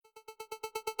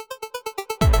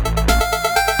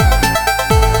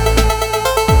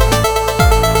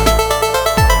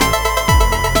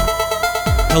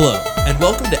Hello, and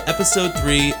welcome to episode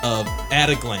 3 of At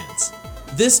a Glance.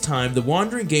 This time, the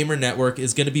Wandering Gamer Network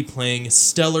is going to be playing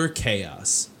Stellar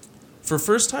Chaos. For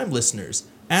first-time listeners,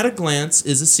 At a Glance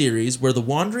is a series where the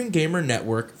Wandering Gamer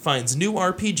Network finds new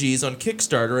RPGs on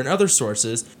Kickstarter and other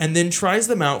sources, and then tries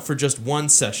them out for just one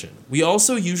session. We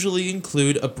also usually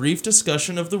include a brief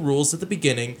discussion of the rules at the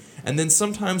beginning, and then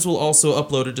sometimes we'll also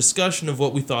upload a discussion of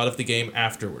what we thought of the game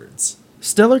afterwards.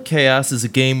 Stellar Chaos is a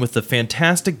game with a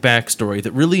fantastic backstory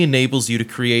that really enables you to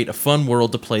create a fun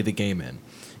world to play the game in.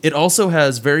 It also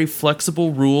has very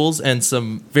flexible rules and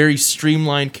some very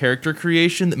streamlined character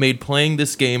creation that made playing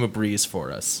this game a breeze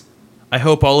for us. I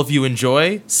hope all of you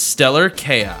enjoy Stellar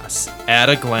Chaos at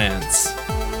a Glance.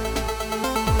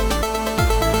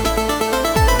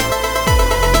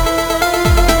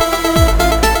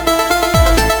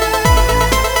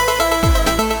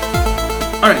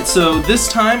 Alright, so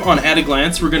this time on At a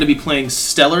Glance, we're going to be playing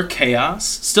Stellar Chaos.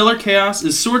 Stellar Chaos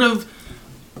is sort of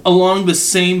along the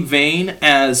same vein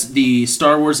as the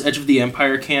Star Wars Edge of the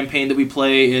Empire campaign that we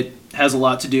play. It has a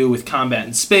lot to do with combat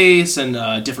in space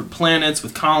and different planets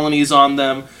with colonies on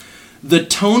them. The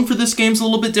tone for this game's a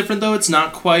little bit different, though. It's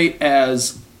not quite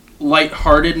as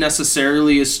lighthearted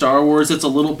necessarily as Star Wars. It's a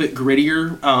little bit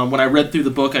grittier. When I read through the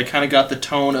book, I kind of got the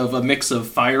tone of a mix of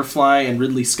Firefly and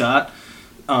Ridley Scott.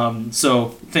 So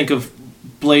think of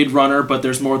Blade Runner, but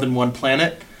there's more than one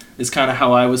planet. Is kind of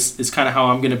how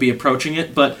I'm going to be approaching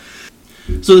it. But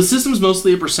so the system's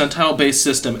mostly a percentile-based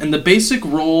system, and the basic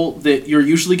roll that you're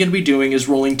usually going to be doing is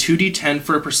rolling 2d10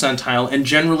 for a percentile, and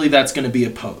generally that's going to be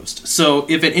opposed. So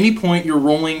if at any point you're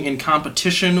rolling in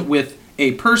competition with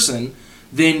a person,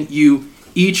 then you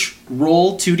each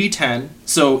roll 2d10.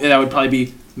 So that would probably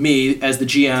be me as the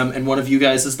GM and one of you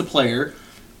guys as the player.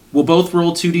 We'll both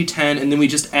roll 2d10, and then we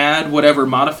just add whatever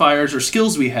modifiers or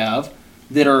skills we have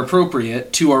that are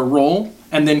appropriate to our roll,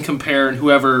 and then compare, and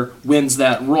whoever wins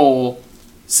that roll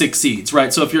succeeds,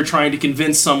 right? So if you're trying to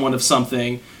convince someone of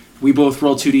something, we both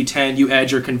roll 2d10, you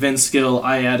add your convince skill,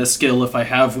 I add a skill if I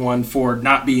have one for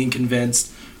not being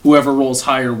convinced, whoever rolls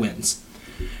higher wins.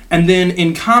 And then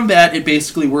in combat, it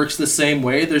basically works the same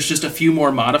way. There's just a few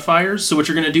more modifiers. So what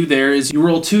you're going to do there is you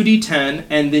roll 2d10,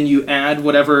 and then you add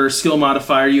whatever skill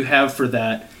modifier you have for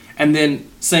that. And then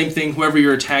same thing, whoever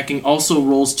you're attacking also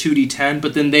rolls 2d10,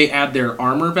 but then they add their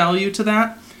armor value to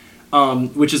that,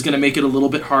 which is going to make it a little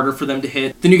bit harder for them to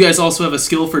hit. Then you guys also have a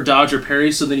skill for dodge or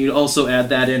parry, so then you'd also add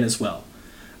that in as well.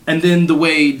 And then the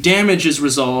way damage is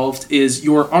resolved is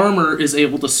your armor is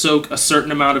able to soak a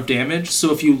certain amount of damage.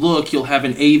 So if you look, you'll have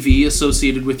an AV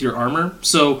associated with your armor.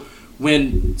 So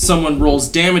when someone rolls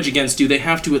damage against you, they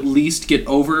have to at least get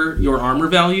over your armor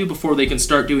value before they can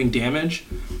start doing damage.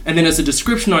 And then as a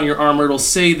description on your armor, it'll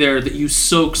say there that you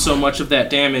soak so much of that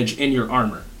damage in your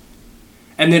armor.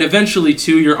 And then eventually,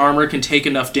 too, your armor can take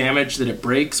enough damage that it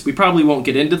breaks. We probably won't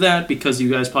get into that because you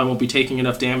guys probably won't be taking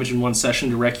enough damage in one session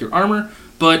to wreck your armor,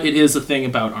 but it is a thing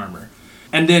about armor.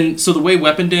 And then, so the way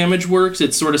weapon damage works,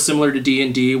 it's sort of similar to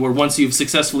D&D, where once you've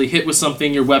successfully hit with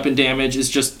something, your weapon damage is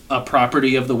just a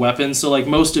property of the weapon. So, like,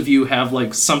 most of you have,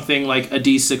 like, something like a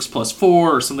D6 plus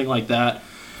 4 or something like that,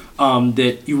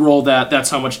 that you roll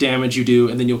that's how much damage you do,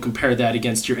 and then you'll compare that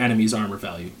against your enemy's armor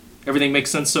value. Everything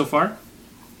makes sense so far?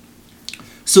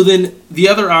 So then the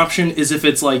other option is if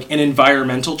it's like an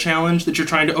environmental challenge that you're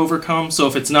trying to overcome. So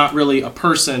if it's not really a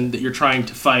person that you're trying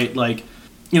to fight, like,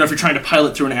 you know, if you're trying to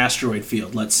pilot through an asteroid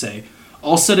field, let's say,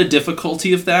 I'll set a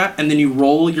difficulty of that, and then you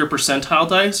roll your percentile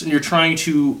dice, and you're trying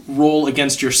to roll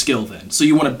against your skill then. So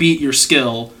you want to beat your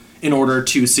skill in order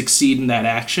to succeed in that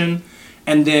action.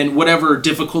 And then whatever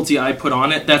difficulty I put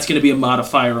on it, that's going to be a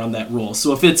modifier on that roll.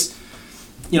 So if it's,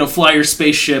 you know, fly your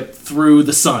spaceship through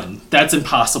the sun, that's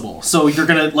impossible. So you're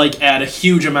going to, like, add a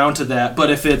huge amount of that. But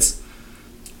if it's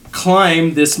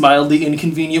climb this mildly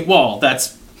inconvenient wall,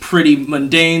 that's pretty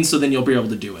mundane, so then you'll be able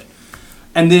to do it.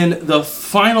 And then the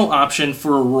final option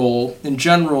for a roll in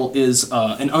general is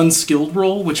an unskilled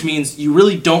roll, which means you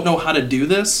really don't know how to do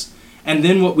this. And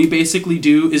then what we basically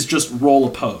do is just roll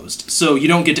opposed. So you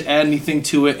don't get to add anything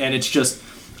to it, and it's just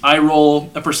I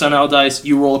roll a percentile dice,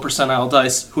 you roll a percentile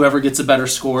dice, whoever gets a better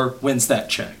score wins that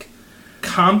check.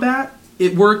 Combat,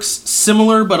 it works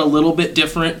similar but a little bit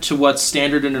different to what's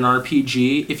standard in an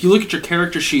RPG. If you look at your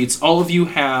character sheets, all of you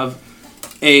have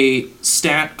a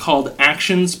stat called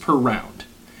actions per round.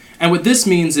 And what this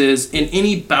means is in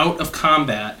any bout of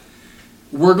combat,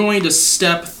 we're going to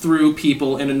step through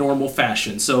people in a normal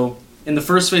fashion. So in the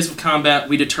first phase of combat,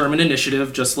 we determine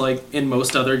initiative, just like in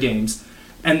most other games.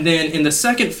 And then in the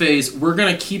second phase, we're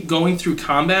going to keep going through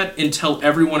combat until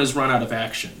everyone has run out of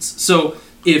actions. So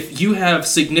if you have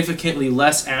significantly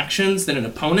less actions than an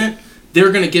opponent,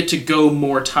 they're going to get to go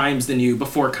more times than you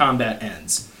before combat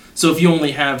ends. So if you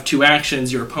only have 2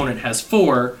 actions, your opponent has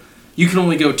 4, you can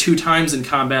only go 2 times in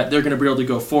combat. They're going to be able to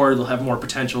go 4. They'll have more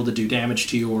potential to do damage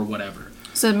to you or whatever.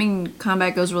 So I mean,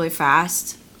 combat goes really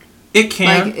fast. It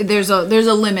can. Like there's a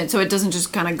limit, so it doesn't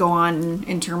just kind of go on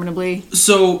interminably.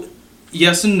 So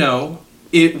yes and no.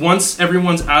 Once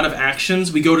everyone's out of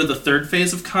actions, we go to the 3rd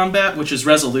phase of combat, which is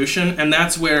resolution, and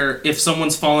that's where if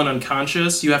someone's fallen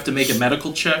unconscious, you have to make a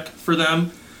medical check for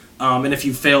them, and if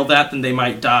you fail that, then they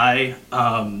might die.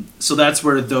 So that's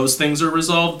where those things are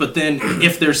resolved. But then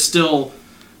if there's still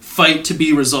fight to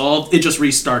be resolved, it just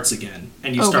restarts again,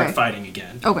 and you start fighting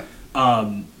again. Okay.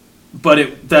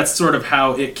 But that's sort of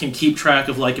how it can keep track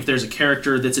of, like, if there's a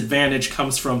character that's advantage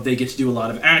comes from they get to do a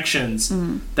lot of actions,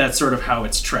 that's sort of how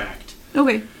it's tracked.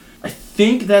 Okay. I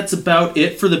think that's about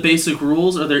it for the basic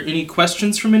rules. Are there any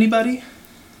questions from anybody?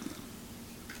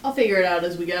 I'll figure it out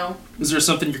as we go. Is there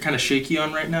something you're kind of shaky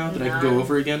on right now that I can go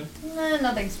over again?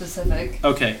 Nothing specific.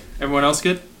 Okay. Everyone else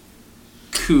good?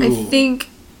 Cool. I think...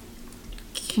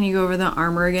 Can you go over the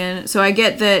armor again? So I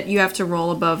get that you have to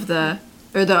roll above the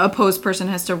opposed person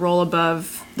has to roll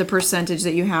above the percentage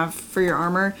that you have for your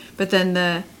armor. But then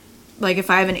if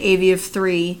I have an AV of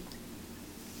 3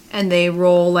 and they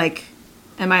roll,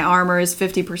 and my armor is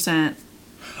 50%,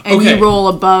 and you roll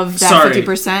above that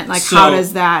 50%, how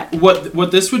does that...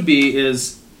 What this would be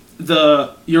is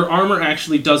your armor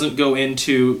actually doesn't go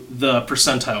into the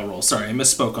percentile roll. Sorry, I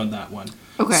misspoke on that one.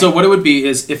 Okay. So what it would be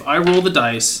is if I roll the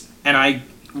dice and I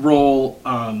roll...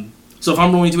 so if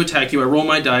I'm rolling to attack you, I roll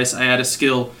my dice, I add a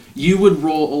skill. You would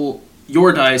roll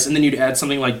your dice, and then you'd add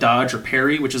something like dodge or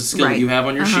parry, which is a skill that you have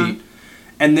on your sheet.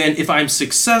 And then if I'm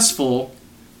successful,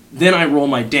 then I roll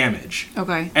my damage.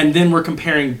 Okay. And then we're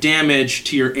comparing damage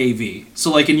to your AV.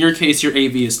 So, in your case, your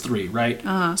AV is 3, right?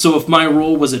 So if my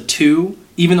roll was a 2,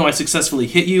 even though I successfully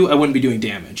hit you, I wouldn't be doing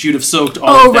damage. You'd have soaked all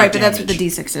of that damage. Oh, right, but that's what the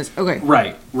D6 is. Okay.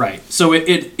 Right. So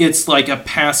it's like a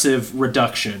passive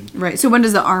reduction. Right. So when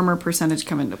does the armor percentage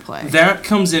come into play? That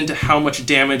comes into how much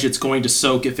damage it's going to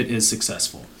soak if it is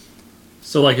successful.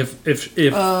 So, if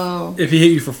he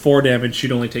hit you for 4 damage,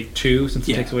 you'd only take 2 since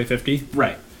it takes away 50?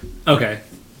 Right. Okay.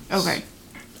 Okay.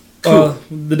 Cool.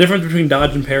 The difference between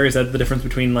dodge and parry, is that the difference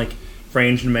between,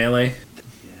 range and melee?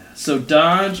 So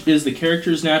dodge is the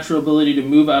character's natural ability to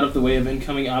move out of the way of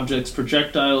incoming objects,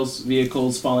 projectiles,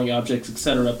 vehicles, falling objects,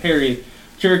 etc. Parry,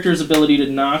 character's ability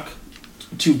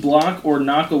to block or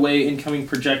knock away incoming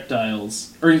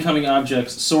projectiles or incoming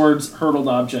objects, swords, hurtled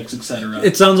objects, etc.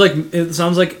 It sounds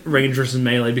like range versus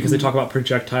melee because they talk about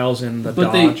projectiles in the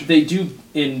dodge. But they do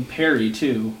in parry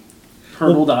too.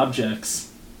 Hurtled objects.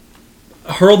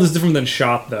 Hurled is different than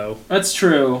shot, though. That's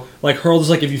true. Hurled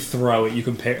is if you throw it, you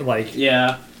compare,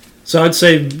 Yeah. So I'd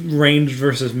say range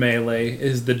versus melee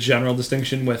is the general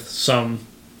distinction with some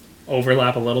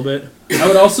overlap a little bit. I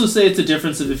would also say it's a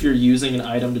difference of if you're using an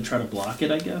item to try to block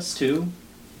it, I guess, too.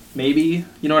 Maybe.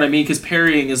 You know what I mean? Because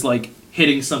parrying is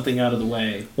hitting something out of the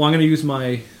way. Well, I'm going to use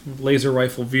my laser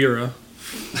rifle Vera.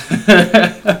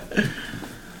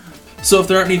 So if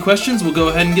there aren't any questions, we'll go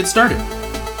ahead and get started.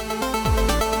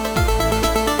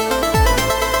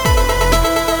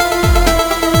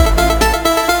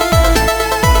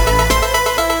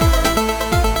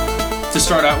 To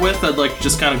start out with, I'd like to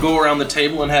just kind of go around the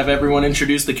table and have everyone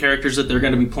introduce the characters that they're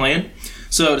going to be playing.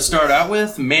 So to start out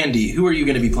with, Mandy, who are you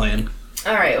going to be playing?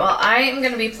 All right, well, I am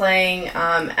going to be playing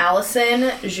Allison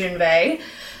Junvei.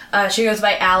 She goes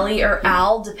by Allie or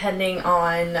Al, depending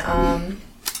on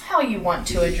how you want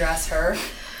to address her.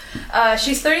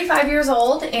 She's 35 years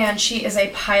old, and she is a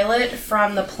pilot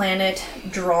from the planet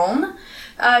Drome.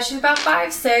 She's about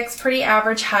 5'6", pretty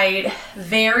average height,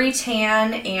 very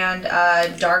tan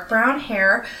and dark brown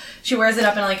hair. She wears it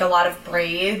up in a lot of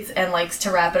braids and likes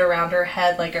to wrap it around her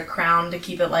head like a crown to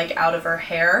keep it out of her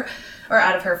hair or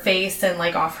out of her face and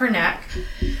off her neck.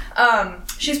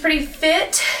 She's pretty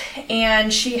fit,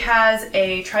 and she has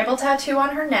a tribal tattoo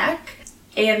on her neck.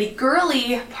 And the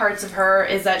girly parts of her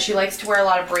is that she likes to wear a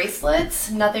lot of bracelets,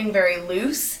 nothing very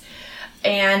loose.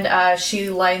 And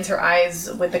she lines her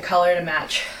eyes with the color to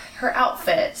match her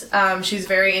outfit. She's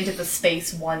very into the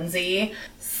space onesie.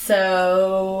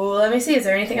 So, let me see, is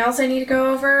there anything else I need to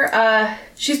go over?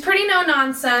 She's pretty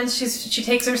no-nonsense. She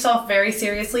takes herself very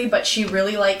seriously, but she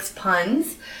really likes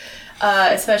puns,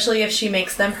 especially if she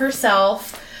makes them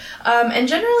herself. And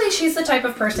generally, she's the type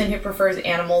of person who prefers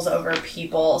animals over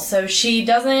people. So she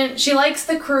likes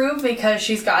the crew because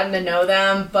she's gotten to know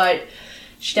them, but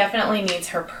she definitely needs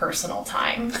her personal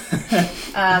time.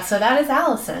 So that is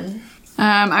Allison.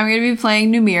 I'm going to be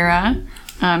playing Numira.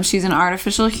 She's an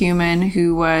artificial human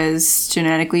who was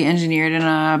genetically engineered in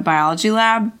a biology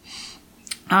lab.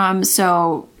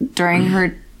 So during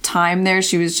her time there,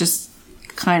 she was just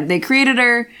they created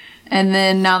her, and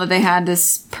then now that they had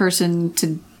this person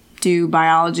to do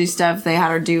biology stuff, they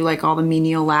had her do like all the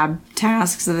menial lab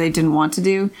tasks that they didn't want to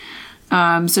do.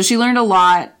 So she learned a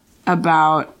lot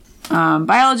about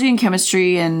biology and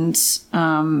chemistry and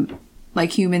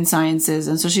like human sciences,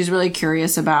 and so she's really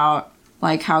curious about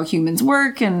like how humans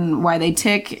work and why they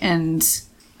tick, and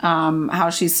how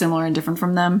she's similar and different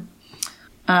from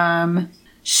them.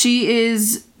 She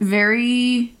is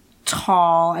very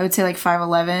tall. I would say like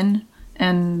 5'11",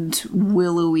 and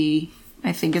willowy,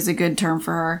 I think is a good term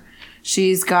for her.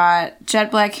 She's got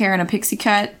jet black hair and a pixie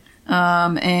cut,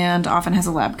 and often has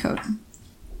a lab coat.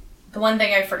 The one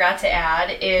thing I forgot to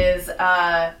add is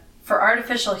for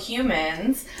artificial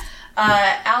humans,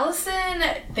 Allison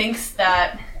thinks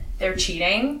that they're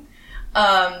cheating.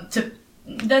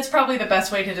 That's probably the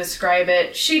best way to describe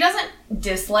it. She doesn't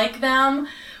dislike them,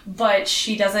 but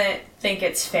she doesn't think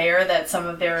it's fair that some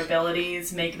of their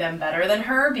abilities make them better than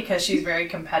her, because she's very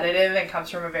competitive and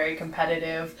comes from a very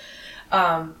competitive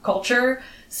culture.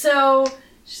 So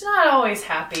she's not always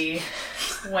happy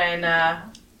when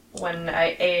AHS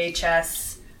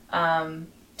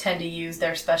tend to use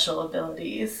their special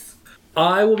abilities.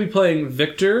 I will be playing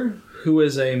Victor, who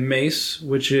is a mace,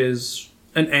 which is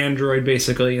an android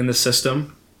basically in the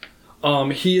system.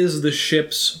 He is the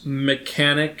ship's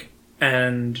mechanic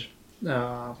and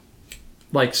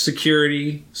like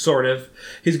security, sort of.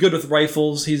 He's good with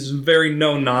rifles. He's very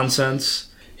no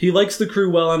nonsense. He likes the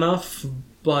crew well enough,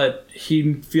 but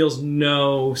he feels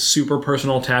no super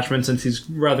personal attachment since he's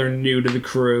rather new to the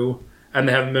crew and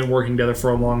they haven't been working together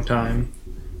for a long time.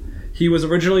 He was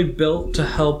originally built to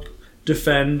help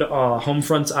defend home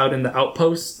fronts out in the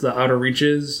outposts, the outer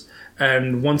reaches,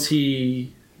 and once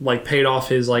he paid off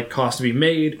his cost to be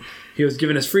made, he was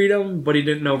given his freedom, but he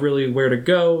didn't know really where to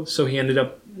go, so he ended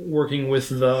up working with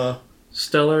the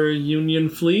Stellar Union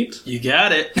Fleet. You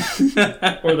got it.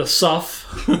 Or the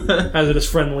SUF, as it is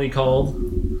friendly called.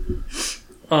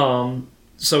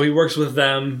 So he works with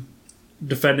them,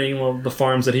 defending the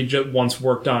farms that he once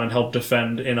worked on and helped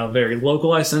defend in a very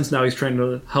localized sense. Now he's trying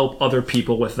to help other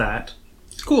people with that.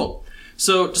 Cool.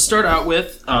 So to start out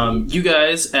with, you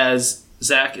guys, as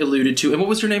Zach alluded to, and what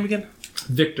was your name again?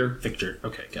 Victor. Victor.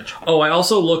 Okay, gotcha. Oh, I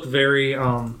also look very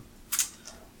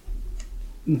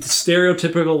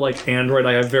stereotypical android.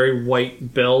 I have very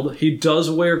white build. He does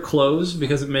wear clothes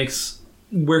because it makes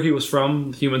where he was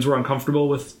from, humans were uncomfortable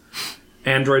with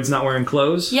androids not wearing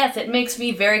clothes. Yes, it makes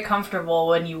me very comfortable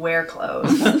when you wear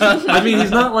clothes. I mean,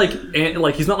 he's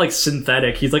not he's not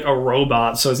synthetic. He's like a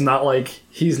robot, so it's not like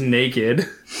he's naked.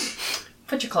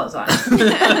 Put your clothes on.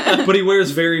 But he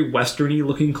wears very westerny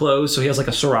looking clothes, so he has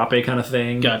a serape kind of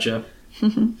thing. Gotcha.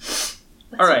 What's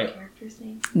All right. your character's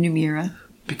name? Numira.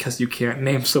 Because you can't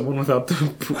name someone without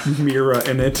the Mira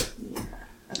in it.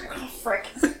 Oh, frick.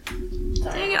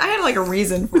 Dang it, I had a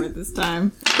reason for it this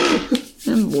time.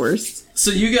 I'm worst.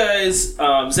 So you guys,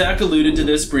 Zach alluded to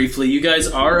this briefly, you guys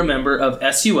are a member of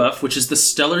SUF, which is the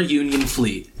Stellar Union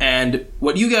Fleet. And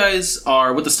what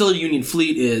the Stellar Union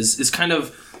Fleet is kind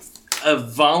of a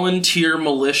volunteer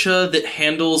militia that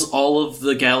handles all of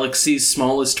the galaxy's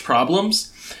smallest problems.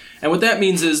 And what that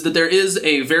means is that there is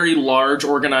a very large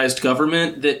organized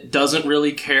government that doesn't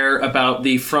really care about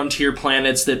the frontier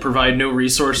planets that provide no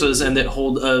resources and that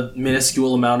hold a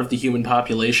minuscule amount of the human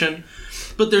population.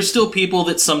 But there's still people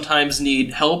that sometimes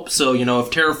need help. So, if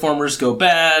terraformers go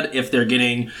bad, if they're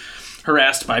getting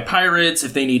harassed by pirates,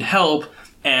 if they need help,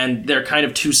 and they're kind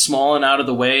of too small and out of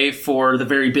the way for the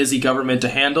very busy government to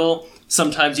handle,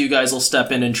 sometimes you guys will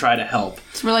step in and try to help.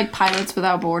 So we're like pilots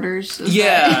without borders?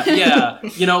 Yeah.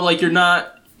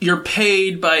 You're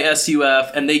paid by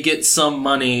SUF and they get some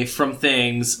money from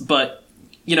things, but,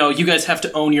 you guys have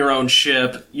to own your own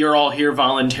ship. You're all here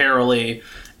voluntarily.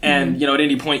 And, at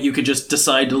any point you could just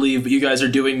decide to leave, but you guys are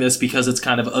doing this because it's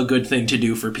kind of a good thing to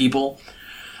do for people.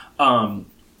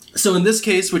 So in this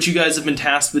case, what you guys have been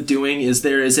tasked with doing is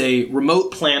there is a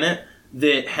remote planet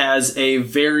that has a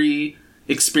very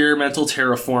experimental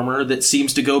terraformer that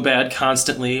seems to go bad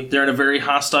constantly. They're in a very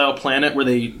hostile planet where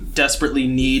they desperately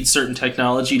need certain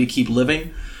technology to keep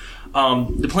living.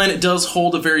 The planet does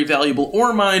hold a very valuable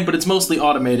ore mine, but it's mostly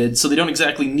automated, so they don't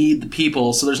exactly need the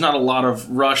people, so there's not a lot of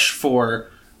rush for,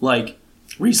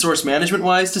 resource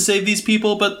management-wise to save these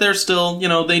people, but they're still,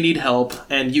 they need help,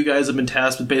 and you guys have been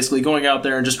tasked with basically going out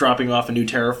there and just dropping off a new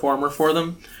terraformer for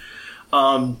them.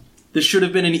 This should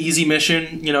have been an easy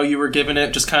mission. You were given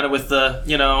it just kind of with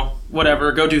the,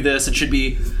 whatever, go do this. It should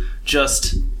be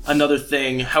just another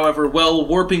thing. However, while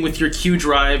warping with your Q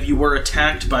drive, you were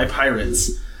attacked by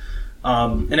pirates.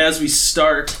 And as we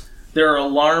start, There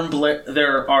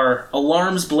are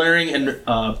alarms blaring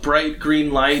and bright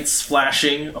green lights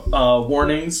flashing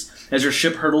warnings as your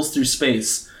ship hurtles through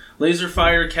space. Laser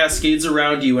fire cascades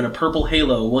around you in a purple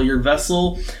halo while your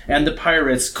vessel and the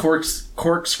pirates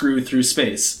corkscrew through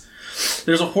space.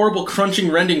 There's a horrible crunching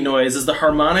rending noise as the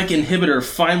harmonic inhibitor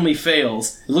finally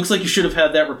fails. It looks like you should have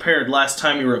had that repaired last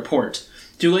time you were at port.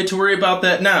 Too late to worry about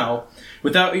that now.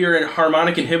 Without your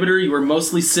harmonic inhibitor, you are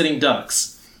mostly sitting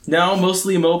ducks. Now,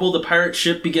 mostly immobile, the pirate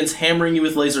ship begins hammering you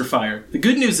with laser fire. The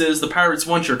good news is the pirates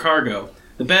want your cargo.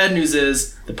 The bad news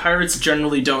is the pirates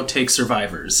generally don't take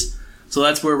survivors. So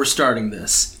that's where we're starting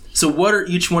this. So what are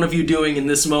each one of you doing in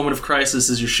this moment of crisis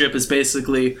as your ship is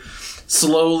basically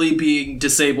slowly being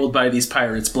disabled by these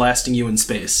pirates blasting you in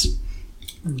space?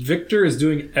 Victor is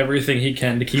doing everything he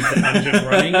can to keep the engine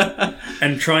running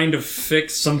and trying to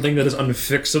fix something that is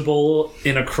unfixable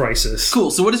in a crisis.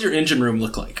 Cool, so what does your engine room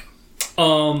look like?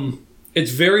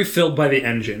 It's very filled by the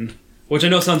engine, which I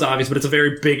know sounds obvious, but it's a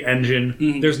very big engine.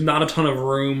 Mm-hmm. There's not a ton of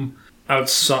room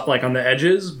outside, like on the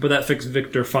edges, but that fixed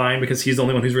Victor fine because he's the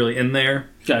only one who's really in there.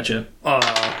 Gotcha.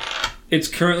 It's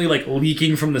currently like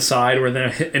leaking from the side where the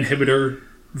inhibitor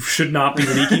should not be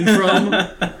leaking from,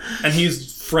 and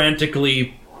he's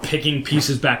frantically picking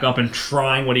pieces back up and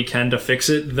trying what he can to fix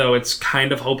it, though it's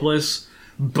kind of hopeless.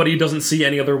 But he doesn't see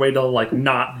any other way to like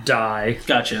not die.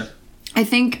 Gotcha. I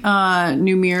think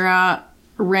Numira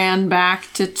ran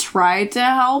back to try to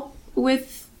help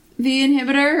with the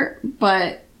inhibitor,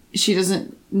 but she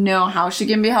doesn't know how she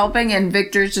can be helping, and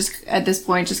Victor's just, at this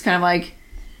point, just kind of like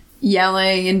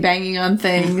yelling and banging on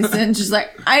things, and just like,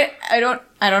 I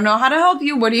don't know how to help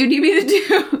you. What do you need me to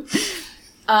do?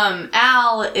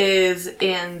 Al is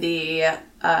in the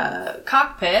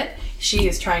cockpit. She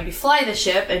is trying to fly the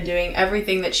ship and doing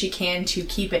everything that she can to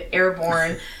keep it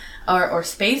airborne or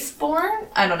spaceborne.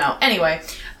 I don't know. Anyway,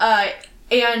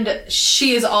 and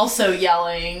she is also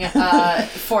yelling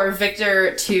for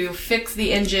Victor to fix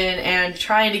the engine and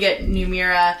trying to get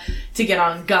Numira to get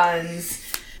on guns.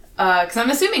 Because I'm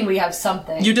assuming we have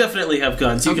something. You definitely have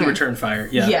guns. You Okay. can return fire.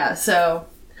 Yeah. Yeah, so...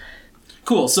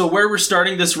 Cool. So where we're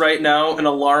starting this right now, an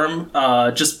alarm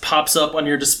just pops up on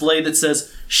your display that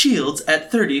says, shields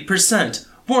at 30%.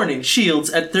 Warning, shields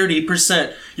at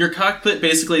 30%. Your cockpit,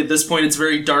 basically, at this point, it's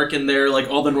very dark in there, like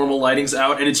all the normal lighting's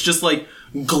out, and it's just like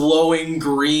glowing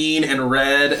green and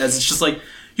red as it's just like,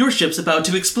 your ship's about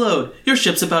to explode. Your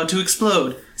ship's about to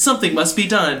explode. Something must be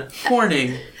done.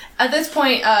 Warning. At this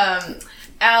point,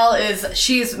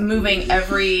 she's moving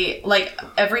every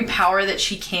power that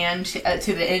she can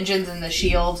to the engines and the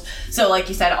shields. So like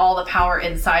you said, all the power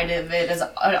inside of it is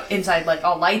inside, like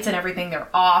all lights and everything, they're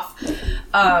off.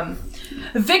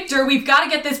 Victor, we've got to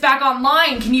get this back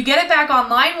online. Can you get it back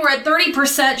online? We're at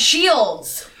 30%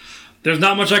 shields. There's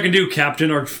not much I can do,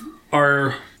 Captain.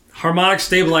 Our harmonic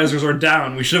stabilizers are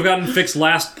down. We should have gotten fixed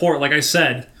last port, like I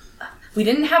said. We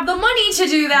didn't have the money to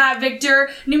do that, Victor.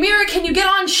 Numira, can you get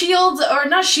on shields, or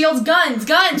not shields, guns?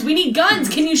 Guns, we need guns.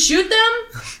 Can you shoot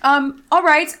them? All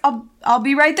right, I'll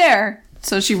be right there.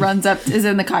 So she runs up, is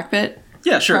in the cockpit.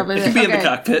 Yeah, sure. Probably it can be in the okay.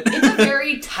 cockpit. It's a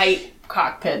very tight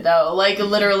cockpit, though. Like,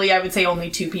 literally, I would say only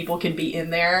 2 people can be in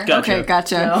there. Gotcha. Okay,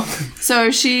 gotcha. So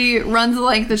she runs the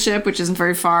length of the ship, which isn't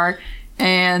very far,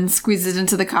 and squeezes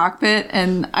into the cockpit,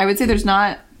 and I would say there's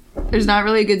not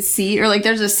really a good seat, or like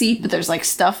there's a seat, but there's like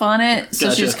stuff on it. So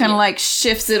Gotcha. she just kind of like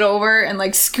shifts it over and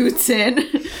like scoots in,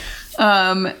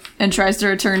 and tries to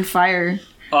return fire.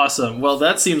 Awesome. Well,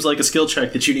 that seems like a skill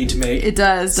check that you need to make. It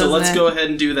does. So let's doesn't it? go ahead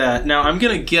and do that. Now, I'm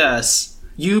going to guess,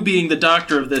 you being the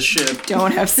doctor of this ship,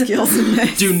 Don't have skills in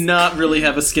this. do not really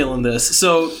have a skill in this.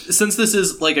 So, since this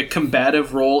is like a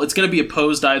combative role, it's going to be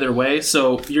opposed either way,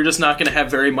 so you're just not going to have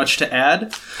very much to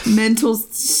add. Mental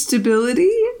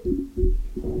stability.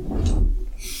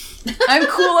 I'm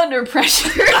cool under pressure.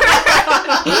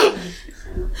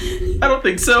 I don't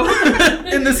think so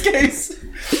in this case.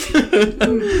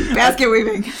 Basket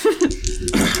weaving.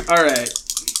 All right.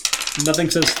 Nothing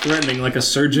says threatening like a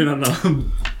surgeon on a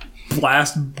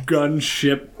blast gun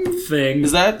ship thing.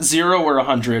 Is that 0 or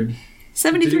 100?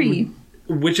 73.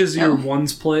 Which is your Oh.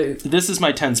 ones play? This is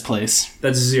my tens place.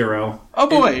 That's 0. Oh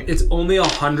boy. It's only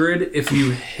 100 if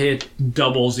you hit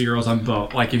double zeros on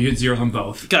both. Like if you hit zeros on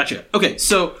both. Gotcha. Okay,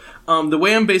 so the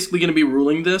way I'm basically going to be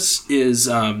ruling this is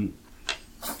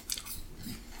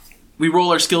we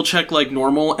roll our skill check like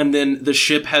normal, and then the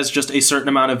ship has just a certain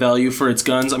amount of value for its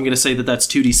guns. I'm going to say that that's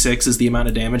 2d6 is the amount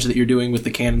of damage that you're doing with the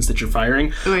cannons that you're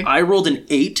firing. Okay. I rolled an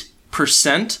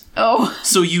 8%, Oh.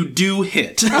 so you do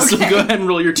hit. So go ahead and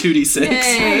roll your 2d6.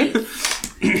 Yay.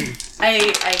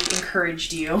 I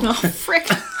encouraged you. Oh, frick.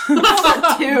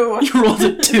 2. You rolled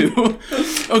a 2.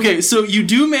 Okay, so you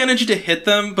do manage to hit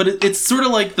them, but it's sort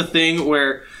of like the thing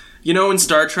where, you know, in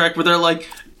Star Trek, where they're like,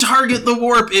 target the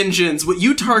warp engines. What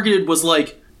you targeted was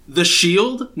like the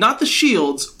shield, not the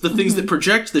shields, the things that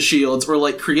project the shields or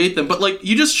like create them, but like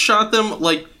you just shot them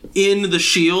like in the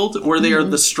shield where they are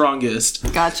the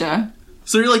strongest. Gotcha.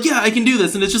 So you're like, yeah, I can do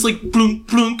this, and it's just like blunk,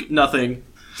 blunk, nothing.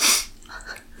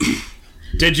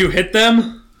 Did you hit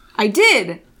them? I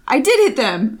did hit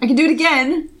them. I can do it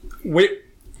again. Wait.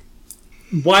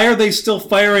 Why are they still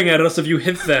firing at us if you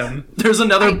hit them? There's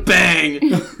another bang.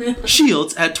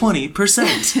 Shields at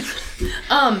 20%.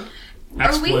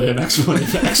 Expletive.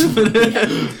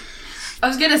 I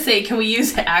was gonna say, can we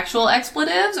use actual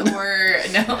expletives or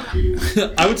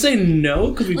no? I would say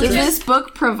no, because we Does just... this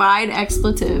book provide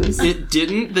expletives? It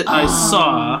didn't that I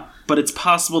saw, but it's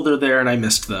possible they're there and I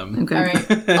missed them. Okay. All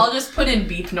right, I'll just put in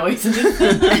beep noises.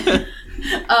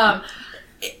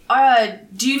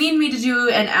 Do you need me to do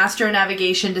an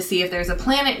astronavigation to see if there's a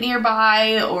planet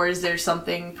nearby, or is there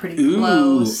something pretty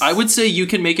close? I would say you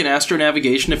can make an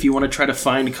astronavigation if you want to try to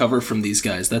find cover from these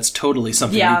guys. That's totally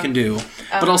something you can do.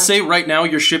 But I'll say right now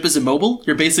your ship is immobile.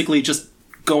 You're basically just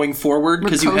going forward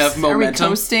because you have momentum. Are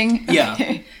we coasting? Yeah.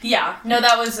 Okay. Yeah, no,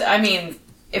 that was, I mean,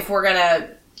 if we're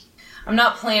gonna... I'm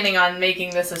not planning on making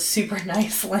this a super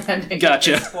nice landing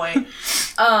Gotcha. at this point.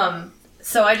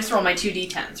 So I just roll my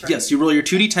 2d10s, right? Yes, you roll your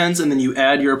 2d10s and then you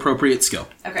add your appropriate skill.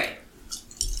 Okay.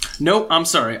 No, I'm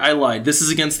sorry. I lied. This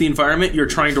is against the environment. You're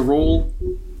trying to roll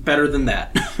better than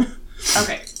that.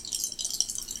 Okay.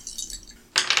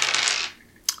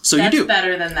 So That's you do.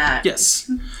 better than that. Yes.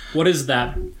 What is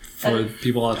that for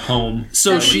people at home?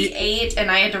 So She she... 8, and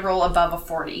I had to roll above a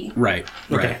 40. Right.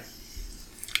 Okay. Right.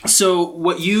 So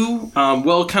what you,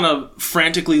 kind of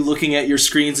frantically looking at your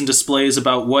screens and displays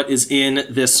about what is in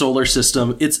this solar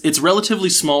system, it's relatively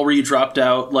small where you dropped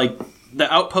out. Like,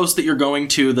 the outpost that you're going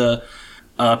to, the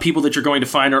people that you're going to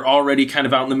find are already kind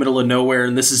of out in the middle of nowhere,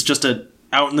 and this is just a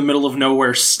out in the middle of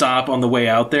nowhere stop on the way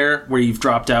out there where you've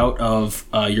dropped out of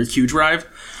your Q drive.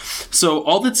 So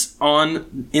all that's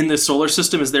on in this solar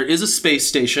system is there is a space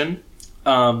station,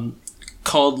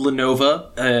 called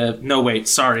Lenova. No, wait,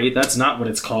 sorry, that's not what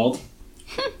it's called.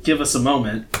 Give us a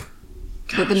moment.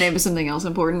 But the name is something else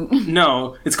important.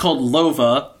 No, it's called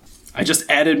Lova. I just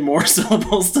added more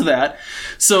syllables to that.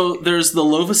 So there's the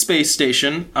Lova space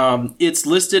station. It's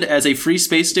listed as a free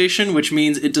space station, which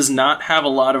means it does not have a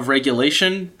lot of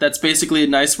regulation. That's basically a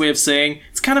nice way of saying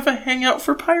it's kind of a hangout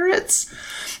for pirates.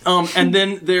 And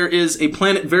then there is a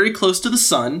planet very close to the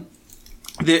sun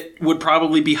that would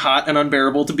probably be hot and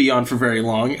unbearable to be on for very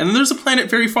long. And then there's a planet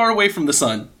very far away from the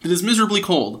sun that is miserably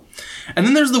cold. And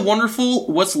then there's the wonderful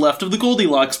what's left of the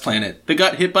Goldilocks planet that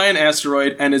got hit by an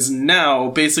asteroid and is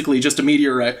now basically just a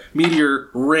meteor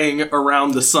ring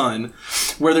around the sun,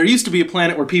 where there used to be a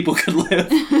planet where people could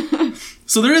live.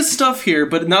 So there is stuff here,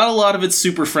 but not a lot of it's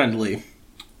super friendly.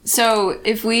 So,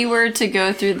 if we were to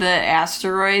go through the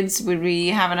asteroids, would we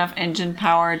have enough engine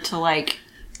power to, like...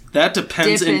 That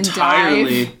depends Dip and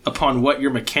entirely dive. upon what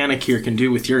your mechanic here can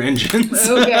do with your engines.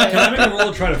 Okay. Can I make a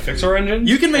roll to try to fix our engine?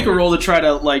 You can make a roll to try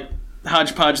to, like,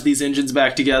 hodgepodge these engines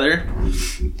back together.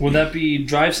 Would that be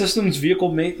drive systems,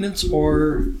 vehicle maintenance,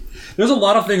 or... There's a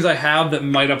lot of things I have that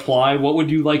might apply. What would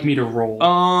you like me to roll?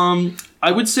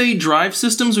 I would say drive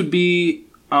systems would be,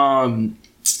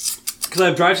 Because I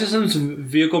have drive systems,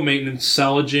 vehicle maintenance,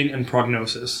 salvaging, and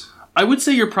prognosis. I would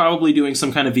say you're probably doing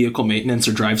some kind of vehicle maintenance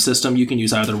or drive system. You can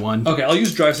use either one. Okay, I'll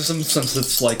use drive systems since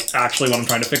it's, like, actually what I'm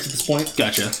trying to fix at this point.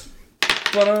 Gotcha.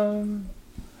 But,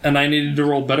 and I needed to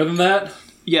roll better than that?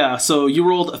 Yeah, so you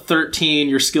rolled a 13.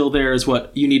 Your skill there is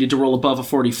what you needed to roll above a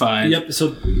 45. Yep, so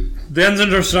the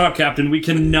engines are stopped, Captain. We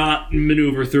cannot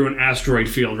maneuver through an asteroid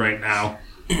field right now.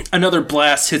 Another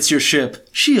blast hits your ship.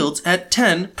 Shields at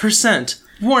 10%.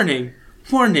 Warning.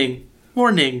 Warning.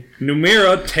 Warning.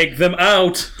 Numira, take them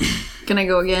out! Can I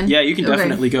go again? Yeah, you can Okay.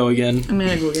 definitely go again. I'm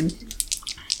gonna go again.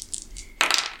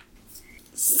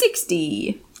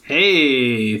 60.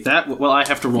 Hey, well, I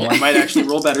have to roll. I might actually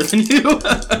roll better than you.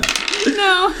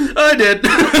 No. I did.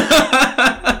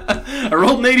 I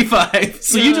rolled an 85,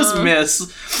 so you just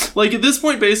miss. Like, at this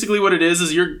point, basically what it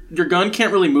is your gun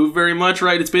can't really move very much,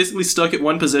 right? It's basically stuck at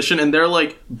one position, and they're,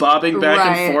 like, bobbing back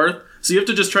Right. and forth. So you have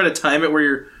to just try to time it where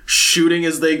you're shooting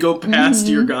as they go past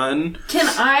your gun. Can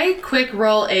I quick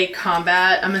roll a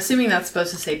combat? I'm assuming that's supposed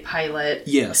to say pilot.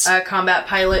 Yes. Combat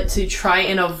pilot to try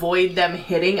and avoid them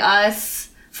hitting us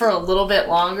for a little bit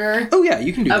longer. Oh, yeah,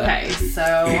 you can do that. Okay,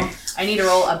 so I need to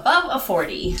roll above a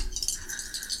 40.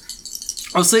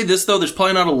 I'll say this, though. There's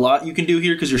probably not a lot you can do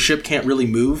here because your ship can't really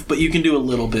move, but you can do a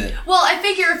little bit. Well, I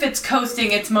figure if it's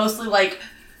coasting, it's mostly like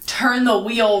turn the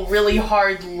wheel really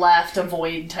hard left,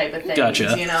 avoid type of things.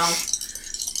 Gotcha. You know.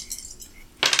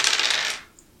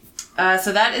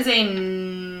 So that is a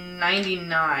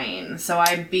 99. So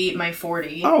I beat my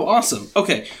 40. Oh, awesome.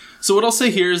 Okay. So what I'll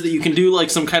say here is that you can do like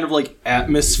some kind of like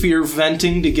atmosphere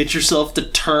venting to get yourself to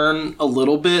turn a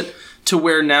little bit to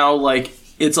where now like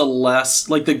it's a less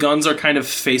like the guns are kind of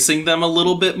facing them a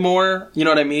little bit more. You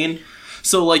know what I mean?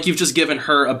 So like you've just given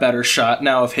her a better shot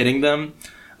now of hitting them.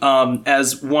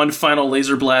 As one final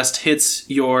laser blast hits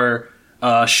your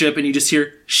ship and you just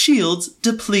hear shields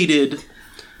depleted.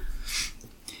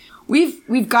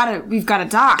 We've got a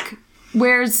dock.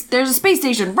 There's a space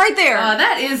station right there.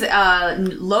 That is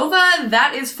Lova.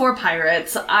 That is for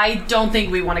pirates. I don't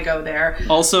think we want to go there.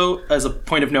 Also, as a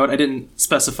point of note, I didn't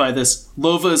specify this.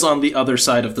 Lova is on the other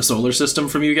side of the solar system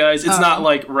from you guys. It's not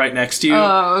like right next to you.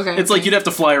 Oh, okay. It's like you'd have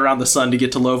to fly around the sun to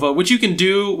get to Lova, which you can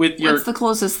do with your. What's the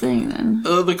closest thing then?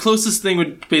 The closest thing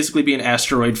would basically be an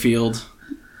asteroid field.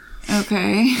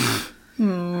 Okay.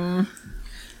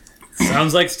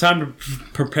 Sounds like it's time to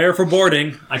prepare for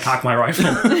boarding. I cock my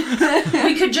rifle.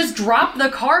 We could just drop the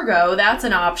cargo. That's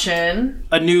an option.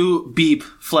 A new beep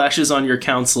flashes on your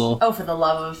console. Oh, for the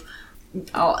love of...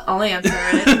 I'll answer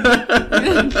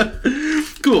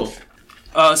it. Cool.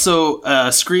 So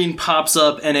a screen pops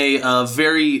up and a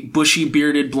very bushy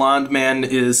bearded blonde man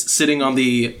is sitting on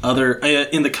the other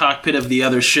in the cockpit of the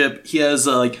other ship. He has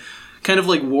like kind of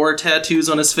like war tattoos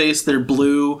on his face. They're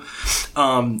blue.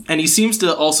 And he seems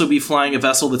to also be flying a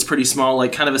vessel that's pretty small,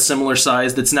 like kind of a similar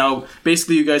size, that's now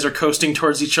basically you guys are coasting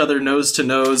towards each other nose to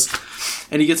nose.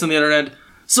 And he gets on the other end.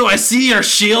 So I see your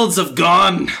shields have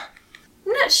gone.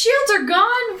 Shields are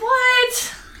gone?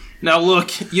 What? Now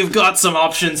look, you've got some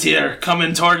options here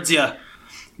coming towards you.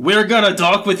 We're gonna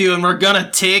dock with you and we're gonna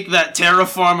take that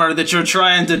terraformer that you're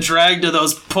trying to drag to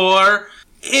those poor,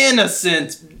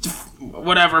 innocent,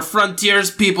 whatever, frontiers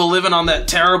people living on that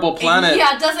terrible planet.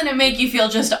 Yeah, doesn't it make you feel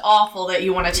just awful that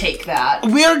you want to take that?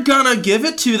 We're gonna give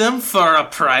it to them for a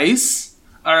price,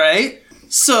 alright?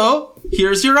 So,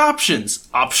 here's your options.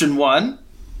 Option 1,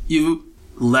 you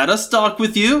let us dock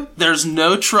with you, there's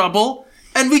no trouble,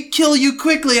 and we kill you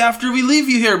quickly after we leave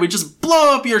you here. We just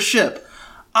blow up your ship.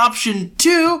 Option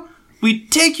 2, we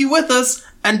take you with us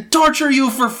and torture you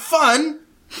for fun,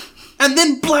 and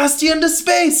then blast you into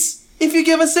space if you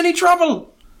give us any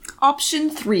trouble. Option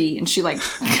 3, and she like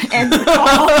ends the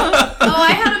call.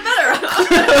 I had a better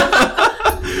option.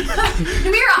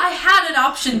 Namira, I had an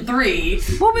option 3.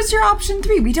 What was your option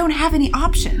 3? We don't have any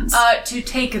options. To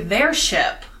take their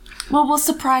ship. Well, we'll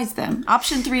surprise them.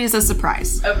 Option 3 is a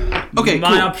surprise. Okay,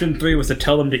 My cool. option 3 was to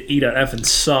tell them to eat a effing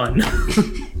sun.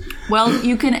 Well,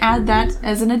 you can add that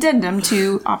as an addendum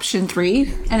to option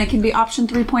 3, and it can be option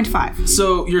 3.5.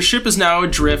 So your ship is now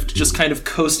adrift, just kind of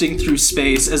coasting through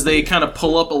space as they kind of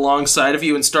pull up alongside of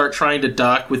you and start trying to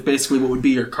dock with basically what would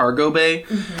be your cargo bay.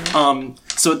 Mm-hmm.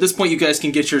 So at this point, you guys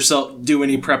can get yourself, do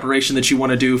any preparation that you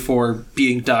want to do for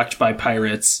being docked by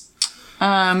pirates.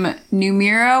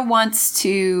 Numira wants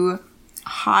to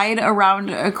hide around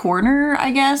a corner,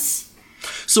 I guess.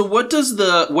 So what does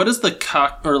the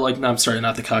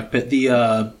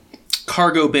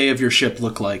cargo bay of your ship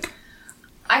look like?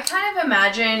 I kind of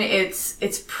imagine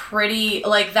it's pretty,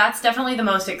 like, that's definitely the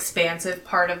most expansive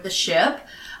part of the ship.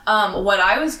 What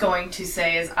I was going to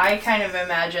say is I kind of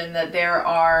imagine that there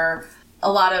are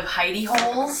a lot of hidey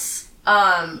holes.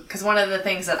 Because one of the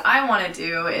things that I want to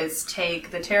do is take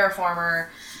the terraformer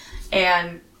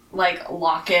and, like,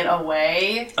 lock it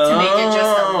away to make it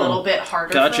just a little bit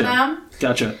harder for them.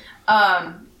 Gotcha.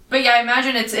 But yeah, I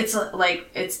imagine it's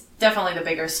definitely the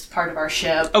biggest part of our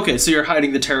ship. Okay, so you're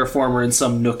hiding the terraformer in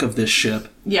some nook of this ship.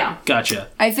 Yeah. Gotcha.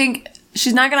 I think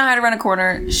she's not going to hide around a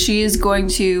corner. She is going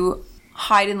to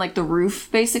hide in, like, the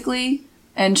roof, basically,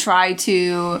 and try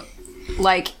to,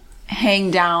 like,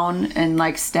 hang down and,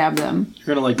 like, stab them. You're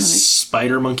gonna, like,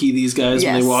 spider monkey these guys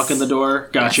when they walk in the door?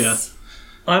 Gotcha. Yes.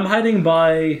 I'm hiding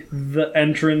by the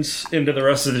entrance into the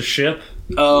rest of the ship.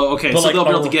 Oh, okay. But, So like, they'll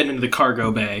be able to get into the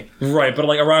cargo bay. Right, but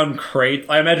like around crate.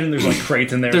 I imagine there's like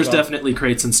crates in there. There's as well. definitely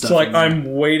crates and stuff. So like in there.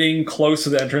 I'm waiting close to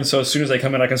the entrance, so as soon as they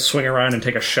come in, I can swing around and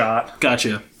take a shot.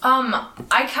 Gotcha.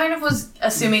 I kind of was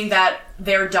assuming that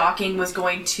their docking was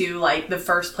going to, like, the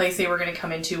first place they were going to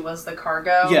come into was the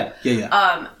cargo.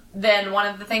 Yeah. Then one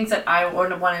of the things that I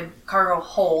wanted cargo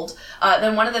hold,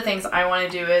 then one of the things I want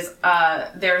to do is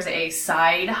there's a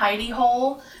side hidey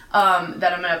hole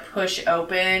that I'm going to push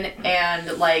open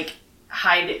and, like,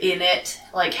 hide in it,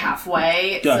 like,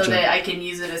 halfway. Gotcha. So that I can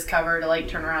use it as cover to, like,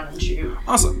 turn around and shoot.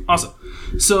 Awesome.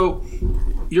 So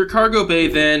your cargo bay,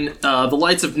 then, the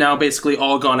lights have now basically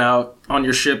all gone out on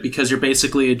your ship because you're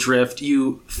basically adrift.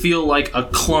 You feel like a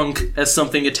clunk as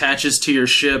something attaches to your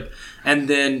ship, and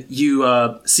then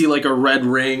you see like a red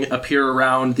ring appear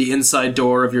around the inside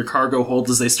door of your cargo hold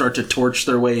as they start to torch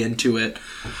their way into it.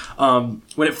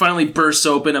 When it finally bursts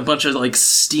open, a bunch of like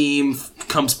steam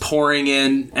comes pouring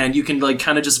in, and you can like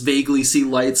kind of just vaguely see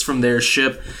lights from their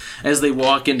ship as they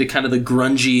walk into kind of the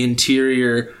grungy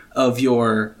interior of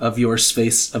your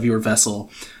space, of your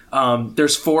vessel.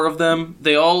 There's 4 of them.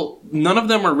 None of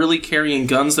them are really carrying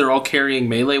guns. They're all carrying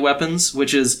melee weapons,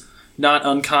 which is not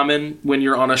uncommon when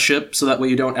you're on a ship, so that way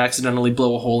you don't accidentally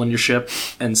blow a hole in your ship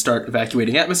and start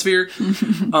evacuating atmosphere.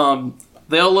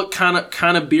 They all look kind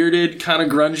of bearded, kind of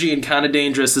grungy, and kind of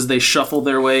dangerous as they shuffle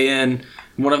their way in.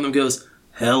 One of them goes,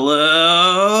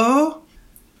 "Hello?"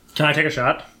 Can I take a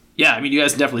shot? Yeah, I mean, you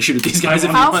guys definitely shoot at these guys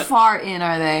if you How want. far in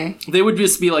are they? They would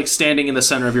just be like standing in the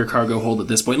center of your cargo hold at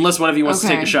this point, unless one of you wants to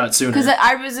take a shot sooner. Because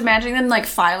I was imagining them like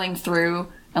filing through,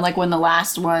 and like when the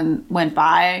last one went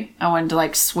by, I wanted to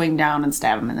like swing down and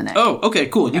stab him in the neck. Oh, okay,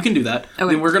 cool. You can do that.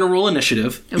 Okay. Then we're going to roll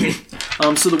initiative. Okay.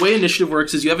 So the way initiative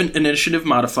works is you have an initiative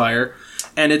modifier,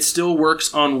 and it still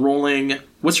works on rolling...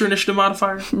 What's your initiative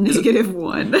modifier?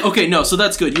 -1. Okay, no, so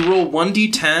that's good. You roll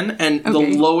 1d10, and the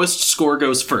Okay. lowest score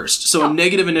goes first. So a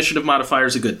negative initiative modifier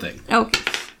is a good thing. Oh,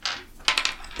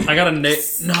 I got a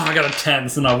 10,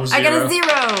 so no, it was 0. I got a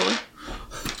 0.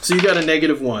 So you got a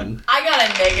 -1. I got a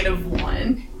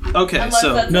 -1. Okay, Unless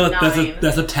so... that's No, a 9.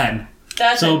 that's a 10.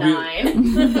 That's so a be-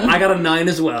 9. I got a 9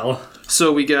 as well.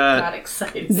 So we got Got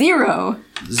excited. 0.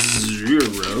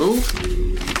 0.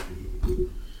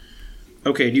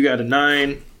 Okay, you got a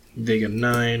 9. They got a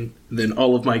 9. Then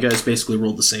all of my guys basically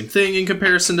rolled the same thing in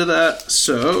comparison to that.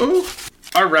 So,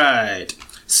 all right.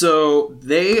 So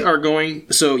they are going...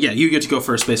 So, yeah, you get to go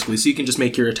first, basically. So you can just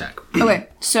make your attack. Okay,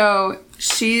 so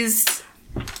she's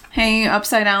hanging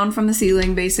upside down from the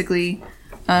ceiling, basically,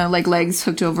 like legs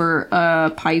hooked over a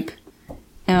pipe.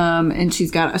 And she's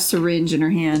got a syringe in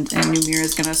her hand, and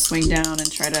Numira's gonna swing down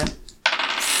and try to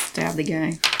stab the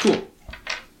guy. Cool.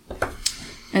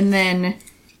 And then,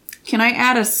 can I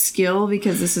add a skill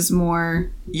because this is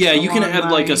more? Yeah, you can along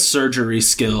add, like, a lines- surgery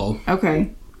skill. Okay.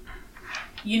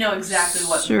 You know exactly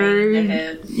what Sure. vein to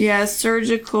hit. Yeah,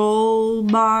 surgical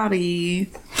body.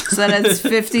 So that adds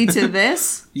 50 to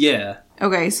this. Yeah.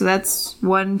 Okay, so that's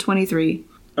 123.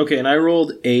 Okay, and I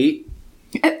rolled 8.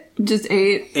 Just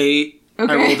 8. 8. I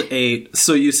Okay. rolled 8,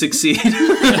 so you succeed.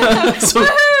 So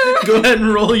go ahead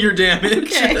and roll your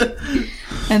damage. Okay.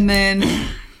 And then,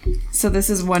 so this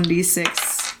is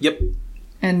 1d6. Yep.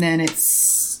 And then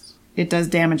it does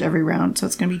damage every round, so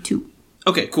it's gonna be 2.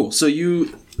 Okay, cool. So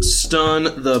you stun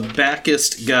the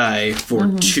backest guy for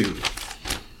 2.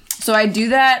 So I do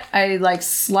that, I like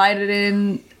slide it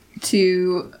in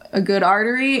to a good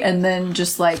artery, and then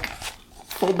just like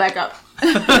fold back up.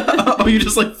 Oh, you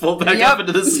just like fold back Yep. up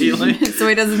into the ceiling? So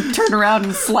he doesn't turn around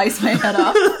and slice my head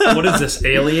off. What is this,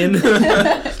 Alien?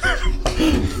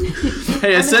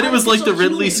 Hey, I said it was like the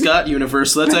Ridley Scott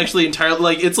universe, so that's actually entirely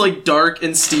like it's like dark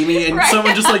and steamy, and Right.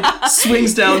 someone just like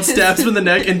swings down, stabs him in the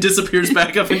neck, and disappears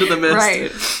back up into the mist.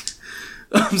 Right.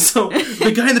 So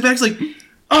the guy in the back's like,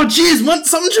 "Oh, geez, what?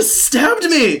 Someone just stabbed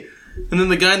me!" And then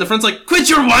the guy in the front's like, "Quit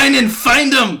your whining,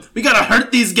 find them! We gotta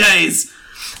hurt these guys!"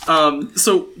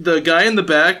 So the guy in the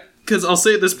back, because I'll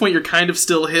say at this point you're kind of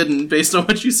still hidden based on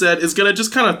what you said, is gonna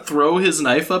just kind of throw his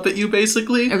knife up at you,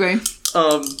 basically. Okay.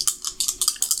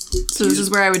 So this is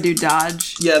where I would do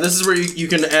dodge. Yeah, this is where you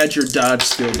can add your dodge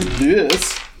skill to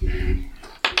this.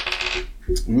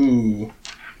 Ooh.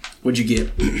 What'd you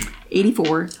get?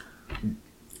 84.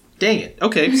 Dang it.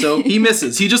 Okay, so he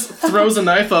misses. He just throws a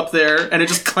knife up there, and it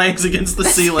just clangs against the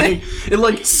ceiling. It,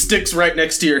 like, sticks right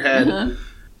next to your head.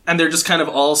 And they're just kind of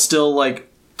all still, like,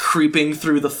 creeping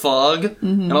through the fog.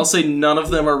 And I'll say none of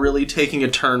them are really taking a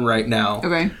turn right now.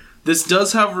 Okay. This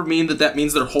does, however, mean that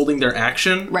means they're holding their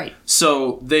action. Right.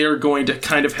 So they are going to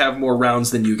kind of have more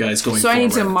rounds than you guys going So forward. I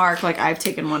need to mark, like, I've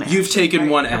taken one action. You've taken right?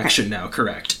 one Okay. action now,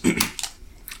 correct.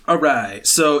 Alright,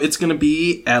 so it's gonna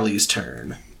be Allie's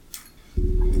turn.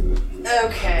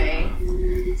 Okay.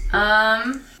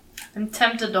 I'm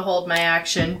tempted to hold my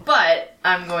action, but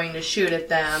I'm going to shoot at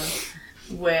them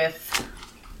with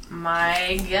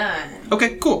my gun.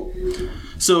 Okay, cool.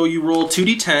 So you roll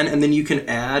 2d10, and then you can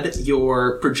add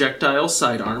your projectile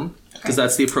sidearm, because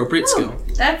that's the appropriate skill.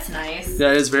 That's nice.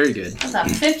 That is very good. That's a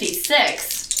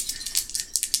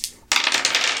 56.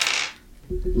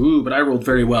 Ooh, but I rolled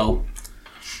very well.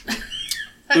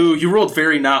 Ooh, you rolled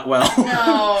very not well.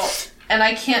 No. and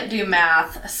I can't do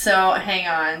math, so hang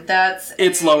on. That's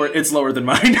It's lower. It's lower than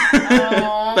mine.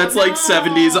 Oh, That's like no.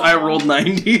 70s. I rolled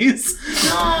 90s.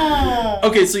 No.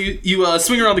 Okay, so you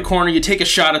swing around the corner, you take a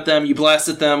shot at them, you blast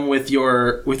at them with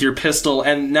your pistol,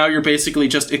 and now you're basically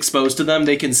just exposed to them.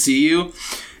 They can see you,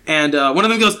 and one of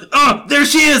them goes, "Oh, there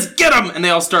she is! Get him!" And they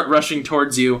all start rushing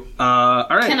towards you. All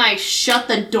right, Can I shut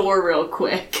the door real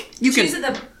quick? you She's can.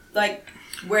 at the, like,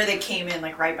 where they came in,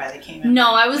 like, right by they came in.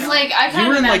 No, I was like, I kind You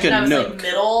were of in, like, imagined a I was nook. like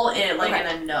middle, in, like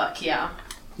Okay. in a nook, yeah.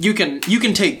 You can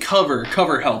take cover.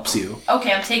 Cover helps you.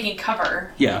 Okay, I'm taking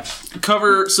cover. Yeah,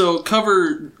 cover. So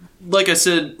cover, like I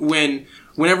said,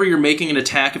 whenever you're making an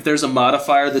attack, if there's a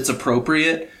modifier that's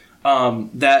appropriate,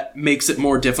 that makes it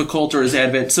more difficult or is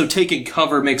advantage. So taking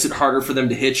cover makes it harder for them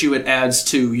to hit you. It adds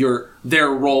to their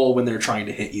roll when they're trying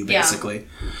to hit you, Yeah. basically.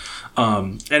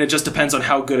 And it just depends on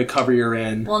how good a cover you're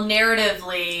in. Well,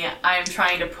 narratively, I'm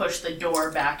trying to push the door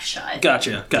back shut.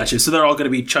 Gotcha. So they're all going to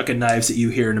be chucking knives at you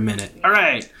here in a minute. All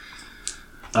right.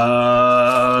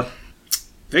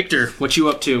 Victor, what you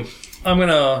up to? I'm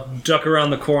gonna duck around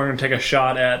the corner and take a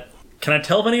shot at... Can I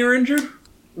tell if any are injured?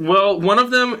 Well, one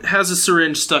of them has a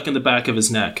syringe stuck in the back of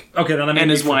his neck Okay, then I'm and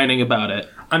aiming is whining about it.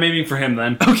 I'm aiming for him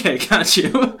then. Okay, got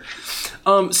you.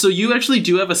 So you actually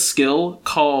do have a skill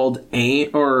called aim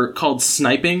or called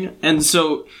sniping, and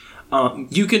so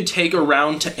you can take a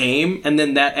round to aim, and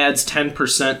then that adds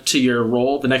 10% to your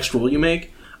roll, the next roll you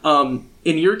make.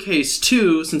 In your case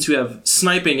too, since you have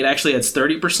sniping, it actually adds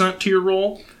 30% to your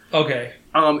roll. Okay.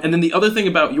 And then the other thing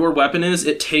about your weapon is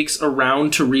it takes a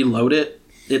round to reload it.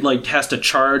 It like has to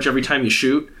charge every time you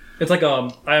shoot. It's like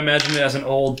I imagine it as an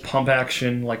old pump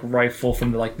action like rifle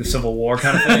from the Civil War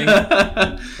kind of thing.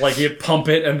 Like you pump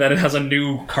it and then it has a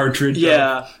new cartridge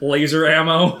Yeah. of laser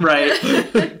ammo. Right.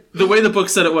 The way the book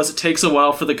said it was, it takes a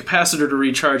while for the capacitor to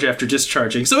recharge after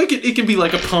discharging. So it can be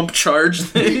like a pump charge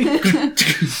thing.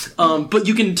 But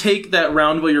you can take that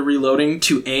round while you're reloading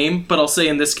to aim. But I'll say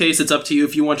in this case, it's up to you.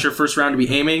 If you want your first round to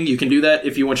be aiming, you can do that.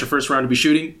 If you want your first round to be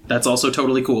shooting, that's also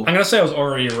totally cool. I'm gonna say I was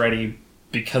already ready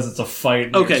because it's a fight.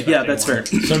 and you're Okay, yeah, expecting that's one.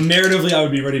 fair. So narratively, I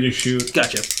would be ready to shoot.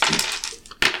 Gotcha.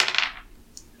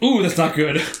 Ooh, that's not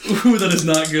good. Ooh, that is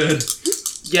not good.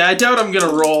 Yeah, I doubt I'm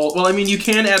gonna roll. Well, I mean, you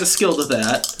can add a skill to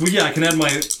that. Well, yeah, I can add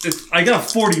I got a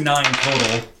 49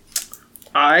 total.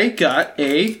 I got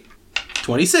a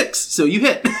 26, so you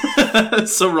hit.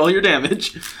 So roll your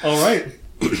damage. All right.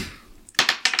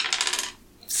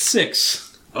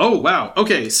 6. Oh, wow.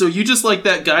 Okay, so you just like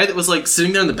that guy that was like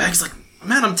sitting there in the back. He's like,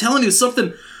 man, I'm telling you,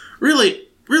 something really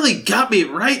got me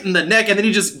right in the neck. And then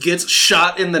he just gets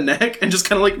shot in the neck and just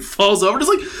kind of like falls over.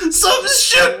 Just like, something's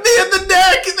shooting me in the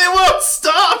neck and they won't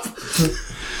stop.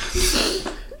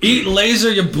 Eat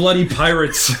laser, you bloody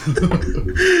pirates.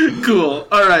 Cool.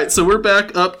 All right, so we're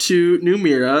back up to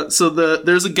Numira. So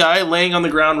there's a guy laying on the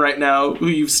ground right now who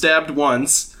you've stabbed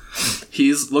once.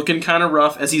 He's looking kind of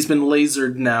rough as he's been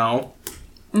lasered now.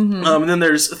 Mm-hmm. And then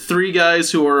there's 3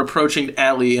 guys who are approaching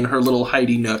Allie in her little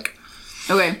hidey nook.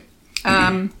 Okay.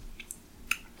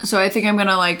 So I think I'm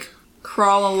gonna like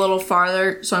crawl a little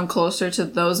farther so I'm closer to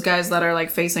those guys that are like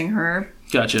facing her,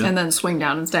 Gotcha. and then swing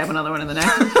down and stab another one in the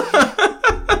neck.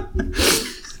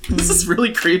 This is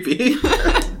really creepy.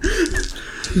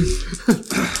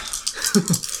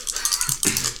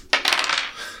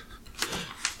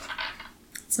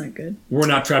 It's not good. We're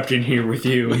not trapped in here with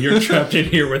you. You're trapped in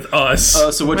here with us.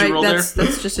 So what'd you roll that's there?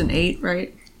 that's just an 8,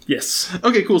 right? Yes.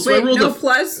 Okay, cool. So Wait, I rolled no,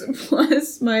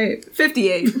 plus my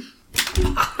 58.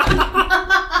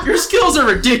 Your skills are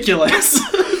ridiculous.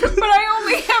 But I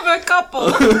only have a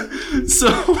couple. So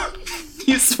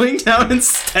you swing down and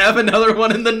stab another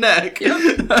one in the neck.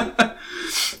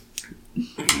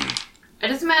 I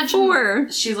just imagine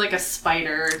 4. she's like a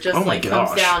spider, just Oh my like comes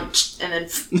gosh. down and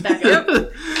then back up.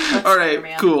 All right,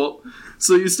 Spider-Man. cool.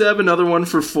 So you stab another one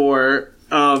for 4.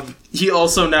 He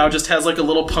also now just has like a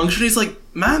little puncture. He's like,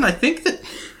 man, I think that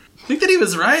he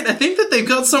was right. I think that they've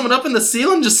got someone up in the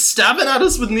ceiling just stabbing at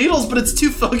us with needles, but it's too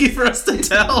foggy for us to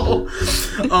tell.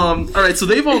 All right, so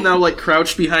they've all now like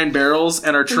crouched behind barrels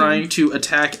and are trying to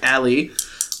attack Allie.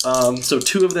 So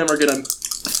 2 of them are gonna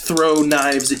throw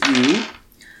knives at you.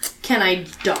 Can I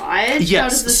dodge? How does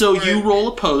Yes. this So work? you roll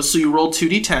opposed. So you roll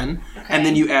 2d10, and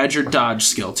then you add your dodge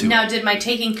skill to it. Now, did my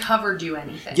taking cover do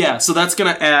anything? Yeah, so that's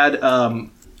gonna add.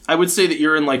 I would say that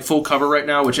you're in like full cover right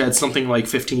now, which adds something like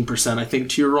 15%, I think,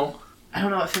 to your roll. I don't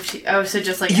know what 15. Oh, so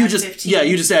just like You add just 15.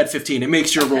 you just add 15. It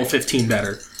makes your roll 15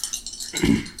 better.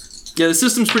 Yeah, the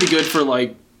system's pretty good for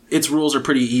like its rules are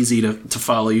pretty easy to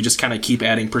follow. You just kind of keep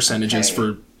adding percentages Okay.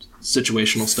 for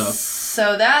situational stuff.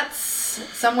 So that's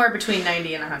somewhere between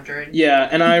 90 and 100. Yeah,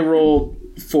 and I rolled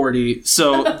 40.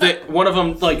 So one of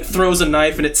them like throws a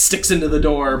knife and it sticks into the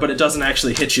door, but it doesn't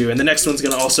actually hit you. And the next one's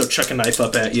gonna also chuck a knife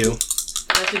up at you.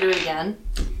 I have to do it again.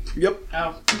 Yep.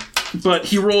 Oh. But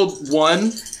he rolled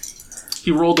 1.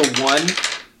 He rolled a 1.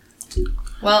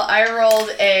 Well, I rolled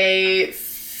a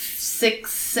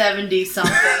 670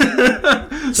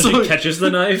 something. So he catches the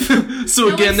knife.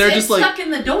 So again, they're just like stuck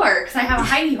in the door because I have a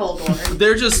hidey hole door.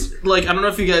 they're just like, I don't know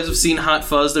if you guys have seen Hot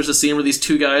Fuzz. There's a scene where these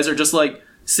two guys are just like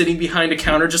sitting behind a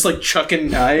counter, just like chucking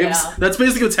knives. Yeah. That's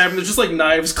basically what's happening. There's just like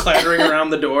knives clattering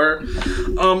around the door.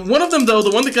 One of them though,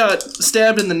 the one that got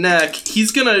stabbed in the neck,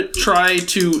 he's gonna try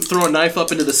to throw a knife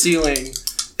up into the ceiling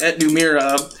at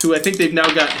Numira, who I think they've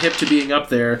now got hip to being up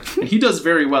there, and he does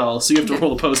very well. So you have to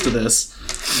roll opposed to this.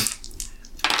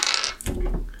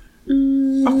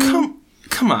 Oh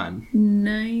come on.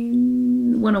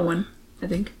 101, I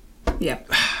think. Yeah.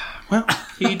 Well,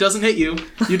 he doesn't hit you.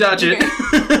 You dodge it.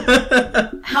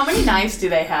 How many knives do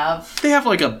they have? They have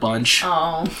like a bunch.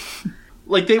 Oh.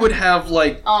 Like they would have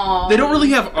like Oh. they don't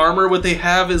really have armor. What they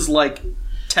have is like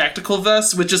tactical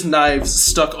vests with just knives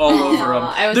stuck all over them.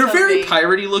 I was They're very hoping-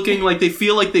 piratey looking. Like they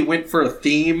feel like they went for a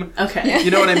theme. Okay.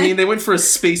 You know what I mean? They went for a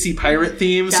spacey pirate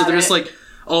theme. So Got they're just it. like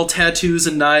all tattoos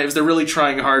and knives. They're really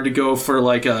trying hard to go for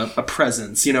like a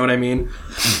presence. You know what I mean?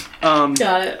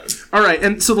 Got it. All right,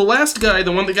 and so the last guy,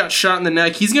 the one that got shot in the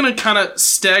neck, he's gonna kind of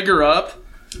stagger up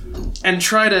and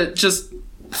try to just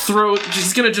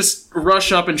he's gonna just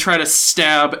rush up and try to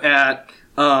stab at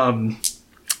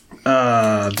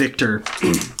Victor.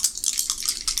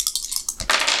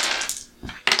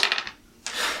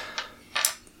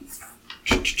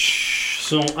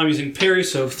 So I'm using parry,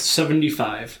 so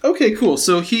 75. Okay, cool.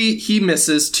 So he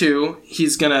misses too. He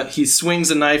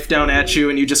swings a knife down at you,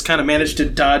 and you just kind of manage to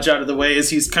dodge out of the way as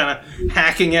he's kind of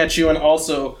hacking at you and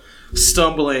also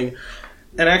stumbling.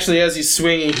 And actually, as he's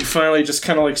swinging, he finally just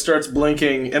kind of like starts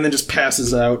blinking and then just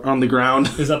passes out on the ground.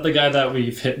 Is that the guy that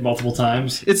we've hit multiple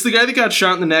times? It's the guy that got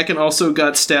shot in the neck and also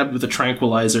got stabbed with a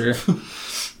tranquilizer.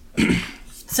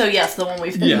 So yes, the one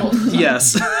we've been Yeah. told.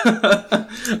 Yes.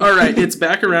 All right, it's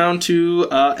back around to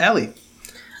Allie.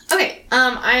 Okay,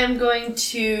 I am going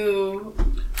to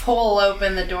pull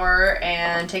open the door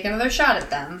and take another shot at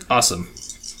them. Awesome.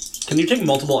 Can you take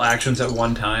multiple actions at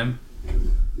one time?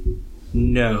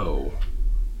 No.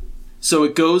 So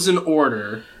it goes in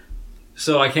order.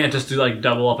 So I can't just do like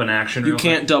double up an action? You real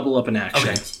can't double up an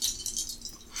action. Okay.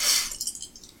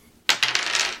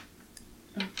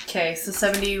 Okay, so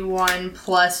 71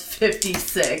 plus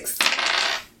 56.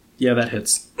 Yeah, that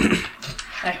hits.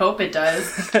 I hope it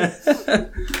does.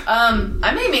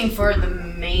 I'm aiming for the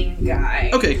main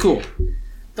guy. Okay, cool.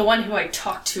 The one who I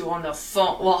talked to on the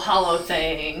phone, well, hollow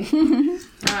thing.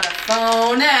 Not a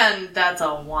phone, and that's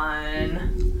a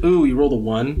 1. Ooh, you rolled a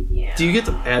 1. Yeah. Do you get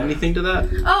to add anything to that?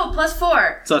 Oh, plus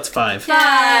 4. So that's 5.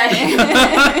 5.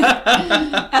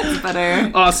 That's better.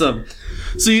 Awesome.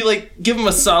 So you like give him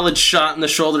a solid shot in the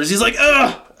shoulders. He's like,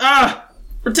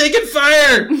 we're taking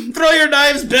fire. Throw your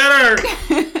knives better.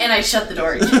 And I shut the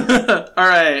door. All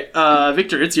right,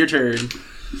 Victor, it's your turn.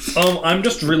 I'm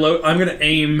just reload. I'm gonna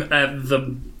aim at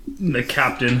the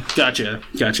captain. Gotcha.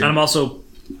 And I'm also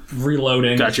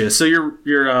reloading. Gotcha. So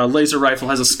your laser rifle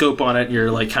has a scope on it, and you're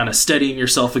like kind of steadying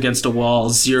yourself against a wall,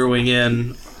 zeroing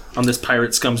in on this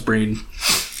pirate scum's brain.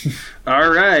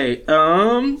 All right.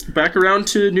 Back around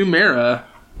to Numira,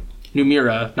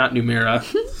 not Numira.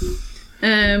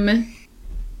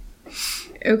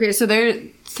 Okay, so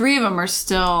 3 of them are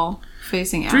still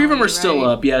facing out. 3 of them are still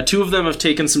up. Yeah, 2 of them have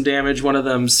taken some damage. One of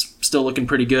them's still looking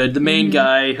pretty good. The main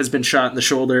guy has been shot in the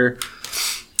shoulder.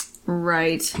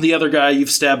 Right. The other guy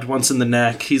you've stabbed once in the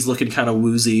neck. He's looking kind of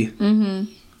woozy.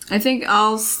 I think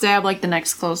I'll stab like the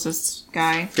next closest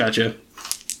guy. Gotcha.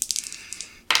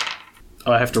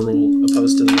 Oh, I have to roll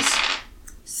opposed to this.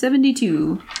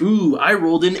 72. Ooh, I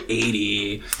rolled an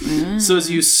 80. So as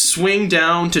you swing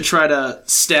down to try to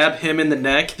stab him in the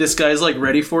neck, this guy's like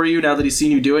ready for you now that he's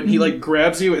seen you do it. And he like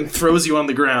grabs you and throws you on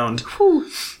the ground. Whew.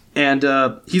 And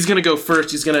he's gonna go first.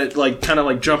 He's gonna like kind of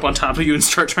like jump on top of you and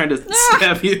start trying to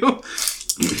stab you.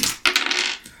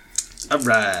 All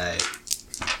right.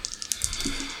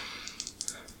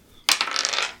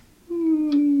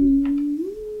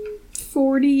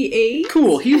 48.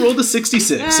 Cool. He rolled a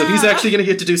 66, so he's actually going to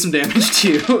get to do some damage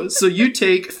to you. So you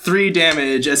take 3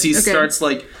 damage as he starts,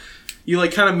 like, you,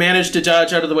 like, kind of manage to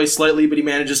dodge out of the way slightly, but he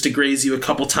manages to graze you a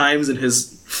couple times in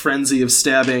his frenzy of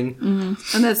stabbing.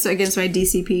 Mm-hmm. And that's against my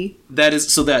DCP. That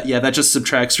just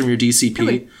subtracts from your DCP.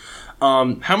 Okay.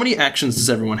 How many actions does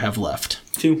everyone have left?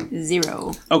 2.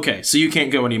 0. Okay, so you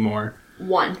can't go anymore.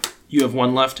 1. You have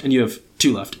 1 left, and you have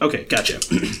 2 left. Okay, gotcha.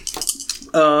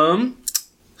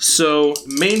 So,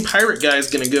 main pirate guy's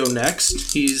gonna go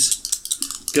next. He's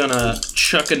gonna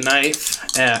chuck a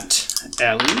knife at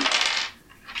Allie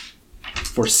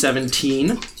for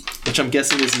 17, which I'm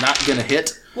guessing is not gonna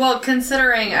hit. Well,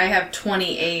 considering I have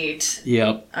 28,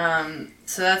 Yep.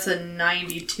 so that's a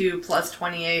 92 plus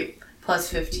 28 plus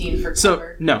 15 for cover.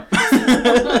 So, no.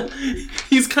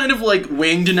 He's kind of like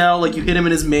winged now, like you hit him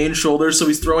in his main shoulder, so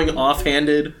he's throwing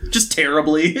offhanded, just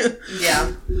terribly.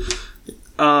 Yeah.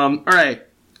 Alright.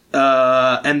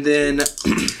 And then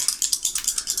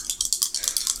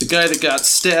the guy that got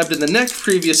stabbed in the neck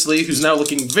previously, who's now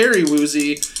looking very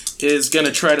woozy, is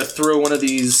gonna try to throw one of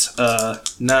these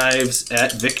knives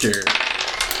at Victor.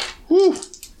 Whew.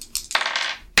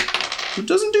 It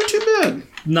doesn't do too bad.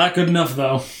 Not good enough,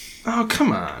 though. Oh,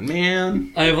 come on,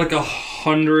 man. I have like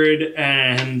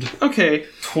 124. Okay.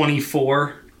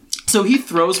 So he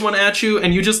throws one at you,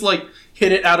 and you just, like,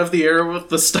 hit it out of the air with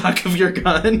the stock of your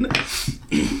gun.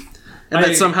 And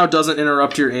that somehow doesn't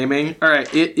interrupt your aiming.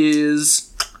 Alright, it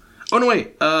is... Oh, no,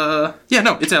 wait. Yeah,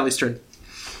 no, it's Allie's turn.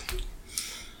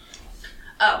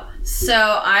 Oh,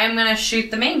 so I'm gonna shoot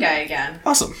the main guy again.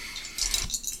 Awesome.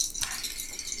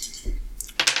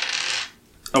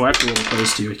 Oh, I have to roll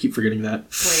opposed to you. I keep forgetting that.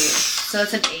 Wait, so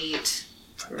that's an 8.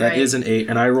 That is an 8,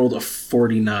 and I rolled a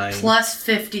 49. Plus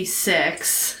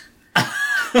 56.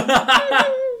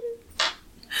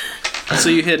 So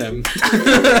you hit him.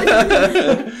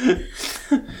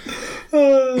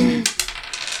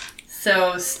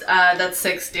 So that's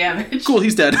 6 damage. Cool,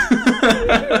 he's dead.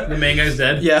 The main guy's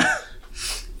dead? Yeah.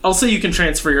 I'll say you can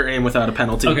transfer your aim without a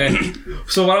penalty. Okay.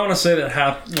 So what I want to say that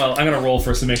well, I'm going to roll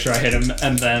first to make sure I hit him,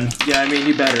 and then... Yeah, I mean,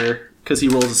 you better, because he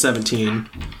rolls a 17.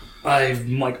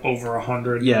 I'm like over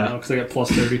 100 Yeah. because I got plus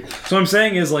 30. So what I'm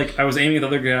saying is, like, I was aiming at the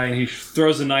other guy, and he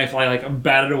throws a knife, I, like,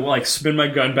 bat it away, like, spin my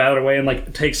gun, bat it away, and,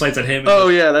 like, take sights at him, and Oh,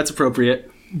 yeah, that's appropriate.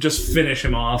 just finish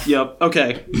him off. Yep,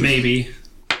 okay. Maybe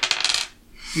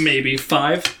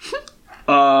 5.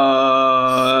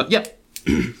 Yep.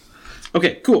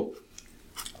 Okay, cool.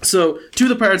 So, 2 of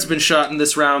the pirates have been shot in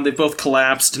this round. They've both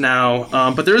collapsed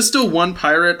now. But there is still one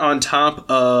pirate on top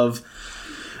of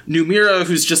Numira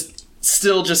who's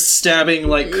still stabbing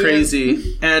like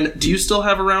crazy. And do you still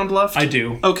have a round left? I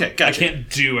do. Okay, gotcha. I can't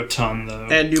do a ton, though.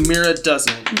 And Numira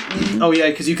doesn't. Oh,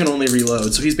 yeah, because you can only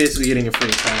reload. So he's basically getting a free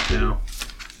attack now.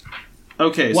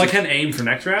 Okay, Well, so I can aim for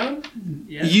next round?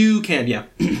 Yeah. you can, yeah.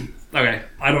 Okay.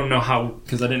 I don't know how,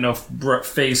 because I didn't know if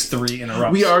phase 3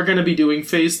 interrupts. We are going to be doing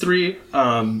phase 3,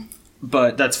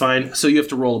 but that's fine. So you have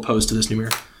to roll opposed to this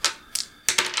Numira.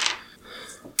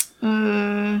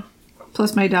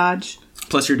 Plus my dodge.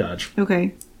 Plus your dodge.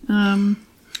 Okay.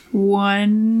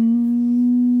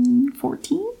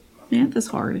 114? Math is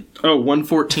hard. Oh,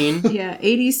 114? Yeah,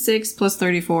 86 plus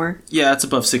 34. Yeah, it's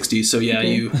above 60, so yeah,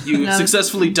 Okay. you No.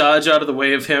 successfully dodge out of the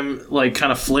way of him, like,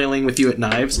 kind of flailing with you at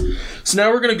knives. So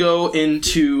now we're going to go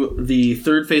into the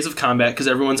third phase of combat, because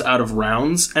everyone's out of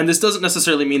rounds. And this doesn't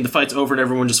necessarily mean the fight's over and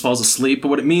everyone just falls asleep, but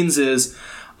what it means is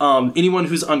anyone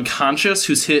who's unconscious,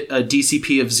 who's hit a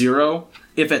DCP of 0,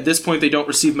 if at this point they don't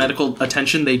receive medical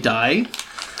attention, they die.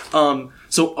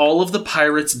 So all of the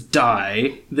pirates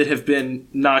die that have been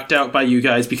knocked out by you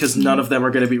guys because none of them are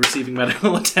going to be receiving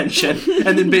medical attention.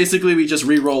 And then basically we just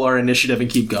re-roll our initiative and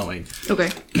keep going. Okay.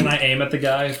 Can I aim at the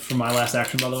guy for my last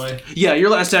action, by the way? Yeah, your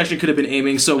last action could have been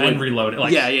aiming, so... And reload it.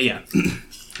 Like, Yeah.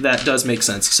 That does make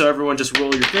sense. So everyone just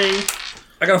roll your thing.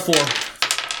 I got a 4.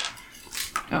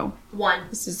 Oh, 1.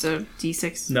 this is a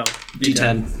D6. No.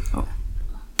 D10.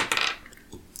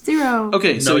 0.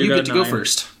 Okay, so No, you you get got to go 9.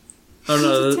 first. Oh,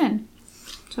 no. 10.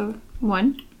 So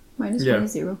 1 minus Yeah. 1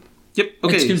 is 0. Yep,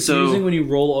 okay, It's confusing so... when you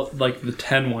roll, like, the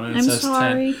 10 one and it I'm says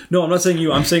sorry. 10. No, I'm not saying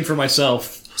you. I'm saying for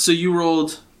myself. So you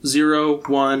rolled 0,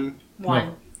 1, 1.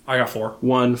 No, I got 4.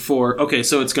 1, 4. Okay,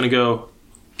 so it's going to go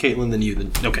Caitlin, then you,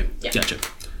 then... Okay, Yeah. Gotcha.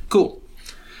 Cool.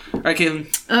 All right, Caitlin.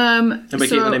 And And by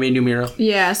Caitlin, I mean Numira.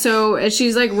 Yeah, so as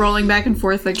she's like rolling back and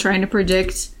forth, like trying to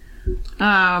predict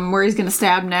where he's gonna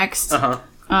stab next. Uh-huh.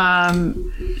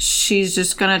 She's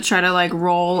just gonna try to like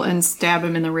roll and stab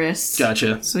him in the wrist.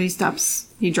 Gotcha. So he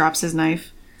drops his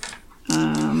knife.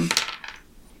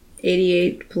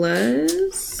 88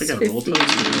 plus I gotta roll 50.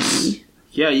 opposed to this.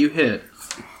 Yeah, you hit.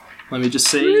 Let me just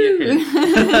say you hit.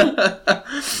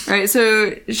 Alright,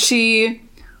 so she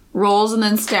rolls and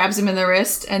then stabs him in the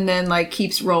wrist and then like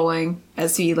keeps rolling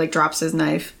as he like drops his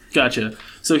knife. Gotcha.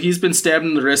 So he's been stabbed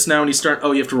in the wrist now, and he's starting...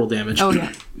 Oh, you have to roll damage. Oh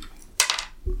yeah.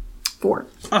 4.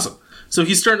 Awesome. So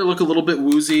he's starting to look a little bit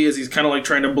woozy as he's kind of like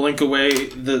trying to blink away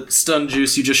the stun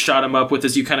juice you just shot him up with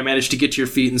as you kind of manage to get to your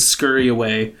feet and scurry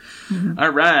away. Mm-hmm. All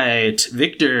right,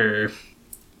 Victor.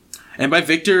 And by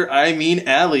Victor, I mean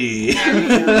Allie.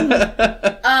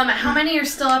 How many are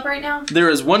still up right now? There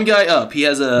is one guy up. He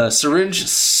has a syringe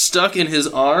stuck in his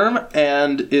arm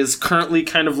and is currently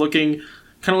kind of looking,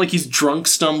 kind of like he's drunk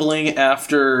stumbling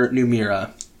after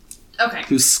Numira, Okay.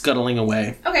 who's scuttling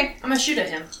away. Okay, I'm gonna shoot at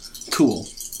him. Cool.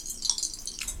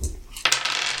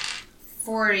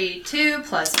 42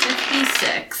 plus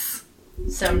 56.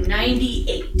 So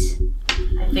 98.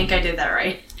 I think I did that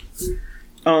right.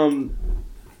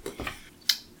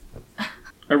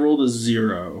 I rolled a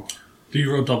 0. Do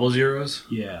you roll double zeros?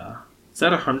 Yeah. Is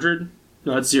that 100?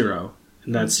 No, that's 0.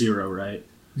 And that's 0, right?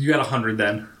 You got 100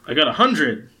 then. I got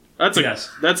 100. That's a... Yes.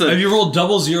 That's a... If you roll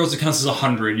double zeros, it counts as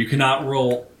 100. You cannot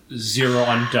roll 0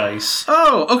 on dice.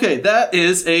 Oh, okay. That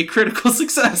is a critical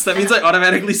success. That means I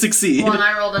automatically succeed. Well, and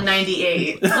I rolled a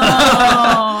 98.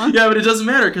 Oh. Yeah, but it doesn't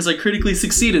matter because I critically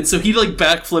succeeded. So he like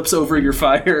backflips over your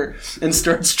fire and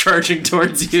starts charging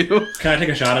towards you. Can I take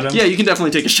a shot at him? Yeah, you can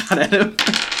definitely take a shot at him.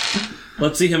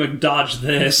 Let's see him dodge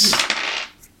this.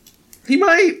 He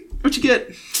might. What'd you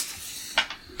get?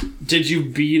 Did you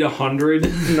beat 100?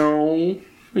 No,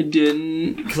 I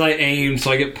didn't. Because I aimed, so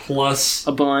I get plus...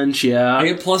 A bunch, yeah. I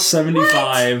get plus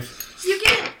 75. You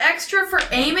get extra for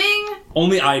aiming?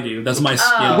 Only I do. That's my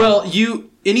skill. Well,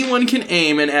 anyone can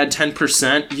aim and add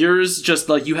 10%. Yours just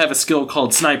like you have a skill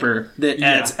called sniper that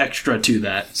adds extra to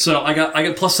that. So I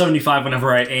get plus 75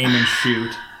 whenever I aim and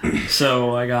shoot.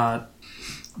 So I got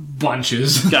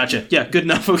bunches. Gotcha. Yeah, good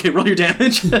enough. Okay, roll your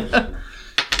damage.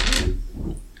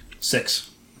 6.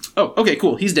 Oh, okay,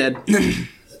 cool. He's dead.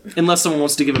 Unless someone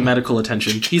wants to give him medical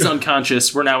attention. He's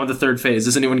unconscious. We're now in the third phase.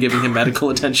 Is anyone giving him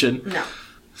medical attention? No.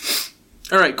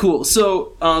 Alright, cool.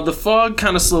 So, the fog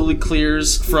kind of slowly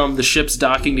clears from the ships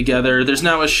docking together. There's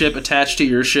now a ship attached to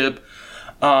your ship.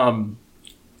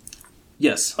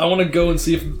 Yes. I want to go and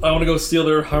see if... I want to go steal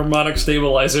their harmonic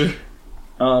stabilizer.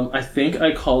 I think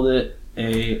I called it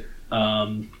a,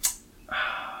 I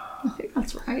think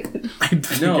that's right.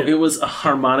 No, it was a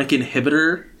harmonic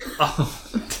inhibitor. Oh.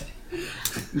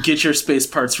 Get your space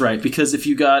parts right, because if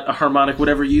you got a harmonic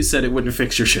whatever you said, it wouldn't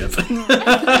fix your ship.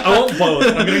 I want both.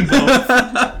 I'm getting both.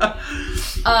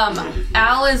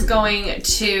 Al is going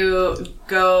to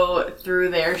go through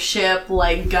their ship,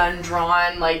 like gun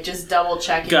drawn, like just double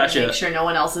checking Gotcha. to make sure no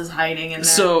one else is hiding in there.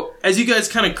 So, as you guys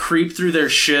kind of creep through their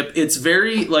ship, it's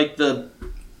very, like, the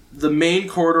main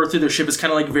corridor through their ship is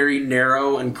kind of, like, very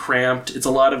narrow and cramped. It's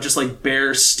a lot of just, like,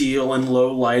 bare steel and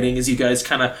low lighting as you guys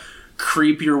kind of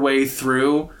creep your way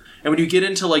through. And when you get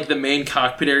into, like, the main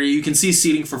cockpit area, you can see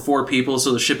seating for 4 people,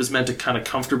 so the ship is meant to kind of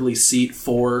comfortably seat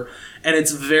 4. And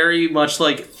it's very much,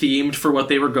 like, themed for what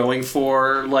they were going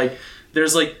for. Like,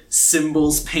 there's, like,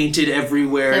 symbols painted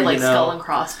everywhere, they're like you know. skull and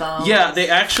crossbones. Yeah, they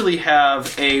actually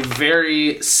have a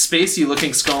very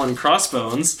spacey-looking skull and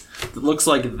crossbones that looks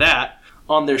like that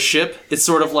on their ship. It's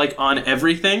sort of, like, on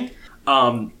everything.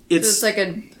 It's like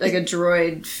a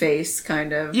droid face,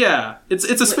 kind of. Yeah, it's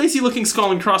a spacey-looking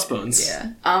skull and crossbones.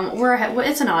 Yeah.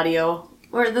 It's an audio.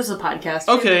 This is a podcast.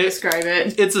 Okay. Describe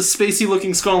it. It's a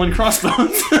spacey-looking skull and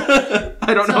crossbones.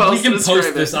 I don't know how We else to can describe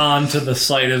post this it. onto the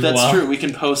site as That's well. true. We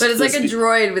can post. But it's like this a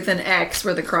droid with an X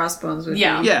where the crossbones would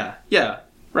Yeah. be. Yeah,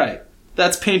 right.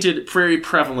 That's painted very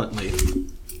prevalently.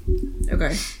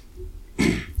 Okay.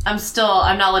 I'm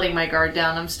not letting my guard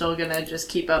down. I'm still gonna just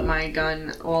keep up my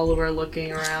gun while we're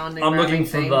looking around and I'm grabbing looking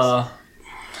for things. the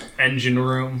engine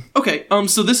room. Okay,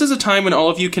 so this is a time when all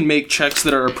of you can make checks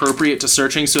that are appropriate to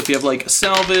searching. So if you have like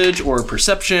salvage or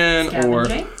perception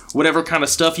Scavenging. or whatever kind of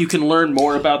stuff, you can learn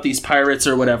more about these pirates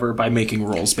or whatever by making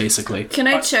rolls, basically. Can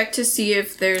I check to see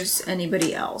if there's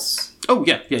anybody else? Oh,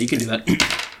 yeah, you can do that.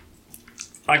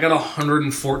 I got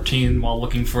 114 while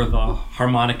looking for the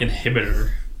harmonic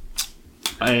inhibitor.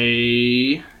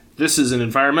 This is an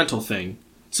environmental thing.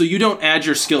 So you don't add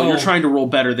your skill. You're trying to roll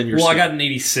better than your Well, skill. I got an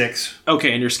 86.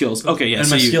 Okay, and your skills. Okay, yeah. And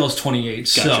so my you, skill is 28,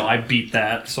 so Gotcha. I beat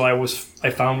that. So I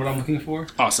found what I'm looking for.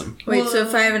 Awesome. Wait, so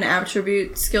if I have an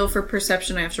attribute skill for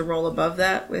perception, I have to roll above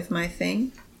that with my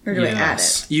thing? Or do I add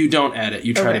it? You don't add it.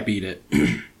 You try Okay. to beat it.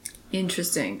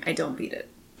 Interesting. I don't beat it.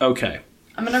 Okay.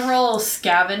 I'm gonna roll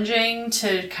scavenging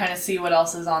to kind of see what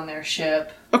else is on their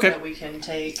ship Okay. that we can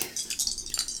take.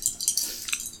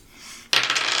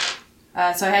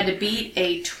 So I had to beat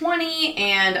a 20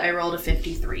 and I rolled a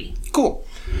 53. Cool.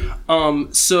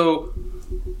 So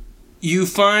you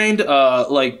find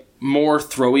like more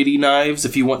throw-y knives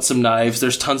if you want some knives.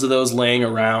 There's tons of those laying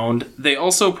around. They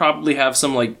also probably have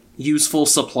some like useful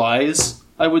supplies,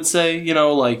 I would say. You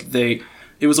know, like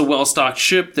it was a well-stocked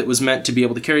ship that was meant to be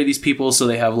able to carry these people, so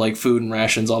they have like food and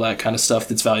rations, all that kind of stuff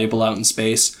that's valuable out in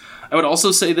space. I would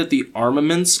also say that the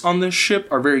armaments on this ship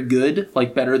are very good,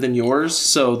 like better than yours,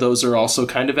 so those are also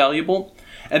kind of valuable.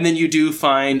 and then you do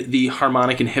find the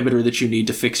harmonic inhibitor that you need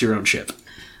to fix your own ship.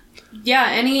 Yeah,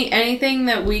 anything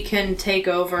that we can take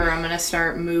over, I'm gonna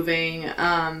start moving.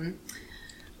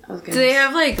 Do they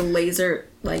have like laser,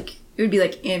 like it would be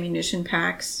like ammunition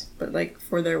packs, but like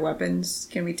for their weapons?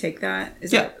 Can we take that?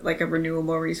 Is that like a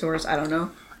renewable resource? I don't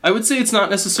know. I would say it's not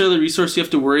necessarily a resource you have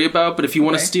to worry about, but if you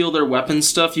want to steal their weapon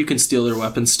stuff, you can steal their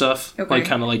weapon stuff. Okay. Like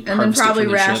kind of like and then probably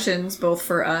from their rations both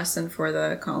for us and for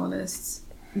the colonists.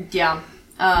 Yeah.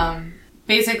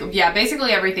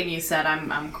 Basically everything you said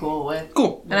I'm cool with.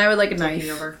 Cool. And I would like a knife.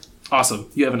 Over. Awesome.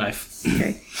 You have a knife.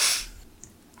 Okay.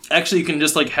 Actually, you can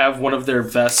just like have one of their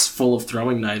vests full of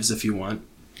throwing knives if you want.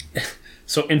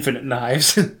 So infinite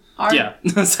knives. Yeah,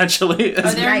 essentially.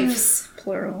 Are there Knives,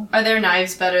 plural. Are there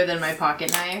knives better than my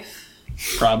pocket knife?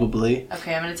 Probably.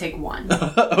 Okay, I'm gonna take one.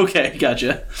 Okay,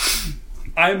 gotcha.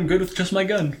 I'm good with just my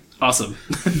gun. Awesome.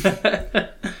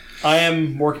 I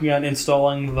am working on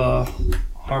installing the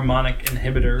harmonic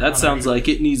inhibitor. That sounds like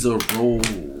it needs a roll.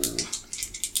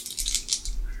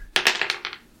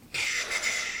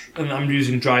 And I'm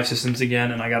using drive systems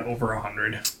again, and I got over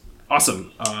 100.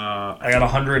 Awesome. I got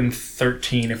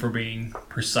 113 if we're being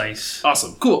precise.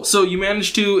 Awesome. Cool. So you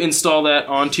managed to install that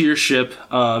onto your ship,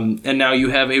 and now you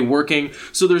have a working...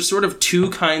 So there's sort of two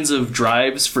kinds of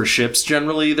drives for ships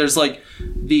generally. There's like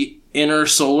the inner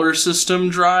solar system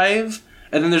drive,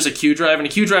 and then there's a Q drive, and a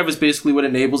Q drive is basically what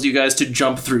enables you guys to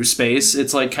jump through space.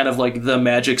 It's like kind of like the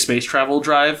magic space travel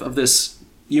drive of this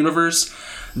universe.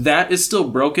 That is still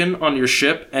broken on your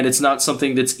ship, and it's not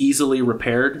something that's easily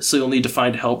repaired, so you'll need to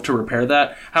find help to repair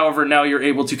that. However, now you're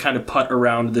able to kind of putt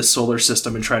around this solar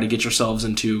system and try to get yourselves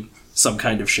into some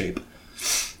kind of shape.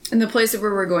 And the place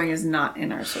where we're going is not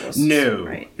in our solar system, No,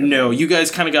 right? no. You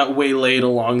guys kind of got waylaid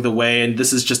along the way, and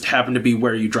this has just happened to be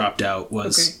where you dropped out,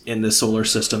 was in the solar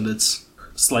system that's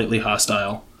slightly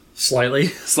hostile. Slightly.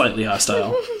 Slightly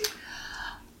hostile.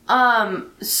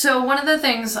 So one of the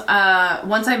things,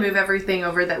 once I move everything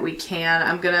over that we can,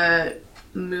 I'm gonna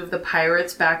move the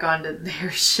pirates back onto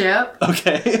their ship.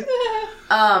 Okay.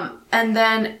 And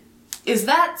then, is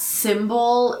that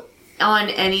symbol on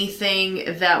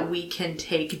anything that we can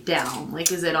take down?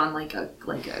 Like, is it on like a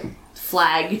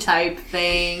flag type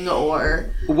thing,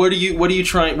 or What are you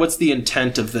trying? What's the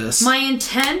intent of this? my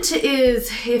intent is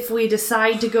if we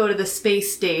decide to go to the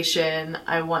space station,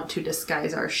 I want to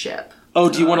disguise our ship. Oh,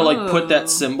 do you want to like put that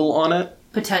symbol on it?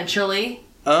 Potentially.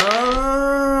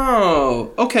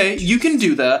 Oh, okay. You can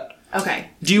do that. Okay.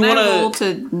 Do you Can I roll want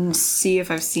to see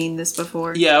if I've seen this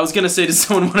before? Yeah, I was gonna say, does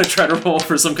someone want to try to roll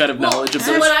for some kind of knowledge of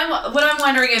So this? what I'm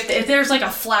wondering if there's like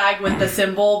a flag with the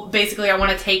symbol, basically I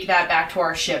want to take that back to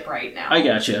our ship right now. I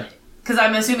gotcha. Because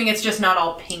I'm assuming it's just not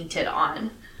all painted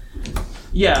on.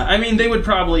 Yeah, I mean, they would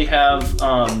probably have,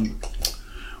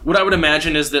 what I would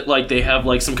imagine is that, like, they have,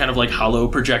 like, some kind of, like, hollow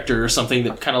projector or something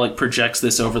that kind of, like, projects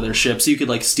this over their ship, so you could,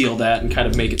 like, steal that and kind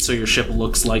of make it so your ship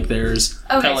looks like theirs.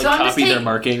 Okay, kind of, like, so I'm just copy their I'm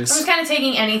markings. just kind of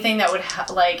taking anything that would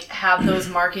have those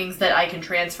markings that I can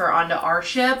transfer onto our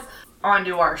ship,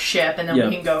 and then Yeah.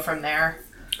 we can go from there.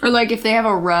 Or like if they have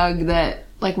a rug that,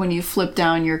 like when you flip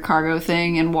down your cargo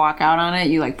thing and walk out on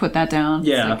it, you like put that down.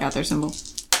 Yeah. It's like got their symbol.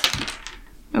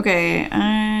 Okay,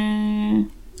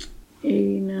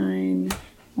 89,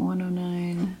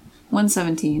 109,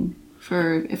 117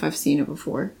 for if I've seen it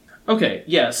before. Okay,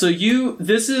 yeah, so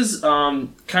this is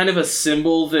kind of a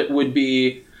symbol that would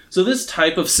be... So this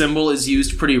type of symbol is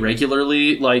used pretty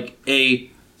regularly, like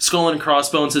a skull and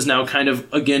crossbones has now kind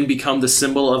of, again, become the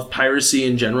symbol of piracy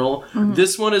in general. Mm-hmm.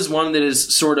 This one is one that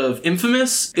is sort of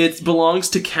infamous. It belongs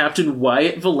to Captain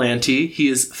Wyatt Valenti. He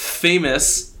is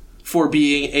famous for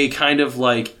being a kind of,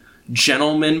 like,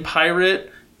 gentleman pirate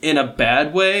in a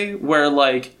bad way, where,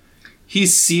 like, he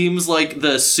seems like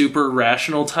the super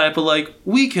rational type of, like,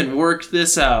 we can work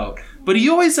this out. But he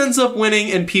always ends up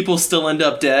winning and people still end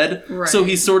up dead. Right. So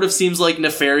he sort of seems like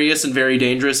nefarious and very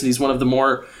dangerous, and he's one of the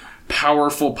more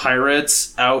powerful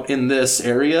pirates out in this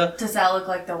area. Does that look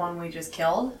like the one we just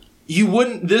killed? You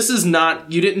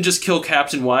didn't just kill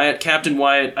Captain Wyatt. Captain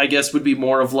Wyatt, I guess, would be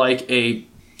more of like a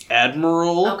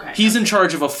admiral. Okay. He's in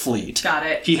charge of a fleet. Got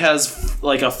it. He has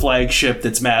like a flagship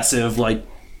that's massive, like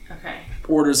Okay.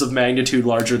 orders of magnitude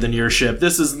larger than your ship.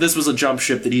 This was a jump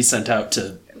ship that he sent out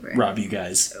to rob you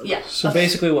guys. Yeah. So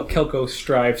basically what Kelko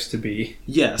strives to be.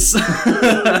 Yes.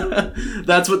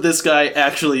 That's what this guy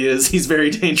actually is. He's very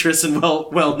dangerous and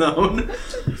well known.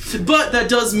 But that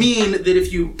does mean that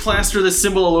if you plaster this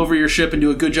symbol all over your ship and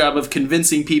do a good job of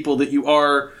convincing people that you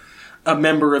are a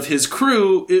member of his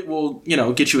crew, it will,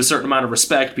 get you a certain amount of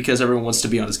respect because everyone wants to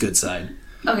be on his good side.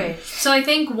 Okay. So I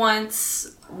think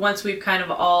once once we've kind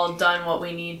of all done what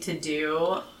we need to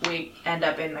do, we end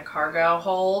up in the cargo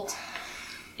hold.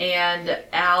 And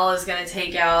Al is going to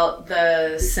take out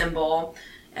the symbol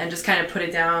and just kind of put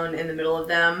it down in the middle of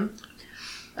them.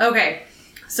 Okay,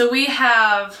 so we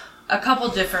have a couple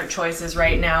different choices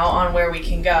right now on where we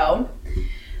can go.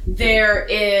 There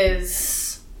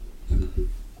is...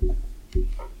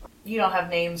 You don't have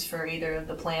names for either of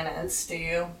the planets, do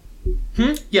you?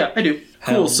 Yeah, I do.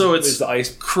 Cool. Helm So it's is the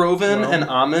ice Kroven realm. and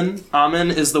Amen. Amen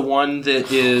is the one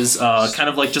that is kind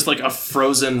of like just like a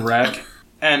frozen wreck,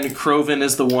 and Kroven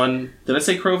is the one. Did I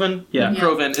say Kroven? Yeah,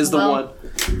 Kroven is the one.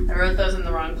 I wrote those in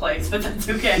the wrong place, but that's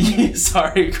okay.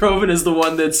 Sorry, Kroven is the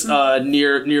one that's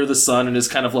near the sun and is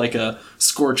kind of like a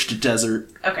scorched desert.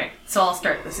 Okay, so I'll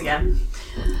start this again.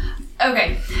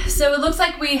 Okay, so it looks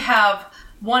like we have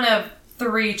one of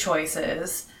 3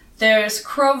 choices. There's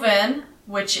Kroven,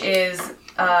 which is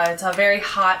it's a very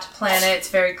hot planet. It's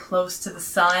very close to the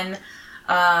sun.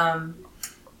 I'm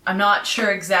not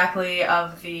sure exactly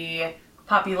of the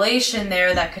population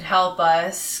there that could help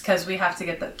us because we have to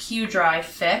get the Q drive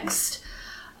fixed.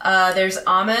 There's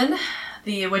Amen,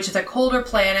 which is a colder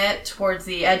planet towards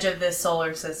the edge of this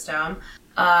solar system.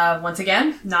 Once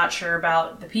again, not sure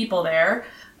about the people there.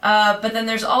 But then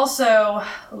there's also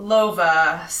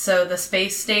Lova, so the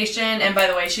space station. And by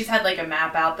the way, she's had like a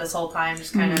map out this whole time,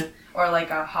 just kind of, or like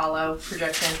a hollow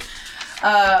projection.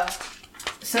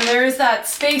 So there is that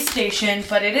space station,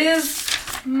 but it is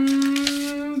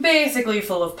basically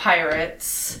full of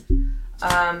pirates.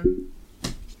 I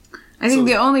think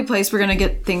the only place we're gonna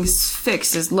get things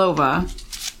fixed is Lova,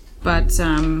 but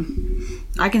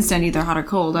I can stand either hot or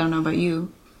cold. I don't know about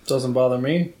you. Doesn't bother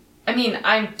me. I mean,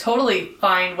 I'm totally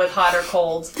fine with hot or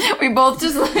cold. We both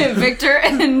just like Victor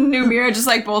and Numira just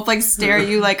like both like stare at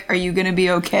you like, are you gonna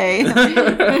be okay?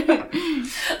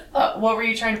 What were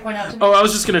you trying to point out to me? Oh, I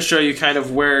was just going to show you kind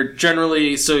of where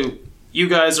generally, so you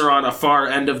guys are on a far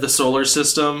end of the solar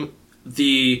system.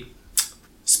 The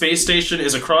space station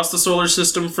is across the solar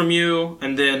system from you,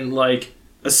 and then, like,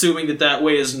 assuming that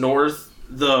way is north,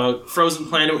 the frozen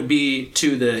planet would be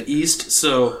to the east,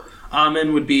 so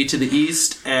Amen would be to the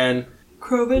east, and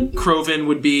Kroven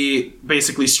would be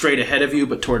basically straight ahead of you,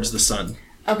 but towards the sun.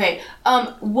 Okay,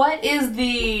 what is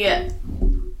the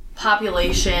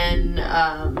population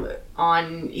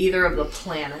on either of the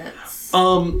planets?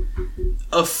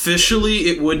 Officially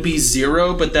it would be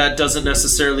 0, but that doesn't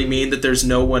necessarily mean that there's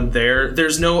no one there.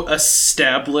 There's no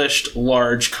established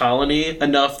large colony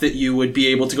enough that you would be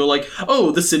able to go like,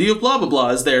 oh, the city of blah blah blah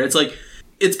is there. It's like,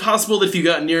 it's possible that if you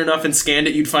got near enough and scanned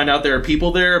it, you'd find out there are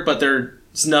people there, but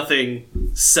there's nothing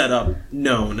set up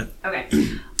known. Okay.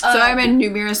 So I mean,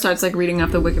 Numira starts like reading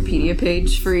off the Wikipedia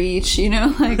page for each, you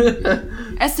know, like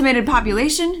estimated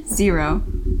population 0,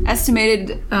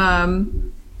 estimated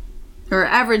or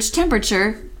average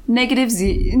temperature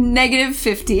 -50, -0.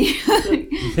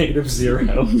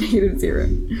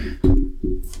 -0.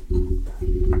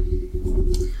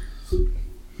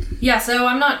 Yeah, so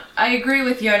I agree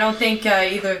with you. I don't think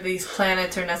either of these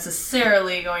planets are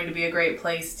necessarily going to be a great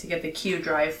place to get the Q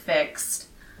drive fixed.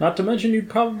 Not to mention you'd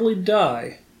probably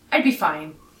die. I'd be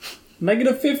fine.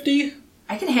 -50?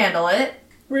 I can handle it.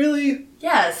 Really?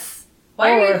 Yes.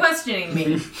 Why are you Alright. questioning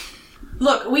me?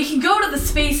 Look, we can go to the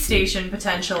space station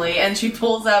potentially, and she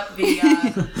pulls up the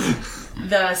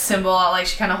symbol, like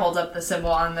she kind of holds up the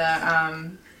symbol on the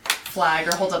flag,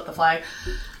 or holds up the flag.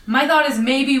 My thought is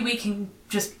maybe we can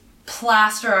just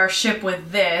plaster our ship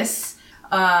with this,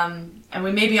 and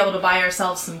we may be able to buy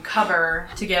ourselves some cover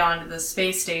to get onto the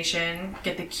space station,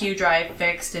 get the Q drive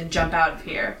fixed, and jump out of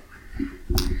here.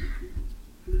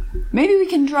 Maybe we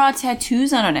can draw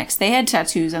tattoos on our necks. They had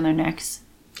tattoos on their necks.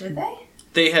 Did they?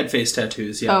 They had face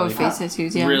tattoos, yeah. Oh, like face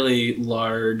tattoos, yeah. really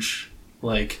large,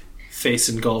 like, face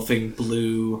engulfing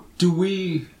blue.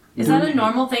 Is that a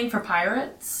normal thing for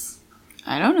pirates?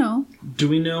 I don't know. Do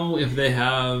we know if they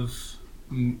have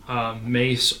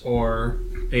mace or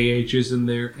AHs in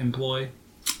their employ?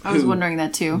 I was Who? wondering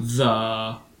that too.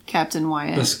 The Captain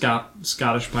Wyatt.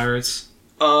 Scottish pirates?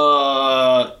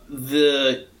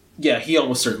 Yeah, he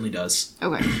almost certainly does.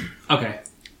 Okay. Okay.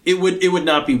 It would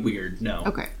not be weird, no.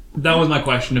 Okay. That was my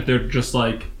question, if they're just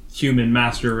like human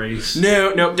master race.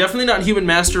 No, definitely not human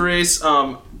master race.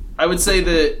 I would say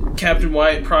that Captain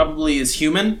Wyatt probably is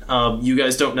human. You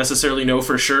guys don't necessarily know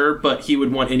for sure, but he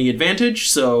would want any advantage,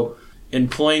 so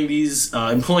employing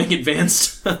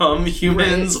advanced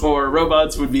humans or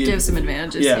robots would be... Give some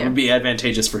advantages, yeah, would be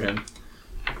advantageous for him.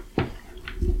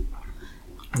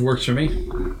 Works for me.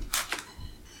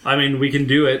 I mean, we can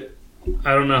do it.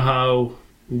 I don't know how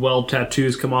well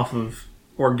tattoos come off of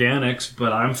organics,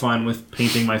 but I'm fine with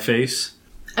painting my face.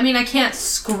 I mean, I can't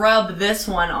scrub this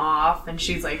one off, and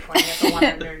she's like pointing at the one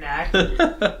on your neck.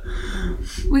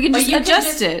 We can But just you can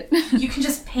adjust just- it. You can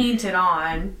just paint it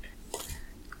on.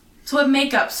 It's what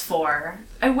makeup's for.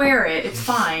 I wear it. It's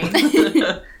fine.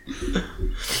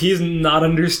 He's not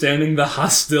understanding the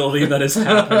hostility that is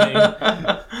happening.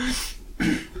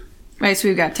 Right, so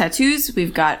we've got tattoos,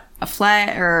 we've got a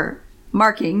flag or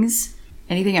markings.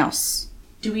 Anything else?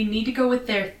 Do we need to go with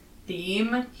their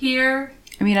theme here?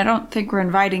 I mean, I don't think we're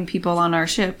inviting people on our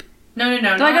ship. No. So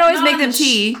I can always make them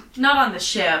tea. Not on the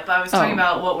ship. I was talking Oh.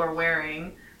 about what we're wearing.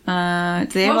 Do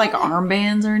they have like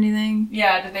armbands or anything?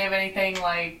 Yeah, did they have anything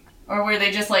like... Or were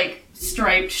they just like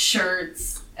striped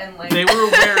shirts and like... They were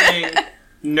wearing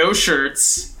no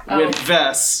shirts Oh. with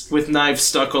vests with knives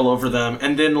stuck all over them,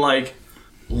 and then like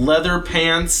leather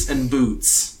pants and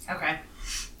boots. Okay.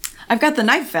 I've got the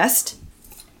knife vest.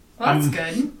 Well, that's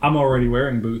good. I'm already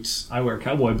wearing boots. I wear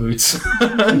cowboy boots.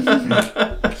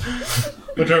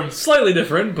 Which are slightly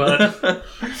different, but...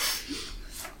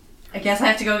 I guess I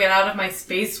have to go get out of my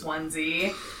space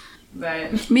onesie.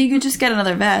 But... I mean, you could just get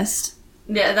another vest.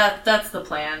 Yeah, that's the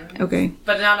plan. Okay.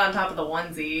 But not on top of the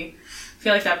onesie. I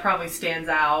feel like that probably stands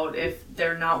out if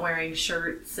they're not wearing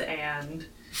shirts and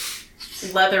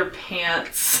leather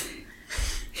pants.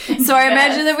 So I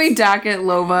imagine that we dock at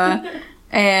Lova,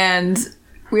 and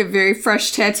we have very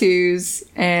fresh tattoos,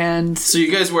 and So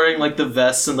you guys wearing like the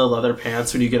vests and the leather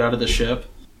pants when you get out of the ship?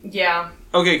 Yeah.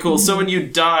 Okay, cool. So when you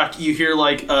dock, you hear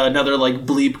like another like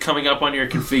bleep coming up on your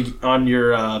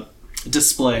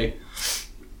display.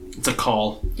 It's a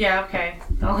call. Yeah, okay.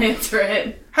 I'll answer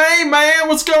it. Hey man,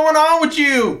 what's going on with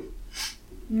you?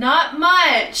 Not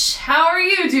much. How are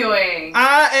you doing?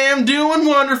 I am doing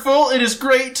wonderful. It is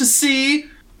great to see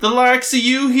the likes of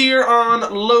you here on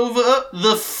Lova,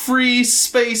 the free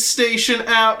space station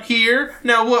out here.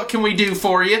 Now what can we do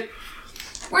for you?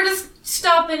 We're just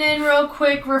stopping in real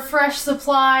quick, refresh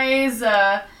supplies,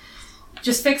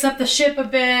 just fix up the ship a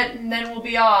bit, and then we'll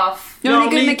be off. you know any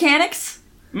Y'all good need- mechanics?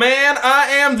 Man, I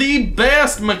am the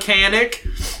best mechanic.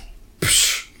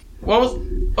 What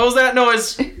was that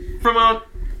noise from on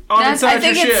inside I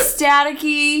think your ship? it's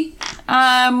staticky.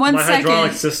 One My second.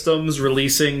 hydraulic system's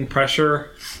releasing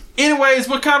pressure. Anyways,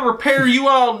 what kind of repair you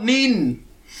all needing?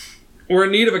 We're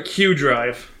in need of a Q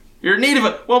drive. You're in need of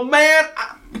a... Well, man,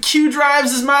 Q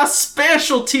drives is my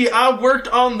specialty. I worked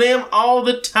on them all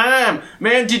the time.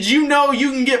 Man, did you know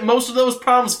you can get most of those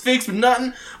problems fixed with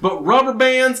nothing but rubber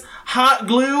bands, hot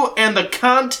glue, and the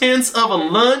contents of a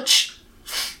lunch?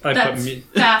 I That's put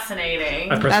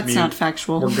fascinating. I pressed That's mute. not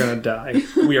factual. We're gonna die.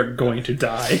 We are going to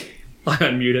die. I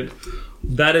unmuted.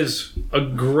 That is a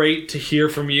great to hear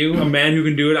from you, a man who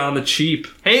can do it on the cheap.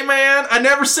 Hey, man, I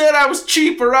never said I was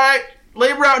cheap, alright?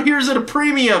 Labor out here is at a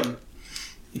premium.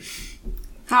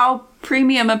 How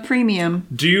premium a premium?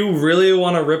 Do you really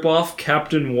want to rip off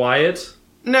Captain Wyatt?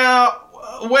 Now,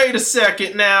 wait a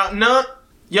second. Now, none...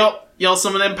 Y'all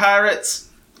some of them pirates?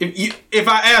 If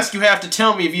I ask, you have to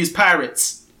tell me if you's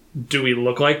pirates. Do we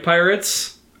look like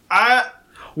pirates?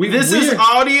 This is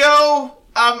audio.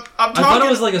 I'm talking. I thought it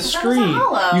was like a was a screen.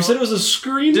 hollow. You said it was a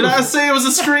screen. Did I say it was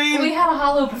a screen? We had a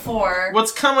hollow before.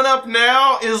 What's coming up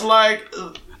now is like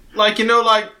you know,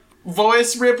 like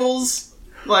voice ripples,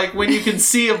 like when you can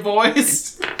see a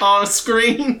voice on a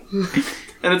screen,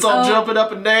 and it's all jumping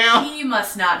up and down. He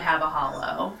must not have a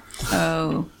hollow.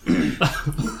 Oh.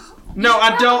 No,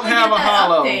 I don't Probably have get a that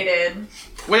hollow. Updated.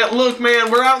 Well, look, man,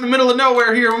 we're out in the middle of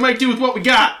nowhere here. We'll make do with what we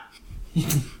got.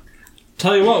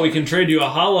 Tell you what, we can trade you a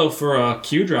hollow for a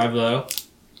Q drive, though.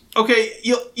 Okay,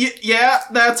 yeah,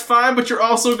 that's fine, but you're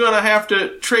also gonna have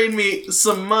to trade me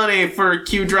some money for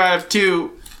Q Drive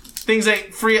too. Things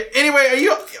ain't free. Anyway,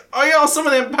 are y'all some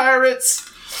of them pirates?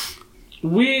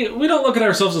 We don't look at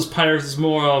ourselves as pirates. As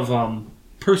more of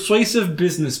persuasive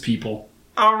business people.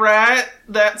 All right,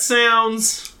 that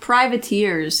sounds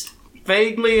Privateers.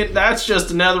 vaguely. That's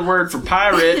just another word for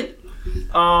pirate.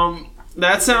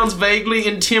 That sounds vaguely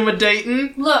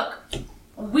intimidating. Look,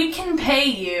 we can pay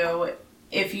you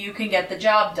if you can get the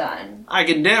job done. I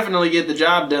can definitely get the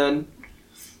job done.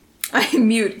 I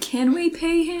mute. Can we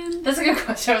pay him? That's a good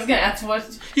question. I was gonna ask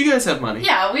what. You guys have money.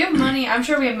 Yeah, we have money. I'm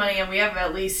sure we have money, and we have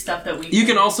at least stuff that we. You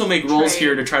can also make rolls trade.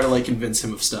 here to try to like convince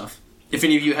him of stuff. If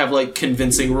any of you have like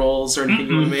convincing rolls or anything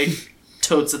you want to make,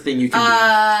 totes a thing you can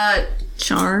do.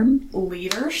 Charm.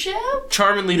 Leadership.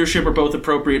 Charm and leadership are both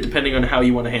appropriate depending on how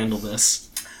you want to handle this.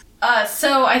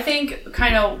 So I think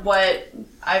kind of what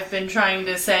I've been trying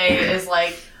to say is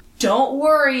like, don't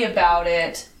worry about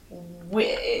it.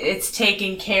 It's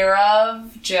taken care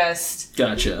of. Just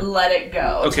Gotcha. let it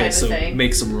go. Okay, type so of thing.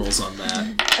 make some rules on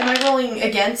that. Am I rolling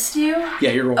against you? Yeah,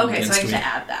 you're rolling Okay, so I against get me. to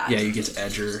add that. Yeah, you get to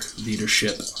add your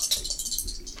leadership.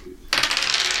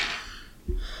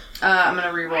 I'm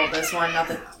gonna re-roll this one. Not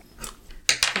that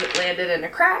it landed in a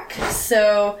crack.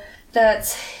 So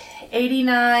that's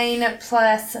 89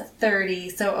 plus 30,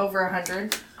 so over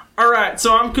 100. Alright,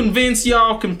 so I'm convinced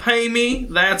y'all can pay me.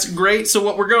 That's great. So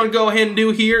what we're going to go ahead and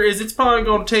do here is it's probably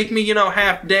going to take me,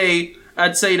 half day,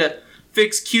 I'd say, to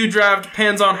fix Q Drive.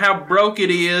 Depends on how broke it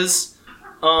is.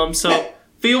 So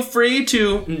feel free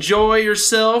to enjoy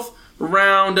yourself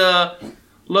around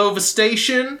Lova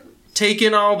Station. Take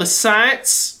in all the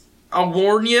sights. I'll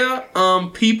warn you,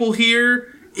 people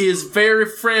here is very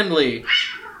friendly.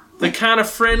 The kind of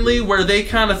friendly where they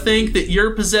kind of think that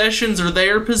your possessions are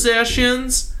their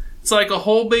possessions. It's like a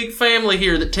whole big family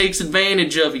here that takes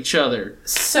advantage of each other.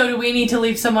 So do we need to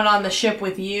leave someone on the ship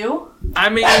with you? I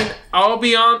mean, I'll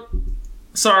be on...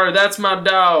 Sorry, that's my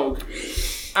dog.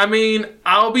 I mean,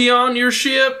 I'll be on your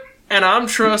ship, and I'm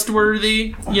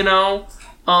trustworthy,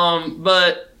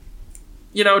 but,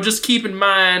 just keep in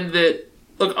mind that,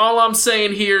 look, all I'm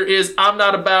saying here is I'm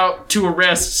not about to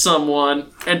arrest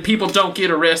someone, and people don't get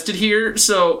arrested here,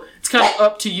 so it's kind of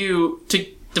up to you to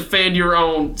defend your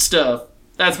own stuff.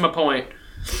 That's my point.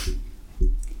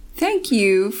 Thank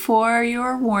you for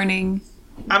your warning.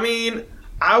 I mean,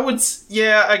 I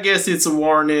guess it's a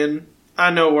warning. I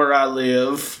know where I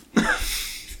live.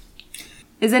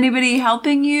 Is anybody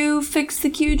helping you fix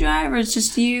the Q drive, or is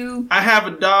just you I have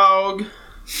a dog.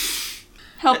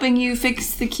 helping you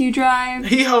fix the Q drive?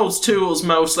 He holds tools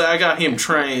mostly. I got him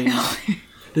trained.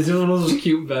 Is it one of those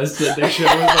cute vests that they show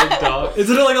with dog?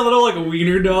 Isn't it like a little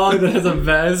wiener dog that has a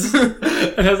vest and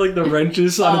has the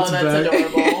wrenches on its that's back?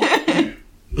 adorable.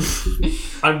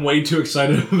 I'm way too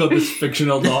excited about this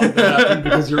fictional dog that happened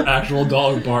because your actual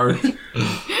dog barked.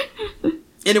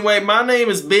 Anyway, my name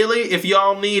is Billy. If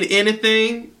y'all need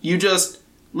anything, you just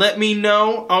let me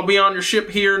know. I'll be on your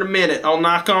ship here in a minute. I'll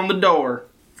knock on the door.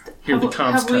 Here the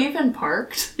comms Have we cut. even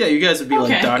parked? Yeah, you guys would be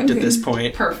Okay. docked at this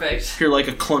point. Perfect. Hear like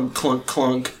a clunk, clunk,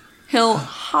 clunk. He'll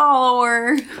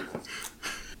hollower.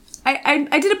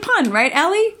 I did a pun, right,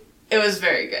 Ellie? It was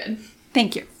very good.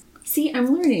 Thank you. See,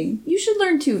 I'm learning. You should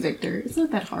learn too, Victor. It's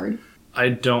not that hard. I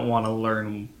don't want to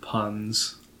learn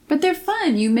puns. But they're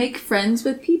fun. You make friends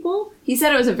with people. He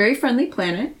said it was a very friendly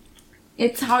planet.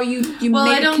 It's how you Well,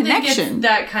 make I don't a connection. think it's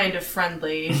that kind of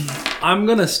friendly. I'm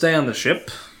gonna stay on the ship.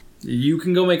 You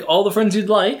can go make all the friends you'd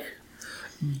like.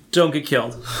 Don't get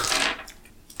killed.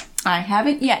 I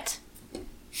haven't yet.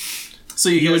 So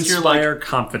you You guys hear like inspire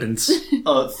confidence.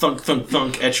 thunk, thunk,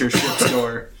 thunk at your ship's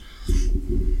door.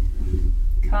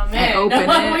 Come in. I open it.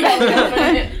 We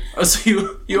open it.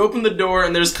 So you open the door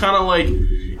and there's kind of like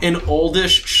an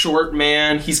oldish short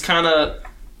man. He's kind of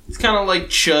like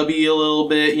chubby a little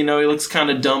bit, he looks kind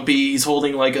of dumpy. He's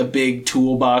holding like a big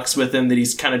toolbox with him that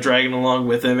he's kind of dragging along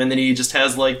with him, and then he just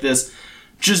has like this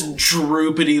just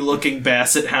droopity looking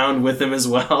basset hound with him as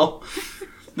well.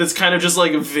 That's kind of just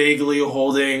like vaguely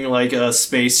holding like a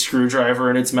space screwdriver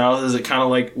in its mouth as it kind of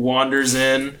like wanders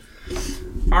in.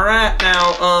 Alright,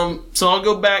 now, so I'll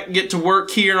go back and get to work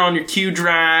here on your Q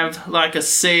drive. Like I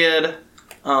said,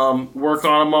 work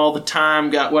on them all the time.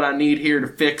 Got what I need here to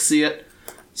fix it.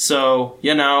 So,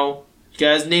 you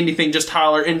guys need anything, just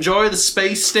holler. Enjoy the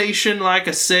space station, like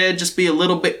I said, just be a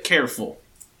little bit careful.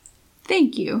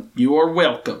 Thank you. You are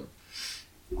welcome.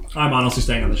 I'm honestly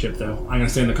staying on the ship, though. I'm gonna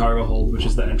stay in the cargo hold, which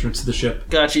is the entrance to the ship.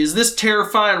 Gotcha. Is this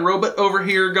terrifying robot over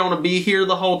here going to be here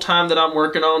the whole time that I'm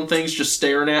working on things, just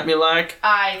staring at me like?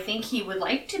 I think he would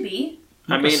like to be.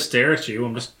 I'm not gonna stare at you.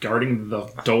 I'm just guarding the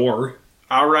door.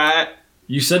 Alright.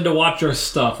 You said to watch our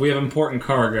stuff. We have important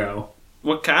cargo.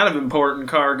 What kind of important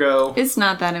cargo? It's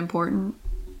not that important.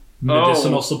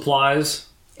 Medicinal supplies.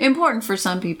 Important for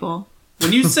some people.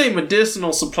 When you say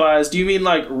medicinal supplies, do you mean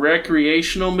like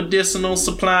recreational medicinal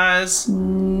supplies?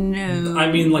 No.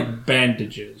 I mean, like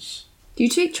bandages. Do you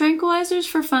take tranquilizers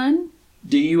for fun?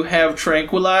 Do you have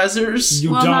tranquilizers?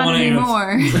 You Well, don't not want to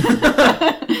anymore.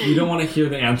 You don't want to hear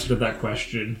the answer to that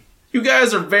question. You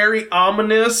guys are very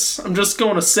ominous. I'm just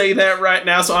going to say that right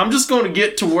now. So I'm just going to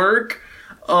get to work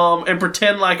and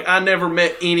pretend like I never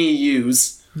met any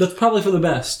yous. That's probably for the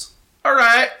best. All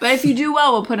right. But if you do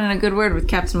well, we'll put in a good word with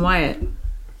Captain Wyatt.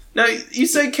 Now, you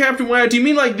say Captain Wyatt. Do you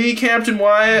mean like the Captain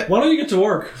Wyatt? Why don't you get to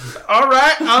work? All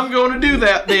right. I'm going to do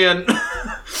that then.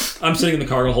 I'm sitting in the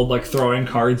cargo hold, like throwing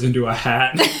cards into a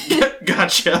hat.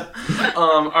 Gotcha.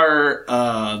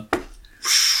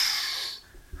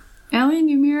 Allie and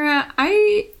Ymira,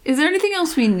 is there anything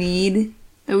else we need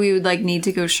that we would need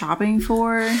to go shopping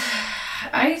for?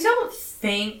 I don't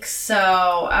think so.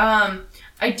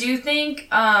 I do think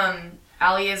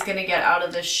Allie is gonna get out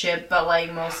of the ship, but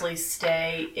like mostly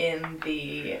stay in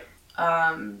the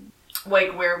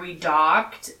like where we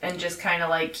docked and just kind of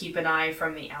like keep an eye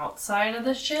from the outside of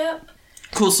the ship.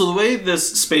 Cool. So the way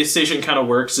this space station kind of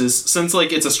works is, since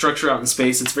like it's a structure out in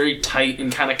space, it's very tight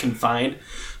and kind of confined.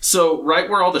 So right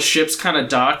where all the ships kind of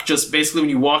dock, just basically when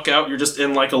you walk out, you're just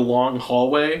in like a long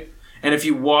hallway. And if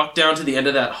you walk down to the end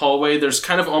of that hallway, there's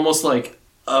kind of almost like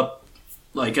a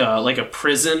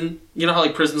prison. You know how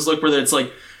like prisons look, where it's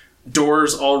like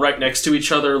doors all right next to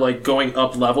each other, like going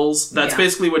up levels. That's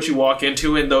basically what you walk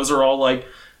into, and those are all like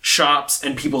shops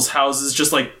and people's houses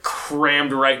just like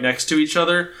crammed right next to each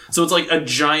other. So it's like a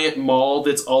giant mall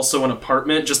that's also an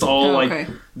apartment, just all like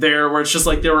there, where it's just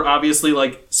like there are obviously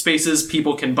like spaces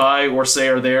people can buy or say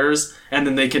are theirs, and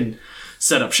then they can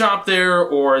set up shop there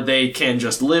or they can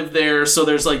just live there. So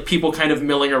there's like people kind of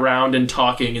milling around and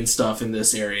talking and stuff in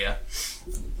this area.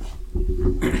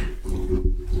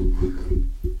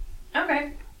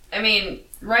 Okay. I mean,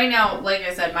 right now, like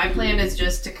I said, my plan is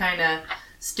just to kind of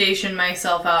station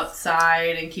myself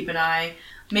outside and keep an eye,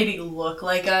 maybe look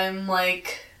like I'm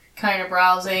like kind of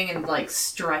browsing and like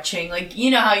stretching, like,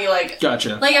 you know how you like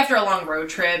Gotcha. Like after a long road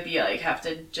trip you like have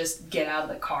to just get out of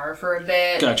the car for a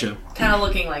bit. Gotcha. Kind of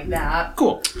looking like that.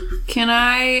 Cool.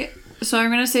 So I'm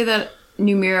gonna say that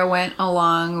Numira went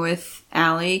along with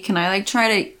Allie. Can I like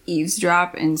try to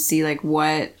eavesdrop and see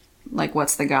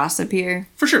what's the gossip here?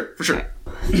 For sure.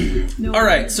 All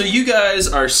right, so you guys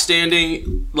are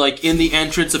standing like in the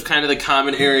entrance of kind of the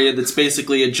common area that's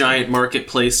basically a giant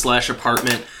marketplace /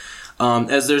 apartment.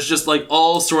 As there's just like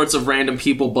all sorts of random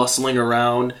people bustling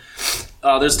around.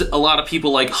 There's a lot of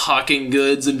people like hawking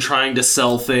goods and trying to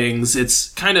sell things. It's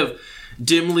kind of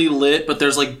dimly lit, but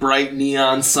there's like bright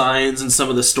neon signs and some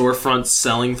of the storefronts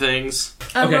selling things.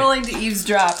 I'm rolling to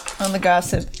eavesdrop on the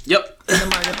gossip Yep. in the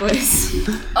marketplace.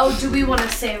 Oh, do we want to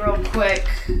say real quick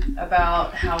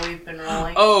about how we've been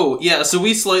rolling? Oh, yeah, so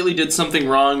we slightly did something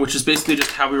wrong, which is basically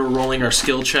just how we were rolling our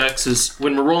skill checks. Is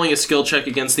when we're rolling a skill check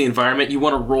against the environment, you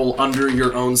want to roll under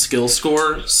your own skill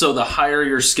score. So the higher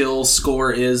your skill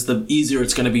score is, the easier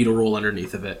it's going to be to roll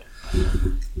underneath of it.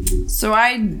 So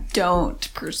I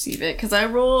don't perceive it because I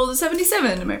rolled a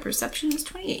 77 and my perception is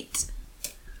 28.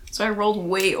 So I rolled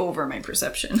way over my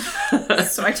perception.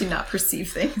 So I do not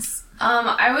perceive things.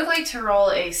 I would like to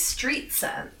roll a street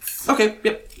sense. Okay,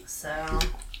 yep. So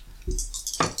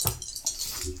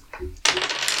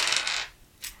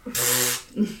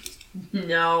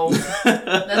no.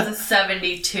 That's a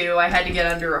 72. I had to get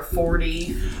under a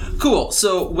 40. Cool.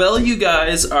 So while you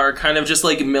guys are kind of just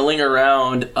like milling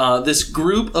around, this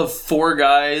group of 4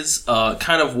 guys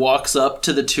kind of walks up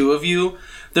to the 2 of you.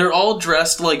 They're all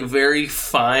dressed like very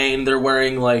fine. They're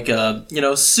wearing like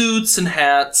suits and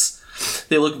hats.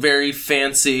 They look very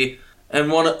fancy. And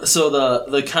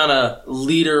the kind of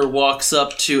leader walks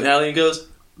up to Allie and goes,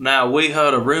 "Now we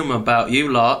heard a rumor about you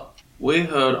lot. We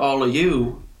heard all of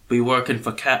you be working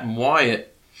for Captain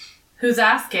Wyatt." Who's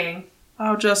asking?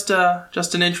 Oh, just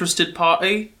an interested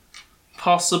party,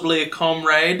 possibly a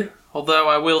comrade. Although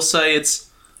I will say it's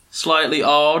slightly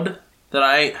odd that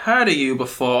I ain't heard of you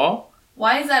before.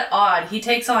 Why is that odd? He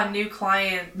takes on new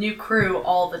crew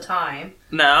all the time.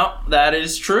 Now, that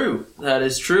is true.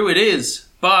 It is.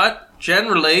 But,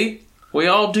 generally, we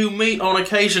all do meet on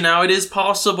occasion. Now, it is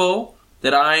possible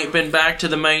that I ain't been back to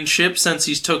the main ship since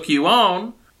he's took you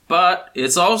on. But,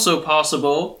 it's also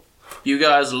possible you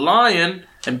guys are lying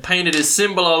and painted his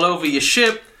symbol all over your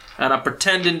ship and are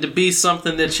pretending to be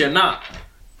something that you're not.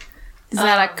 Is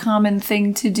that a common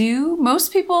thing to do?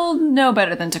 Most people know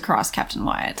better than to cross Captain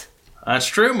Wyatt. That's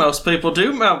true. Most people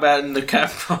do know better than to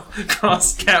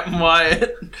cross Captain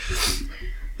Wyatt.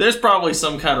 There's probably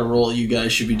some kind of roll you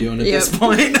guys should be doing at this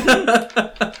point.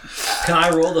 Can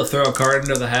I roll to throw a card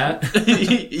into the hat?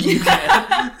 You can.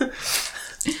 I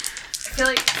feel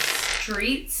like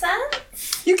street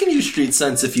sense? You can use street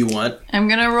sense if you want. I'm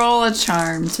gonna roll a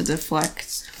charm to deflect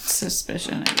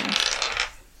suspicion, I guess.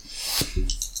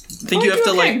 I think you have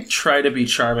to like try to be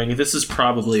charming. This is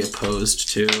probably opposed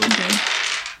to. Okay.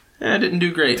 I didn't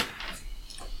do great.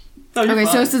 No, you're Okay,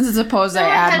 fine. so since it's opposed, I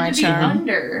add my Be charm.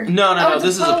 under. No,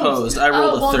 this is opposed. I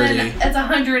rolled a 30. Then it's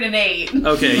 108.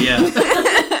 Okay,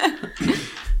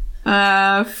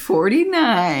 yeah.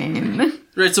 49.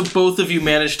 Right, so both of you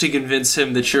managed to convince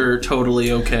him that you're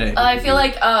totally okay. I feel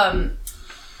like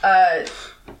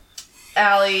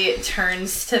Allie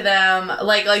turns to them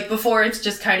like before it's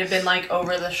just kind of been like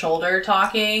over the shoulder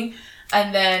talking,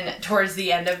 and then towards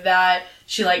the end of that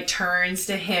she like turns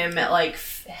to him like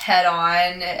head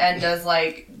on and does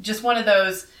like just one of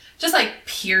those just like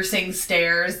piercing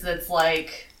stares that's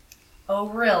like Oh,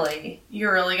 really?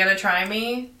 You're really gonna try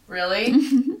me? Really?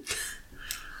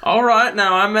 Alright,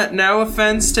 now I meant no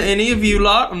offense to any of you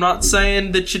lot. I'm not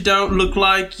saying that you don't look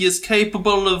like you're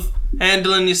capable of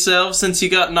handling yourself since you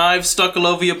got knives stuck all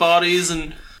over your bodies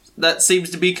and that seems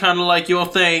to be kind of like your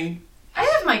thing. I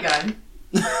have my gun.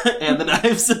 And the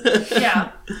knives.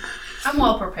 Yeah. I'm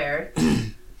well prepared.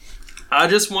 I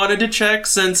just wanted to check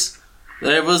since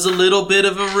there was a little bit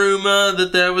of a rumor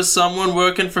that there was someone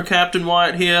working for Captain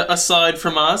White here aside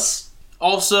from us.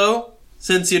 Also,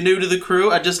 since you're new to the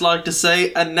crew, I'd just like to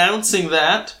say announcing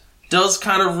that does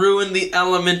kind of ruin the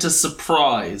element of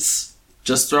surprise.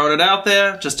 Just throwing it out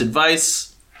there, just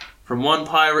advice from one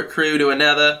pirate crew to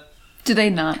another. Do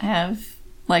they not have,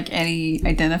 like, any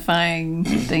identifying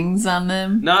things on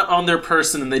them? Not on their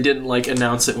person, and they didn't, like,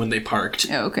 announce it when they parked.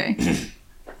 Oh, okay.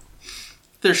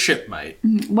 Their ship might.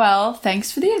 Well,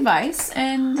 thanks for the advice,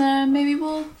 and maybe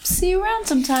we'll see you around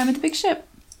sometime at the big ship.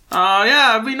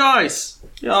 Yeah, it'd be nice.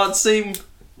 Y'all seem,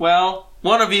 well,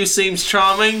 one of you seems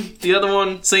charming. The other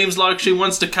one seems like she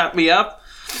wants to cut me up.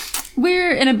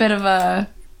 We're in a bit of a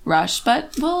rush,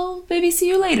 but we'll maybe see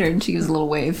you later. And she gives a little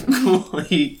wave.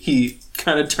 He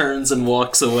kind of turns and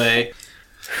walks away.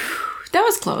 That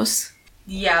was close.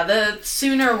 Yeah, the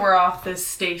sooner we're off this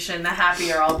station, the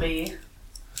happier I'll be.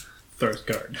 Throws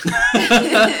card.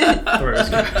 Throws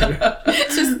card.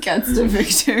 Just gets to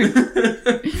Victor.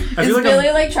 Is like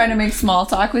Billy like trying to make small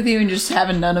talk with you and just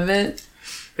having none of it?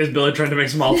 Is Billy trying to make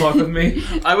small talk with me?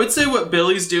 I would say what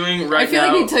Billy's doing right now... I feel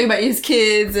like he'd tell you about his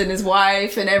kids and his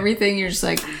wife and everything. You're just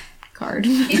like, card.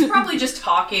 He's probably just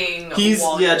talking. He's,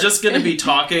 while yeah, you're- just gonna be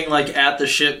talking, like, at the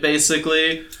ship,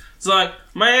 basically. It's like,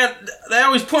 man, they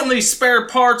always putting these spare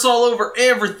parts all over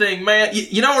everything, man.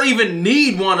 You don't even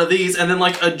need one of these. And then,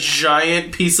 like, a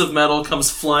giant piece of metal comes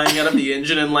flying out of the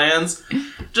engine and lands.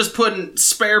 Just putting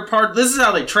spare parts. This is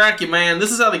how they track you, man.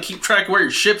 This is how they keep track of where your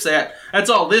ship's at.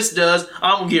 That's all this does.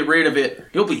 I'm gonna get rid of it.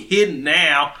 You'll be hidden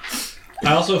now.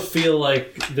 I also feel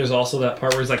like there's also that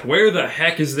part where he's like, where the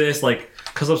heck is this? Like,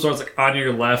 Customs starts like on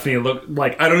your left, and he look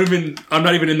like I'm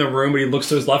not even in the room, but he looks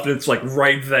to his left, and it's like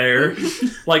right there,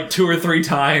 like 2 or 3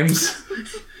 times.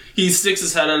 He sticks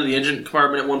his head out of the engine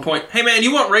compartment at one point. Hey man,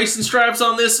 you want racing stripes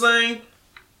on this thing?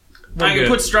 I can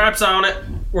put stripes on it.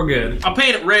 We're good. I'll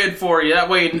paint it red for you. That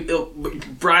way it'll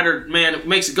brighter, man. It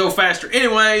makes it go faster.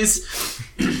 Anyways.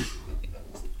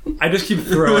 I just keep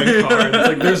throwing cards.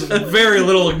 Like there's very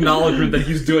little acknowledgement that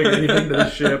he's doing anything to the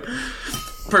ship.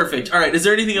 Perfect. All right. Is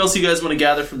there anything else you guys want to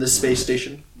gather from this space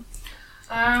station?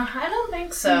 I don't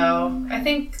think so. I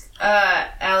think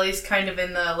Allie's kind of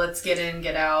in the let's get in,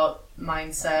 get out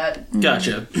mindset.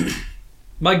 Gotcha.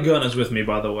 My gun is with me,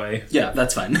 by the way. Yeah,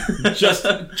 that's fine. just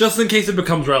in case it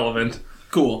becomes relevant.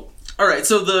 Cool. All right.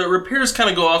 So the repairs kind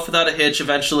of go off without a hitch.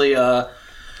 Eventually, oh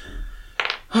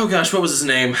gosh, what was his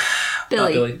name?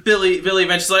 Billy. Billy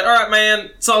eventually like, all right,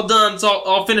 man, it's all done. It's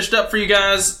all finished up for you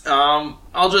guys.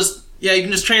 I'll just, yeah, you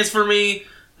can just transfer me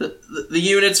the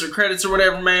units or credits or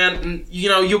whatever, man. And, you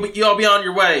know, you'll all be on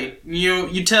your way.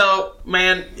 You tell,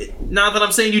 man, not that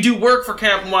I'm saying you do work for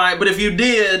Captain White, but if you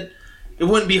did, it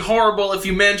wouldn't be horrible if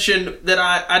you mentioned that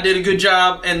I did a good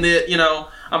job and that, you know,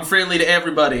 I'm friendly to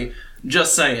everybody.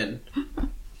 Just saying.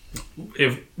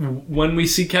 When we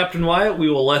see Captain Wyatt, we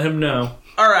will let him know.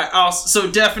 Alright, so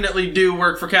definitely do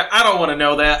work for Cap. I don't want to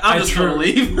know that. I'm just going to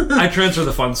leave. I transfer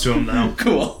the funds to him now.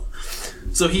 Cool.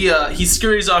 So he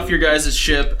scurries off your guys'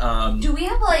 ship. Do we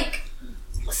have, like,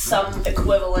 some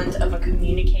equivalent of a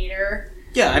communicator?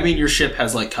 Yeah, I mean, your ship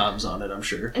has, like, comms on it, I'm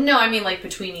sure. No, I mean, like,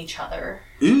 between each other.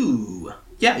 Ooh.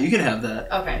 Yeah, you can have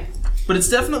that. Okay. But it's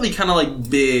definitely kind of, like,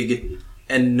 big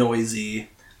and noisy.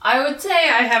 I would say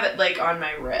I have it, like, on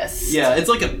my wrist. Yeah, it's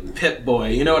like a Pip-Boy,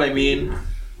 you know what I mean?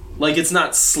 Like, it's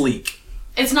not sleek.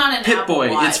 It's not an Apple Pip-Boy,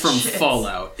 Watch. it's from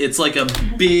Fallout. It's like a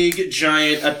big,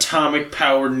 giant,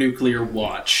 atomic-powered nuclear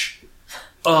watch.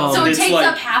 So it it's takes like,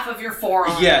 up half of your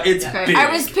forearm. Yeah, it's Okay. big.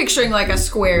 I was picturing like a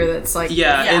square that's like...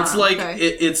 Yeah, it's like okay.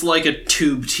 it's like a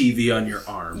tube TV on your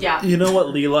arm. Yeah. You know what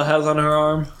Leela has on her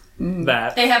arm?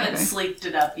 That. They haven't sleeked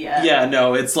it up yet. Yeah,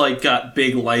 no, it's like got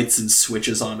big lights and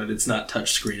switches on it. It's not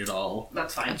touchscreen at all.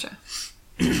 That's fine. Gotcha.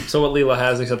 So what Leela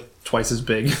has, except twice as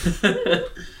big.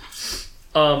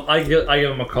 I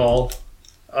give him a call.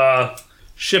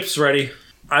 Ship's ready.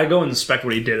 I go inspect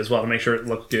what he did as well to make sure it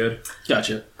looked good.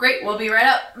 Gotcha. Great, we'll be right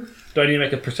up. Do I need to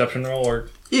make a perception roll, or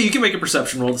Yeah, you can make a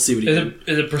perception roll to see what he did.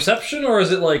 is it perception, or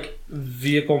is it like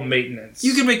vehicle maintenance?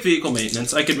 You can make vehicle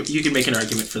maintenance. You can make an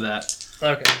argument for that.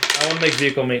 Okay, I want to make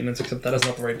vehicle maintenance, except that is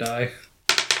not the right die.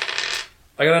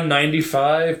 I got a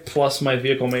 95 plus my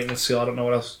vehicle maintenance skill. I don't know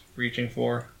what else reaching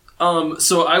for.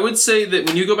 So I would say that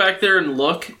when you go back there and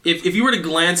look, if you were to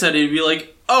glance at it, you'd be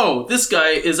like, oh, this guy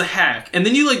is a hack. And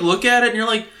then you like look at it and you're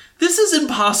like, this is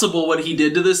impossible what he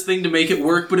did to this thing to make it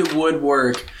work, but it would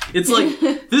work. It's like,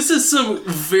 this is some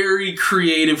very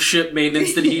creative ship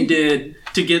maintenance that he did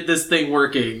to get this thing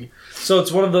working. So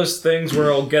it's one of those things where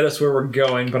it'll get us where we're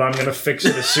going, but I'm going to fix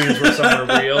it as soon as we're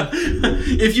somewhere real.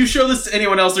 If you show this to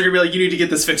anyone else, they're going to be like, you need to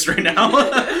get this fixed right now.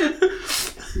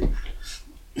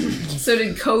 So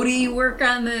did Cody work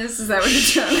on this? Is that what you're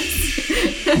trying to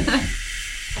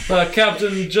say?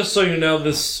 Captain, just so you know,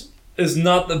 this is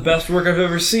not the best work I've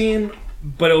ever seen,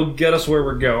 but it'll get us where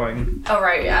we're going.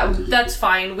 Alright, yeah, that's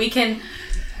fine. We can...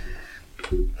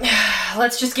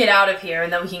 Let's just get out of here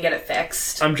and then we can get it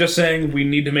fixed. I'm just saying we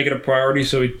need to make it a priority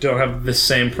so we don't have the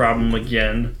same problem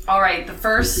again. Alright, the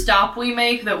first stop we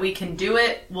make that we can do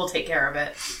it, we'll take care of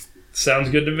it. Sounds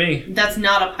good to me. That's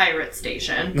not a pirate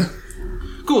station.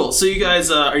 Cool, so you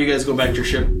guys, are you guys going back to your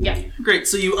ship? Yeah. Great,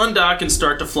 so you undock and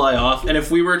start to fly off, and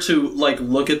if we were to, like,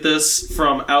 look at this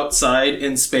from outside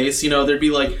in space, you know, there'd be,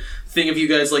 like, thing of you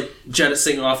guys, like,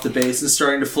 jettisoning off the base and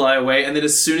starting to fly away, and then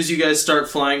as soon as you guys start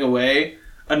flying away,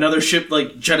 another ship,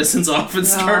 like, jettisons off and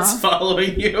starts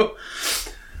following you.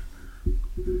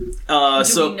 Do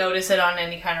we notice it on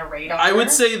any kind of radar? I would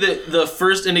say that the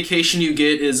first indication you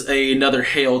get is another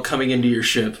hail coming into your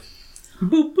ship.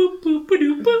 Boop, boop, boop,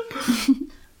 boop, boop.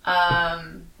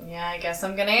 Yeah, I guess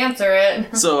I'm gonna answer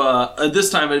it. So, this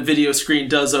time a video screen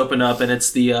does open up, and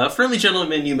it's the friendly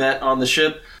gentleman you met on the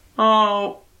ship.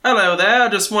 Oh, hello there. I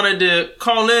just wanted to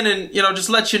call in and, you know, just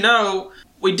let you know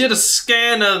we did a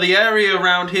scan of the area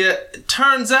around here. It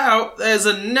turns out there's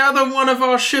another one of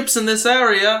our ships in this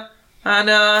area,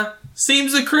 and,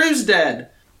 seems the crew's dead.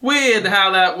 Weird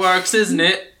how that works, isn't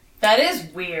it? That is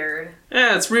weird.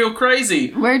 Yeah, it's real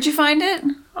crazy. Where'd you find it?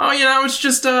 Oh, you know, it's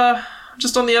just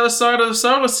on the other side of the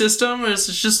solar system. It's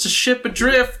just a ship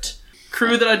adrift.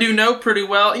 Crew that I do know pretty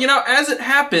well. You know, as it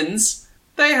happens,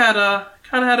 they had a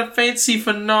fancy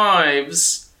for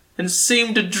knives and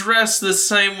seemed to dress the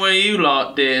same way you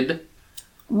lot did.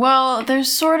 Well, they're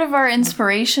sort of our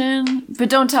inspiration, but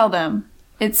don't tell them.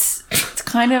 It's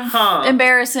kind of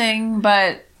embarrassing,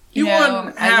 but you know,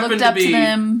 wouldn't I happen looked to up be to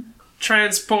them.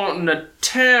 transporting a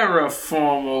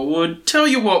terraformer would. Tell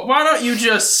you what, why don't you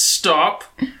just stop?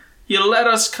 You let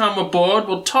us come aboard,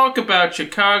 we'll talk about your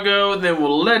cargo, then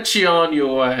we'll let you on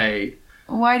your way.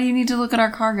 Why do you need to look at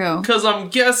our cargo? Because I'm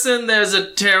guessing there's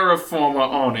a terraformer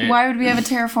on it. Why would we have a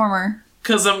terraformer?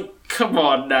 Because come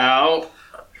on now.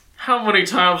 How many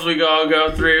times we gotta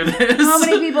go through this? How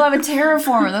many people have a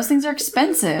terraformer? Those things are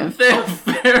expensive. They're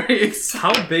very expensive.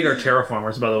 How big are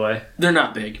terraformers, by the way? They're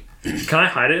not big. Can I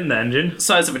hide it in the engine?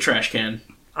 Size of a trash can.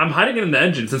 I'm hiding it in the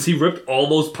engine since he ripped all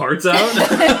those parts out.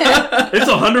 It's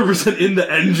 100% in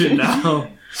the engine now.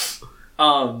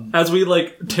 As we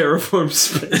like terraform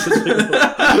space,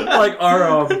 like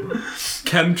our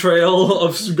chemtrail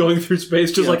of going through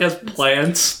space just like has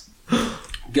plants.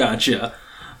 Gotcha.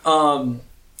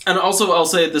 And also, I'll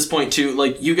say at this point too,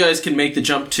 like you guys can make the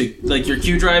jump to like your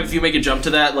Q drive. If you make a jump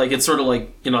to that, like it's sort of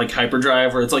like, you know, like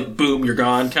hyperdrive, where it's like boom, you're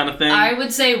gone kind of thing. I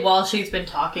would say while she's been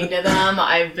talking to them,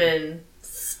 I've been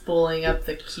spooling up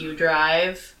the Q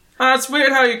drive. It's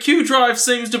weird how your Q drive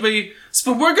seems to be.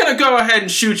 But we're gonna go ahead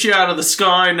and shoot you out of the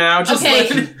sky now. Just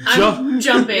Okay, I'm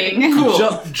jumping.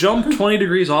 Cool. Jump 20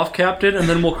 degrees off, Captain, and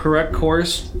then we'll correct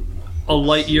course a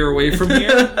light year away from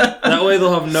here. That way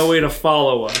they'll have no way to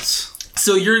follow us.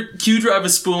 So your Q drive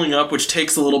is spooling up, which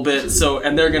takes a little bit,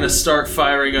 and they're gonna start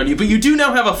firing on you. But you do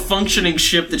now have a functioning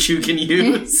ship that you can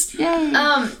use. Yay.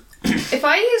 If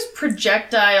I use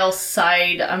projectile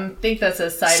side, I think that's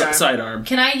a sidearm. Sidearm.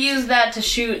 Can I use that to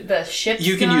shoot the ship's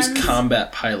You can guns? use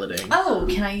combat piloting. Oh,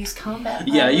 can I use combat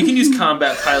piloting? Yeah, you can use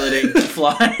combat piloting to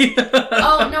fly.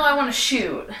 Oh, no, I want to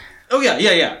shoot. Oh, yeah.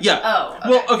 Oh, okay.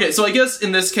 Well, okay, so I guess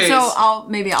in this case... So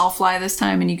I'll fly this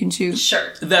time and you can shoot.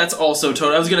 Sure. That's also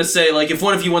totally... I was going to say, like, if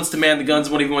one of you wants to man the guns,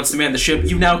 one of you wants to man the ship,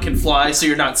 you now can fly, so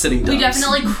you're not sitting ducks. We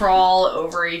definitely crawl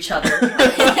over each other.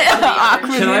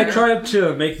 Can I try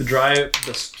to make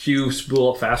the Q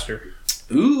spool up faster?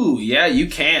 Ooh, yeah, you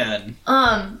can.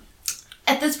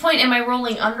 At this point, am I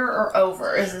rolling under or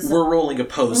over? Is this? We're rolling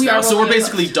opposed We now, are so we're rolling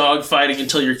basically dogfighting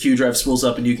until your Q drive spools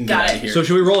up and you can get Got out it. of here. So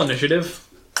should we roll initiative?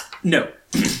 No.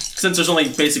 Since there's only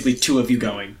basically two of you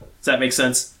going. Does that make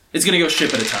sense? It's going to go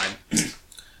ship at a time.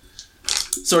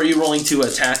 So are you rolling to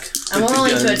attack? I'm with the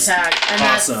rolling to guns? attack. And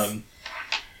Awesome.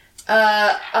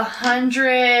 That's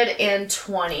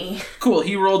 120. Cool,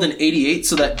 he rolled an 88,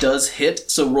 so that does hit.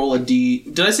 So roll a D...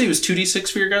 Did I say it was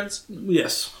 2d6 for your guns?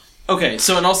 Yes. Okay,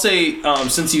 so and I'll say,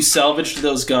 since you salvaged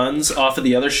those guns off of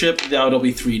the other ship, now it'll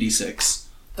be 3d6.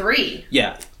 3.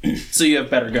 Yeah. So you have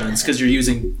better guns because you're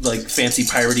using like fancy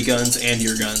piratey guns and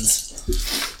your guns.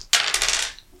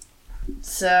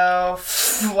 So,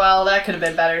 well, that could have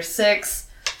been better. 6,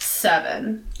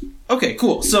 7. Okay,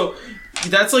 cool. So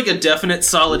that's like a definite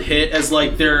solid hit as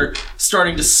like they're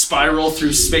starting to spiral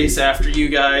through space after you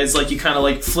guys. Like you kind of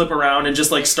like flip around and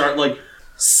just like start like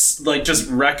just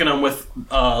wrecking them with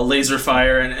laser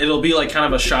fire, and it'll be like kind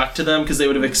of a shock to them because they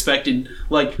would have expected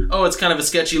like, oh, it's kind of a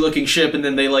sketchy looking ship, and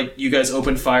then they like you guys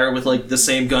open fire with like the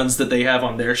same guns that they have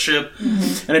on their ship,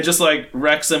 and it just like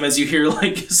wrecks them as you hear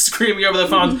like screaming over the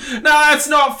phone, no, that's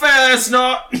not fair, that's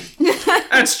not,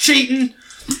 that's cheating.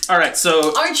 All right,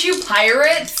 so Aren't you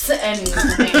pirates? And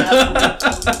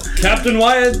Captain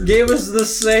Wyatt gave us the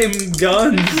same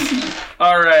guns.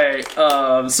 all right,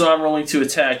 so I'm rolling to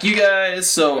attack you guys.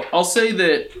 So I'll say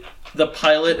that the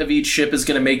pilot of each ship is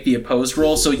going to make the opposed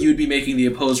roll. So you'd be making the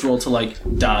opposed roll to like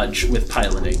dodge with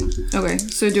piloting. Okay,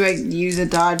 so do I use a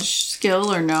dodge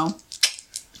skill or no?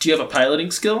 Do you have a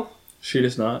piloting skill? She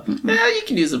does not. Yeah, you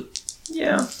can use a.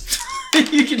 Yeah.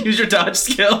 You can use your dodge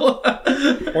skill.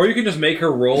 Or you can just make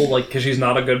her roll, like, because she's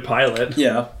not a good pilot.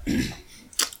 Yeah.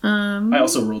 I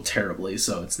also rolled terribly,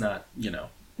 so it's not,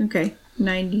 Okay,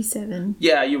 97.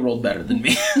 Yeah, you rolled better than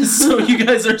me. So you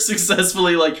guys are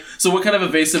successfully, like... So what kind of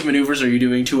evasive maneuvers are you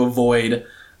doing to avoid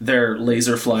their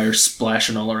laser flyers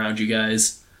splashing all around you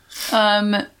guys?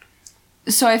 So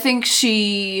I think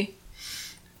she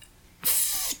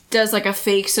does like a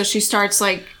fake, so she starts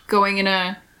like going in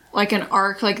a... like an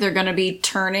arc, like they're gonna be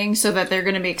turning, so that they're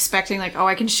gonna be expecting like, oh,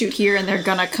 I can shoot here, and they're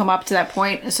gonna come up to that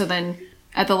point. So then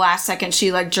at the last second,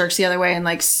 she like jerks the other way and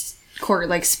like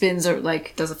spins or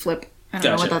like does a flip. I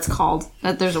don't know what that's called.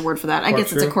 There's a word for that. I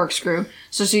guess it's a corkscrew.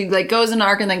 So she like goes in an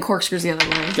arc and then corkscrews the other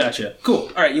way. Gotcha.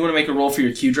 Cool. All right, you want to make a roll for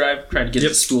your Q drive, trying to get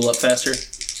the spool up faster.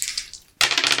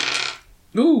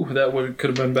 Ooh, that could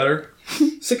have been better.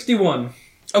 61.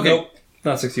 Okay. Nope,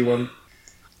 not 61.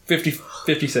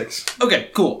 56. Okay,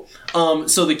 cool.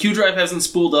 So the Q drive hasn't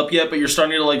spooled up yet, but you're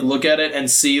starting to like look at it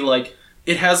and see like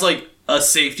it has like a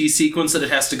safety sequence that it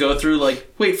has to go through.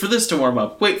 Like, wait for this to warm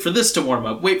up. Wait for this to warm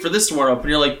up. Wait for this to warm up. And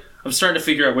you're like, I'm starting to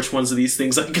figure out which ones of these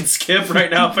things I can skip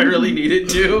right now if I really needed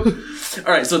to.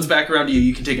 All right, so it's back around to you.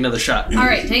 You can take another shot. All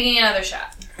right, taking another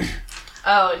shot.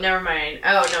 Oh, never mind.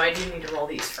 Oh no, I do need to roll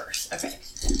these first. Okay.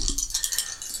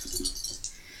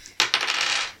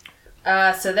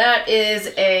 So that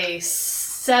is a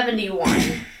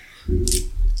 71.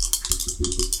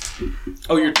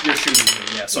 Oh, you're shooting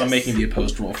me, yeah. So I'm making the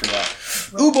opposed roll for that.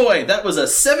 Ooh boy, that was a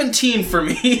 17 for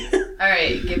me. All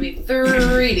right, give me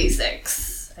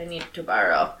 3d6. I need to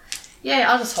borrow.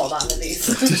 Yeah, I'll just hold on to these.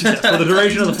 For the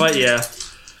duration of the fight, yeah.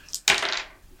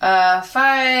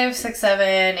 5, 6,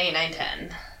 7, 8, 9,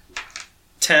 10.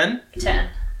 10? 10.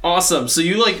 Awesome. So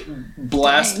you like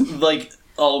blast like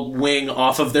a wing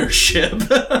off of their ship.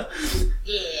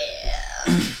 Yeah.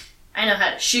 I know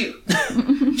how to shoot.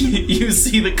 You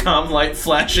see the comm light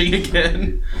flashing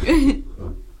again.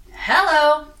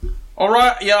 Hello.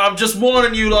 Alright, yeah, I'm just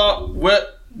warning you lot.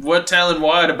 We're telling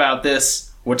Wyatt about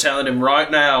this. We're telling him right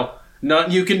now.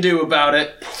 Nothing you can do about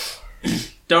it.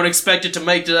 Don't expect it to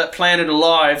make to that planet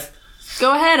alive.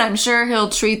 Go ahead, I'm sure he'll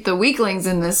treat the weaklings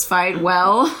in this fight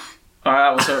well.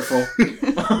 Alright, that was hurtful.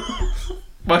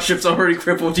 My ship's already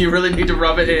crippled. Do you really need to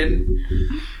rub it in?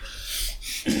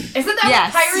 Isn't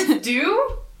that what pirates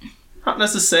do? Not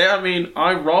necessarily. I mean,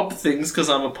 I rob things because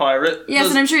I'm a pirate. Yes,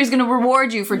 and I'm sure he's going to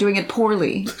reward you for doing it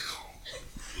poorly.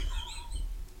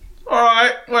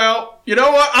 Alright, well, you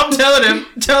know what? I'm telling him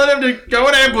to go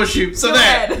and ambush you. So Go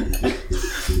ahead.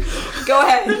 Go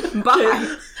ahead.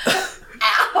 Bye.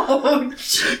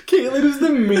 Ouch. Caitlin is the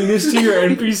meanest to your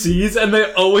NPCs, and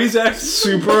they always act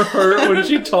super hurt when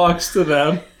she talks to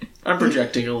them. I'm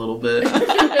projecting a little bit.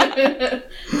 A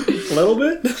little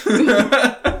bit?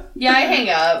 Yeah, I hang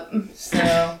up,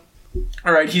 so...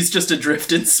 Alright, he's just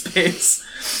adrift in space.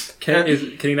 Can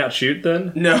he not shoot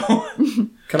then? No.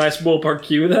 Can I spool up our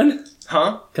queue then?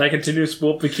 Huh? Can I continue to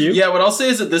spool up the queue? Yeah, what I'll say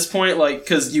is at this point, like,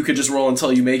 because you could just roll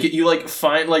until you make it, you, like,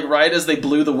 find, like, right as they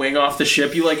blew the wing off the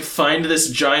ship, you, like, find this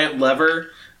giant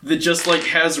lever that just, like,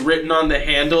 has written on the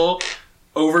handle,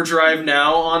 overdrive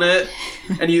now on it,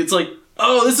 and it's like,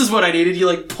 oh, this is what I needed. You,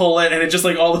 like, pull it, and it just,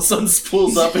 like, all of a sudden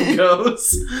spools up and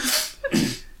goes.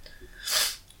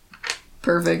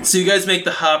 Perfect. So you guys make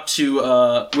the hop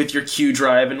to, with your Q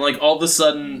drive, and, like, all of a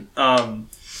sudden,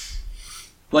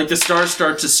 like, the stars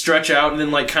start to stretch out, and then,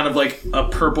 like, kind of, like, a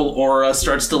purple aura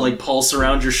starts to, like, pulse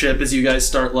around your ship as you guys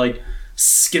start, like,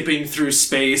 skipping through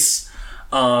space.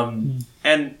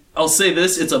 And I'll say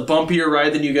this, it's a bumpier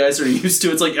ride than you guys are used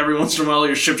to. It's like every once in a while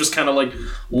your ship just kind of like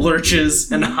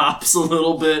lurches and hops a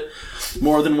little bit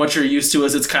more than what you're used to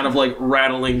as it's kind of like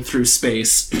rattling through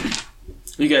space.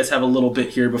 You guys have a little bit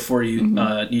here before you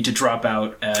need to drop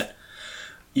out at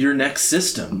your next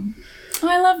system. Oh,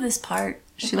 I love this part.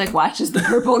 She like watches the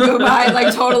purple go by,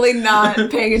 like totally not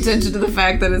paying attention to the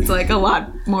fact that it's like a lot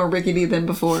more rickety than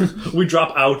before. We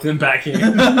drop out and back in.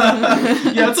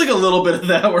 Yeah, it's like a little bit of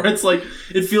that where it's like,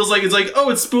 it feels like it's like,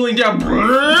 oh, it's spooling down.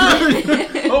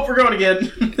 Oh, we're going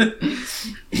again.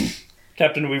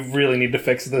 Captain, we really need to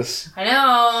fix this. I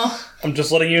know. I'm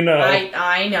just letting you know.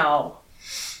 I know.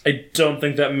 I don't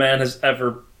think that man has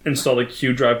ever installed a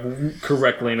Q drive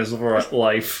correctly in his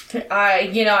life. I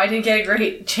didn't get a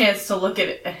great chance to look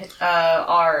at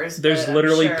ours. There's but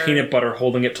literally I'm sure. peanut butter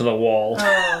holding it to the wall.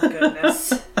 Oh,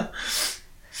 goodness.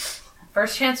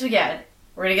 First chance we get,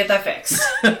 we're gonna get that fixed.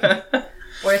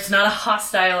 Where it's not a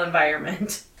hostile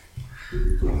environment.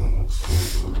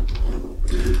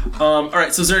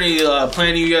 Alright, so is there any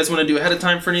planning you guys want to do ahead of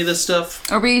time for any of this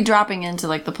stuff? Are we dropping into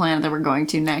like the planet that we're going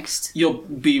to next? You'll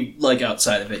be like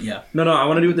outside of it, yeah. No, I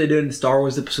want to do what they did in Star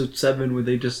Wars Episode 7 where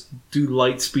they just do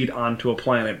light speed onto a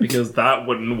planet because that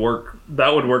wouldn't work.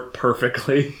 That would work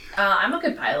perfectly. I'm a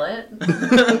good pilot.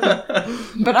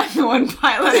 But I'm the one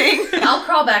piloting. I'll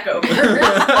crawl back over.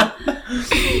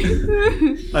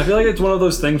 I feel like it's one of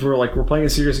those things where like we're playing a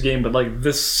serious game, but like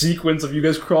this sequence of you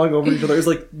guys crawling over each other is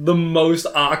like the most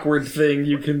awkward thing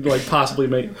you can like possibly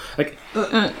make. Like,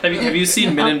 Have you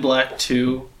seen Men in Black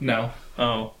 2? no.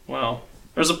 Oh, wow.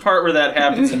 There's a part where that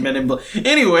happens in Men in Black.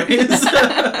 Anyways.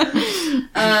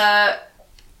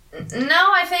 No,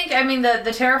 I mean, the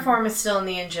terraform is still in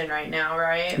the engine right now,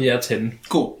 right? Yeah, it's hidden.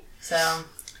 Cool. So.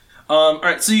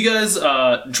 Alright, so you guys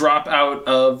drop out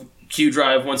of Q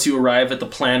Drive once you arrive at the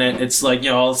planet. It's like,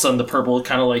 all of a sudden the purple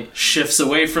kind of like shifts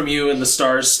away from you and the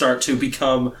stars start to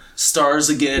become stars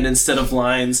again instead of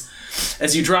lines.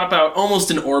 As you drop out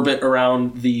almost in orbit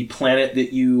around the planet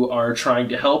that you are trying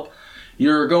to help,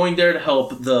 you're going there to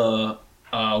help the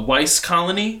Weiss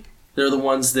colony. They're the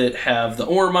ones that have the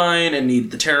ore mine and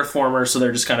need the terraformer, so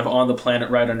they're just kind of on the planet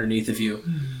right underneath of you.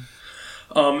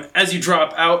 As you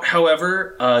drop out,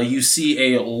 however, you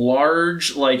see a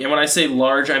large, and when I say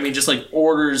large, I mean just like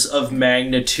orders of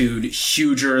magnitude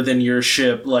huger than your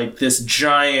ship. Like this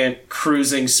giant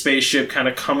cruising spaceship kind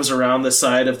of comes around the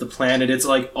side of the planet. It's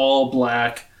like all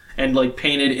black and like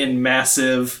painted in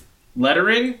massive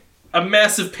lettering. A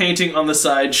massive painting on the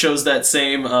side shows that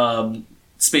same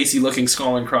spacey looking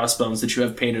skull and crossbones that you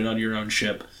have painted on your own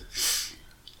ship.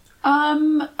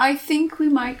 I think we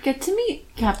might get to meet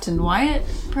Captain Wyatt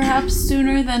perhaps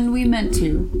sooner than we meant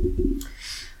to.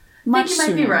 I think you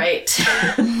might be right.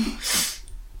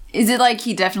 Is it like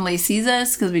he definitely sees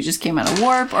us because we just came out of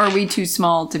warp, or are we too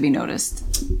small to be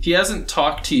noticed? He hasn't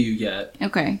talked to you yet.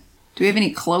 Okay. Do we have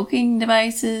any cloaking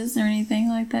devices or anything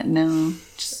like that? No,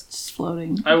 just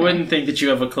floating. I wouldn't think that you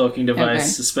have a cloaking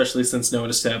device, Okay. especially since no one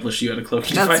established you had a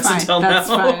cloaking That's device fine. until That's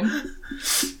now. fine.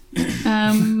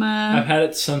 I've had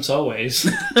it since always.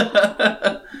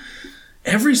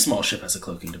 Every small ship has a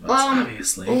cloaking device,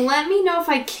 obviously. Let me know if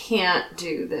I can't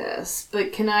do this,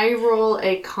 but can I roll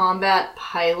a combat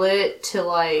pilot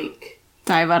to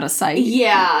Dive out of sight.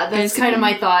 Yeah, that's Basically. kind of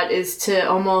my thought, is to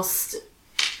almost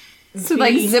So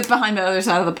zip behind the other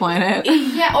side of the planet.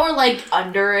 Yeah, or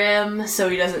under him so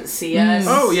he doesn't see us.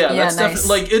 Oh yeah, Yeah, that's nice.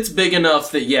 definitely it's big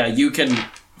enough that you can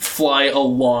fly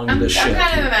along the ship. I'm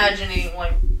kind of imagining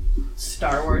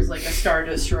Star Wars, like a Star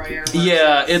Destroyer.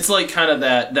 Yeah, it's kind of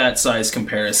that size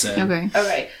comparison. Okay.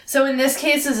 Okay, so in this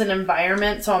case is an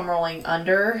environment, so I'm rolling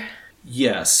under.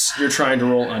 Yes, you're trying to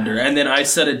roll under, and then I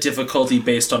set a difficulty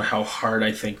based on how hard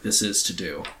I think this is to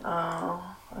do.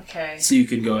 Oh, okay. So you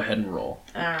can go ahead and roll.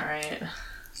 Alright. I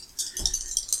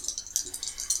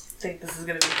think this is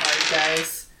gonna be hard,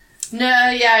 guys. No,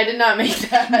 yeah, I did not make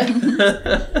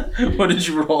that. What did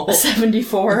you roll?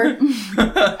 74.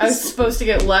 I was supposed to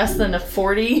get less than a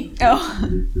 40.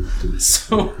 Oh.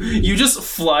 So you just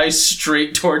fly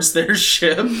straight towards their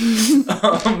ship.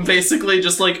 Basically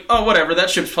just oh, whatever, that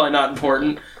ship's probably not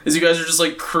important. As you guys are just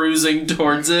cruising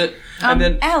towards it. And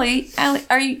then Allie,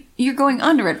 you're going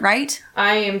under it, right?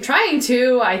 I am trying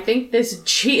to. I think this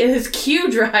Q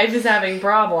drive is having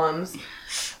problems.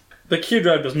 The Q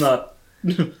drive does not...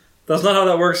 That's not how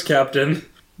that works, Captain.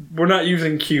 We're not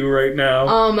using Q right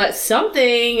now.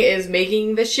 Something is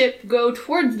making the ship go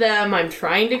towards them. I'm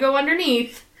trying to go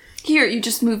underneath. here, you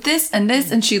just move this,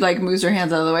 and she, like, moves her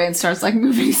hands out of the way and starts, like,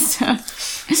 moving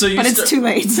stuff. So you But it's too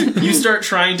late. You start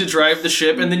trying to drive the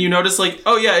ship, and then you notice, like,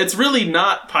 oh yeah, it's really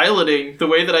not piloting the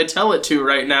way that I tell it to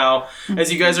right now,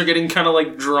 as you guys are getting kind of,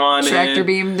 like, drawn Tractor in.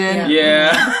 beamed in.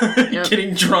 Yeah. Yep.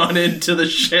 Getting drawn into the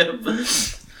ship.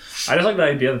 I just like the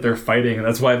idea that they're fighting, and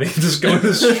that's why they just go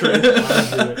straight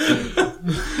onto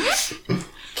it.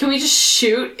 Can we just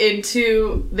shoot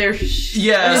into their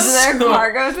Yes. Is there a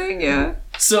cargo thing? Yeah.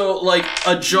 So, like,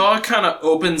 a jaw kind of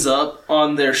opens up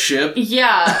on their ship,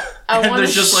 Yeah. I and want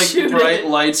there's to just, like, shoot bright it.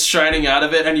 lights shining out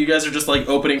of it, and you guys are just, like,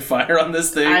 opening fire on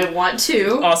this thing. I want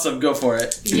to. Awesome, go for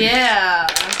it. Yeah.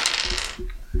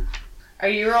 Are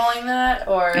you rolling that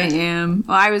or? I am.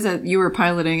 Well, you were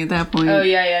piloting at that point. Oh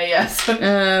yeah. So, A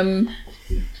 10.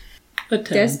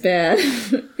 That's bad.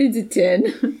 It's a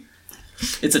 10.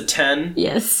 It's a 10.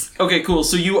 Yes. Okay, cool.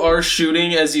 So you are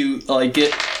shooting as you, like,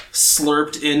 get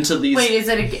slurped into these... wait, is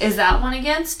that one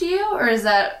against you or is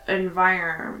that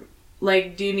environment?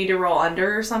 Like, do you need to roll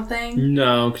under or something?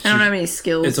 No, I don't have any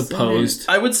skills. it's opposed.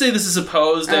 I would say this is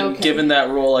opposed, and Okay. given that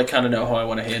roll, I kind of know how I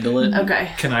want to handle it.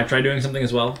 Okay. Can I try doing something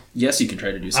as well? Yes, you can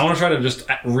try to do I something. want to try to just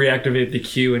reactivate the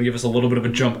Q and give us a little bit of a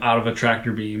jump out of a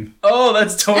tractor beam. Oh,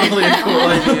 that's totally a cool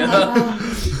idea.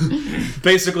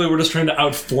 Basically, we're just trying to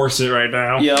outforce it right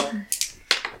now. Yep.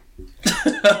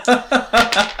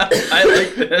 I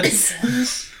like this.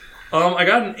 I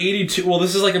got an 82. Well,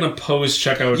 this is like an opposed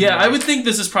check. I Yeah, I would think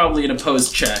this is probably an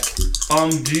opposed check.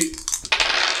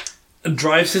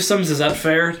 Drive systems, is that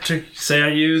fair to say I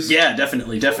use? Yeah,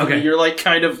 definitely. Okay. You're, like,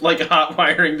 kind of, like, hot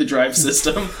wiring the drive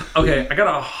system. Okay, I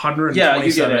got 127. Yeah,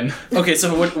 you get it. Okay,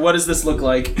 so what does this look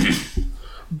like?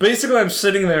 Basically, I'm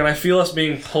sitting there and I feel us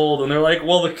being pulled, and they're like,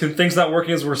 well, the thing's not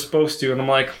working as we're supposed to. And I'm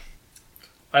like,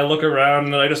 I look around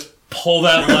and I just pull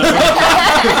that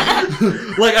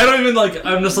lever. Like, I don't even, like,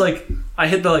 I'm just like, I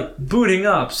hit the, like, booting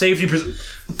up, safety,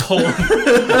 pull.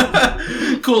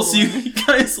 Cool, so you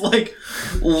guys, like,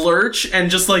 lurch and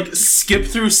just, like, skip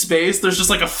through space. There's just,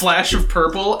 like, a flash of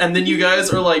purple, and then you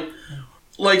guys are, like,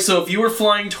 so if you were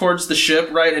flying towards the ship,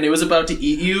 right, and it was about to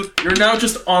eat you, you're now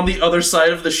just on the other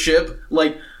side of the ship,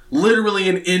 like, literally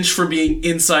an inch from being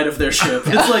inside of their ship.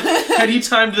 It's like, had he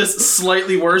timed this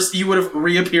slightly worse, you would have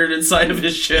reappeared inside of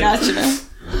his ship. Gotcha.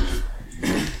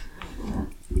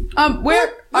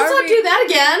 Where Let's not do that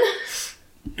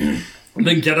again.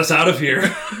 Then get us out of here.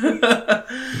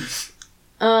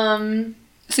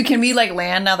 So can we, like,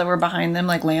 land now that we're behind them?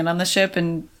 Like, land on the ship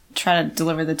and try to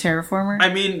deliver the terraformer?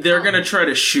 I mean, they're gonna try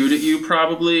to shoot at you,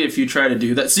 probably, if you try to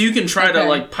do that. So you can try to, Okay.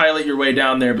 like, pilot your way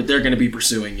down there, but they're gonna be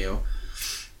pursuing you.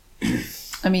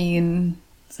 I mean,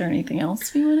 is there anything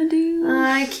else we want to do?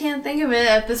 I can't think of it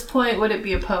at this point. Would it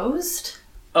be opposed?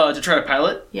 To try to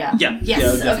pilot? Yeah. Yeah. Yes. Yeah,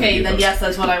 it would definitely Okay, be then opposed. yes,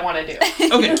 that's what I want to do.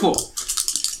 Okay, cool.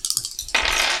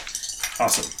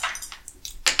 Awesome.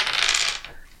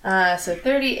 So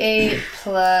 38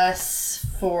 plus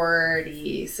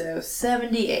 40, so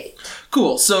 78.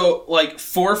 Cool. So, like,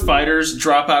 4 fighters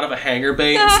drop out of a hangar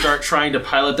bay and start trying to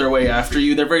pilot their way after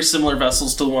you. They're very similar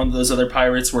vessels to the one those other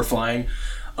pirates were flying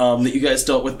that you guys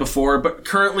dealt with before, but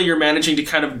currently you're managing to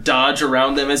kind of dodge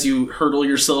around them as you hurtle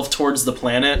yourself towards the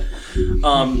planet.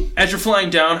 As you're flying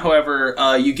down, however,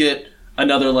 you get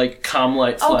another, like, comm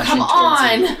light Oh, flashing come towards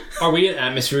you. on! Are we in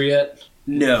atmosphere yet?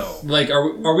 No. Like,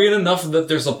 are we in enough that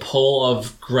there's a pull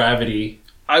of gravity?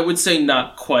 I would say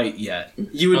not quite yet.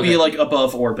 You would be, Okay. like,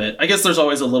 above orbit. I guess there's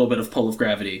always a little bit of pull of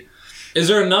gravity. Is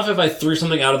there enough if I threw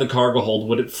something out of the cargo hold,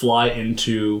 would it fly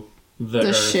into the The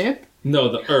Earth? ship? No,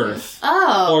 the Earth.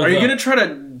 Oh. Or Are you the- gonna try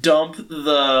to dump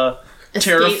the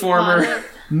Escape terraformer? pod.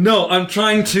 No, I'm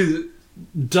trying to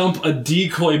dump a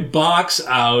decoy box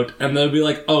out, and they'll be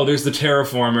like, oh, there's the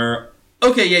terraformer.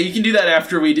 Okay, yeah, you can do that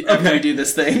after we do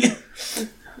this thing.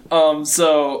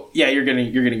 So yeah, you're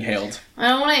getting hailed. I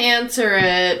don't want to answer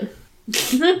it.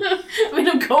 I mean,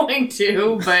 I'm going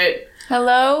to, but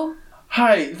Hello?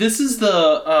 Hi, this is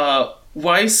the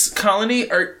Weiss colony.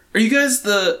 Are you guys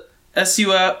the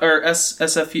SUF or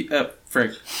SFU?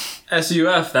 Frick.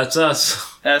 SUF, that's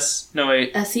us. No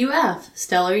wait. SUF,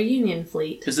 Stellar Union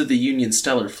Fleet. Is it the Union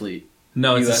Stellar Fleet?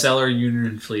 No, it's US. the Stellar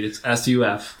Union Fleet. It's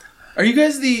SUF. Are you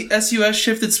guys the SUS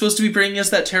ship that's supposed to be bringing us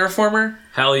that terraformer?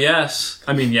 Hell yes.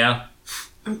 I mean, yeah.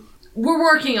 We're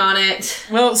working on it.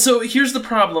 Well, so here's the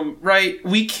problem, right?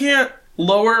 We can't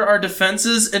lower our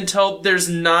defenses until there's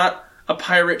not a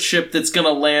pirate ship that's gonna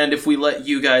land if we let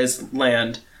you guys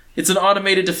land. It's an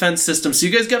automated defense system, so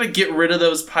you guys gotta get rid of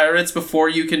those pirates before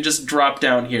you can just drop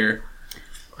down here.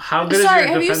 How good Sorry, is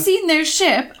your have you defense? seen their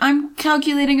ship? I'm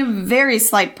calculating a very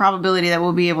slight probability that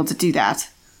we'll be able to do that.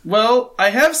 Well,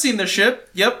 I have seen the ship.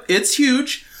 Yep, it's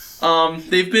huge.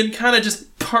 They've been kind of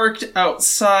just parked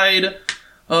outside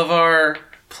of our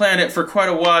planet for quite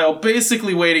a while,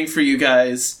 basically waiting for you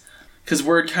guys, because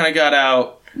word kind of got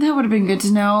out. That would have been good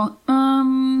to know.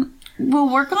 We'll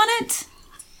work on it.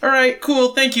 All right,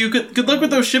 cool, thank you. Good luck with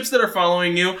those ships that are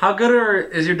following you. How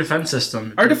good is your defense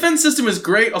system? Our defense system is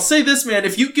great. I'll say this, man.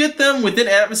 If you get them within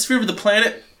atmosphere of the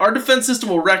planet, our defense system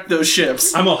will wreck those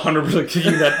ships. I'm 100%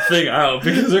 kicking that thing out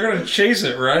because they're gonna chase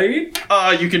it, right?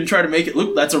 You can try to make it...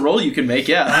 Look, that's a roll you can make,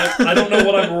 yeah. I don't know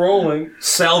what I'm rolling.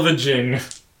 Salvaging.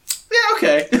 Yeah,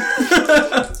 okay.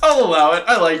 I'll allow it.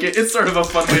 I like it. It's sort of a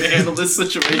fun way to handle this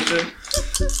situation.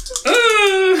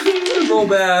 Roll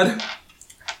bad.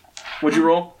 What'd you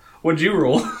roll? What'd you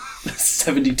roll?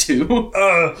 72. You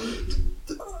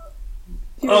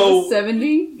rolled a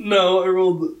 70? No, I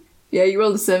rolled... Yeah, you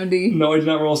rolled a 70. No, I did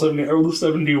not roll 70. I rolled a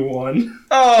 71.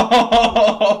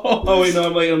 Oh! Oh, wait, no,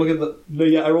 I'm looking at the... No,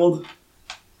 yeah, I rolled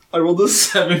a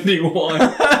 71.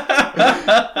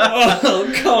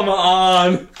 Oh, come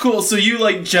on. Cool, so you,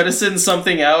 like, jettison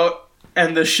something out,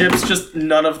 and the ships just,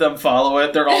 none of them follow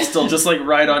it. They're all still just, like,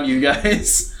 right on you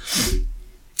guys.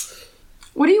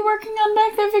 What are you working on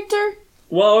back there, Victor?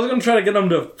 Well, I was gonna try to get them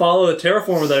to follow the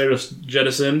terraformer that I just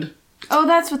jettisoned. Oh,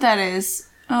 that's what that is.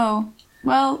 Oh,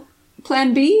 well,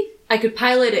 plan B? I could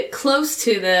pilot it close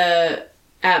to the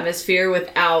atmosphere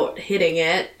without hitting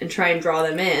it and try and draw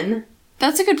them in.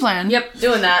 That's a good plan. Yep,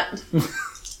 doing that.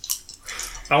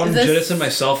 I want Is to this- jettison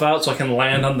myself out so I can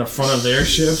land on the front of their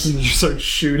ships and just start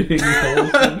shooting. Is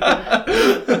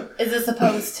this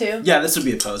opposed to? Yeah, this would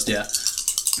be opposed, yeah.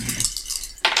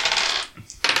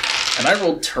 And I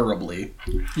rolled terribly.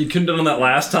 You couldn't have done that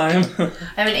last time? I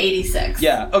have an 86.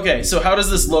 Yeah, okay, so how does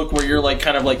this look where you're, like,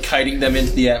 kind of, like, kiting them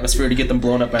into the atmosphere to get them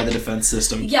blown up by the defense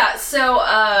system? Yeah,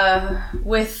 so,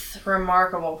 with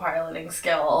remarkable piloting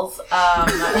skills, so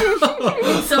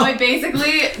I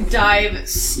basically dive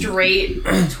straight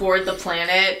toward the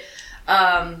planet,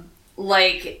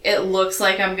 like, it looks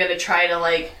like I'm gonna try to,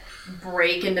 like,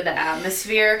 break into the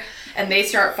atmosphere, and they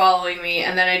start following me,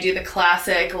 and then I do the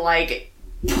classic, like,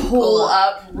 pull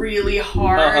up really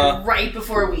hard right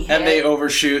before we hit. And they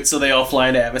overshoot, so they all fly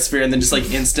into atmosphere and then just,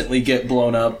 like, instantly get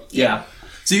blown up. Yeah.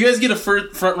 So you guys get a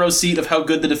front row seat of how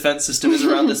good the defense system is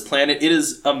around this planet. It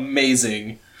is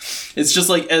amazing. It's just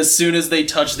like, as soon as they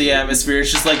touch the atmosphere,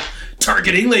 it's just like,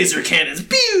 targeting laser cannons.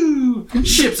 Pew!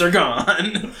 Ships are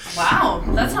gone. Wow,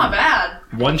 that's not bad.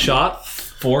 One shot,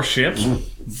 4 ships.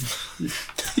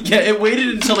 Yeah, it waited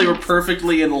until they were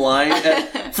perfectly in line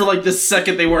for, like, the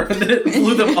second they were, and then it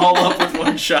blew them all up with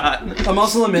one shot. I'm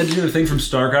also imagining the thing from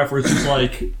StarCraft where it's just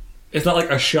like... It's not like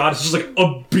a shot, it's just like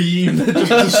a beam that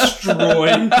just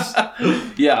destroys.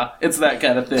 Yeah, it's that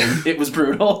kind of thing. It was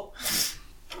brutal.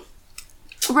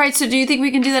 Right, so do you think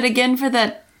we can do that again for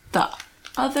the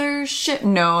other ship?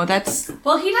 No, that's...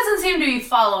 Well, he doesn't seem to be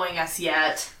following us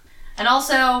yet. And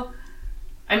also,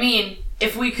 I mean,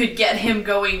 if we could get him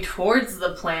going towards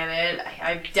the planet,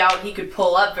 I doubt he could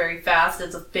pull up very fast.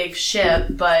 It's a big ship,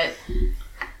 but...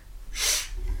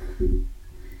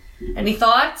 Any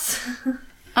thoughts?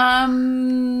 I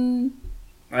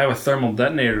have a thermal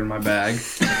detonator in my bag.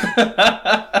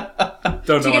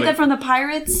 Did you get that from the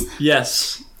pirates?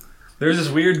 Yes. There's this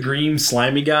weird green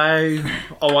slimy guy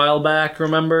a while back,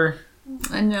 remember?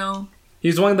 I know.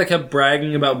 He's the one that kept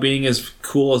bragging about being as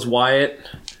cool as Wyatt.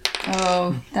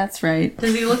 Oh, that's right.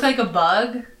 Does he look like a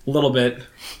bug? A little bit.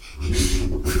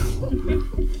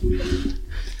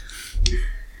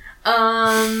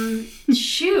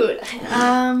 Shoot.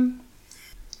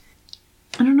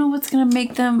 I don't know what's gonna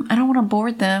make them... I don't want to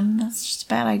board them. That's just a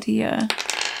bad idea.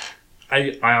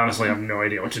 I honestly have no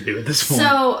idea what to do at this point.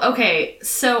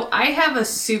 So I have a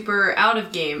super, out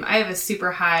of game, I have a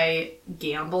super high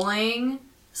gambling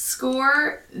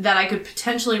score that I could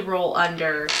potentially roll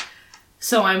under.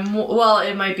 So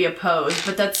it might be opposed,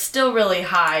 but that's still really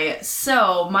high.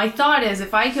 So my thought is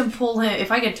if I can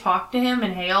talk to him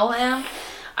and hail him,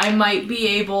 I might be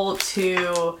able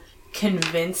to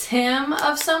convince him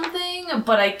of something,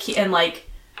 but I can't, like,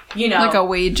 you know, Like a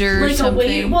wager or like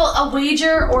something? a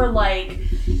wager, or like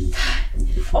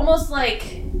almost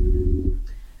like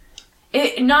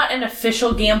it, not an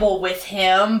official gamble with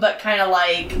him, but kind of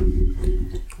like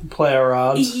Play our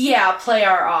odds. yeah, play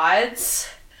our odds.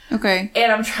 Okay.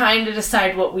 And I'm trying to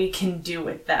decide what we can do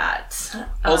with that.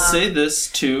 I'll say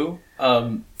this, too.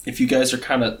 If you guys are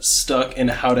kind of stuck in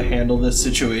how to handle this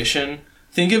situation,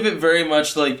 think of it very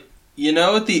much like, you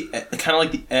know, at the kind of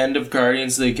like the end of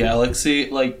Guardians of the Galaxy,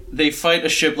 like, they fight a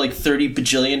ship like 30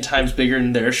 bajillion times bigger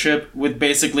than their ship with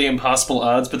basically impossible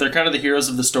odds, but they're kind of the heroes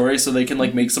of the story, so they can,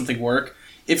 like, make something work.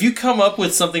 if you come up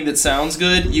with something that sounds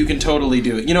good, you can totally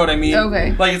do it. You know what I mean?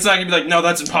 Okay. Like, it's not gonna be like, no,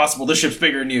 that's impossible. The ship's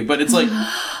bigger than you. But it's like,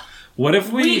 What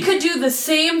if We could do the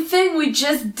same thing we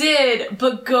just did,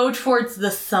 but go towards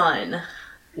the sun.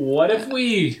 What if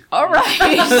we All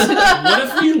right. What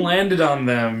if we landed on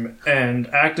them and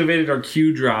activated our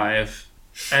Q drive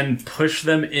and pushed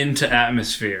them into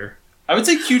atmosphere? I would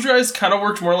say Q drives kind of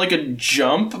worked more like a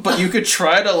jump, but you could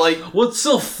try to like. Well, it's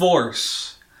still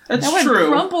force. That's That would true.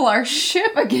 crumple our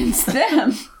ship against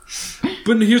them.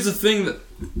 But here's the thing: that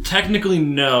technically,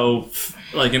 no,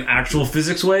 like an actual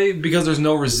physics way, because there's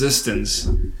no resistance.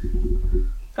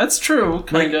 That's true,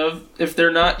 kind of. If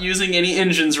they're not using any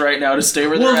engines right now to stay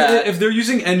where they're at. If they're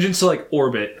using engines to like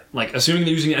orbit, like assuming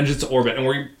they're using engines to orbit, and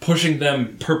we're pushing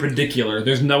them perpendicular,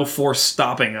 there's no force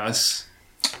stopping us.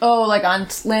 Oh, like on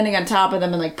landing on top of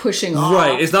them and like pushing off.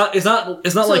 Right? It's not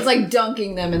So like it's like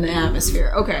dunking them in the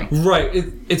atmosphere. Okay. right.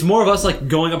 It's more of us like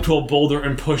going up to a boulder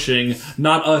and pushing,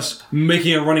 not us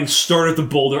making a running start at the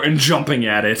boulder and jumping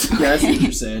at it. Yeah, that's what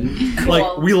you're saying.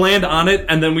 Like we land on it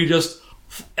and then we just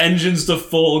engines to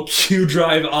full, Q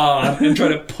drive on, and try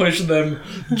to push them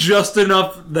just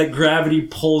enough that gravity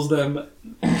pulls them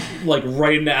like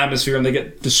right into atmosphere and they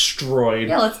get destroyed.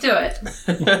 Yeah, let's do it.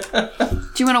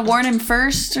 Do you want to warn him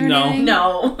first? Or No. anything?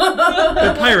 No.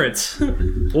 They're pirates.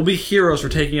 We'll be heroes for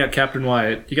taking out Captain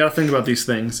Wyatt. You gotta think about these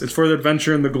things. It's for the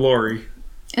adventure and the glory.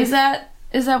 Is that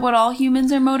what all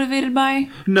humans are motivated by?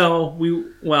 No,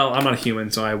 well, I'm not a human,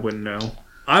 so I wouldn't know.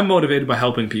 I'm motivated by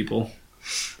helping people.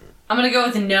 I'm gonna go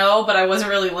with no, but I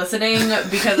wasn't really listening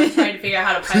because I'm trying to figure out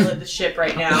how to pilot the ship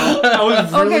right now.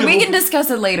 Okay, we can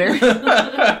discuss it later.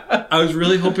 I was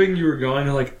really hoping you were going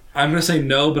to like, I'm gonna say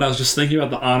no, but I was just thinking about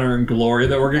the honor and glory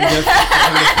that we're gonna get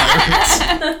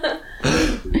from the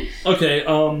pirates. Okay,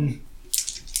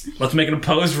 let's make an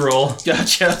opposed roll.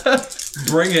 Gotcha.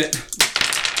 Bring it.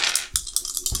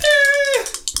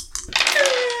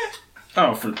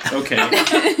 Oh,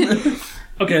 okay.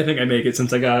 Okay, I think I make it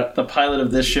since I got The pilot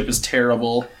of this ship is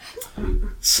terrible.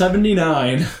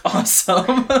 79.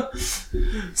 Awesome.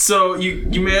 So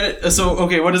you made it. So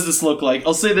okay, what does this look like?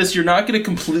 I'll say this: you're not going to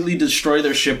completely destroy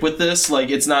their ship with this. Like,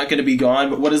 it's not going to be gone.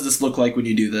 But what does this look like when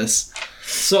you do this?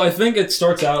 So I think it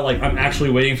starts out like I'm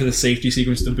actually waiting for the safety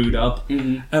sequence to boot up,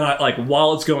 and I like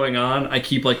while it's going on, I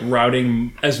keep like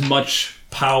routing as much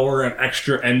power and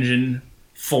extra engine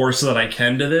force that I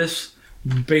can to this,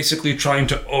 basically trying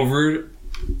to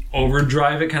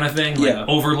overdrive it kind of thing, like Yeah.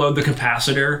 overload the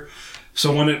capacitor.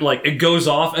 So when it goes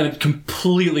off and it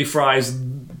completely fries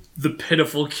the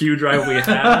pitiful Q drive we had.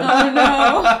 Oh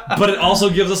no. But it also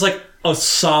gives us like a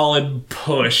solid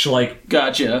push. Like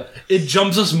Gotcha. it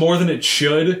jumps us more than it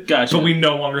should. Gotcha. But we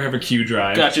no longer have a Q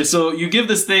drive. Gotcha. So you give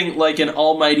this thing like an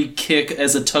almighty kick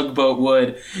as a tugboat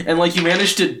would, and like you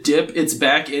manage to dip its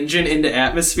back engine into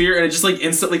atmosphere, and it just like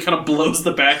instantly kind of blows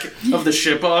the back of the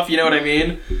ship off. You know what I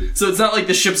mean? So it's not like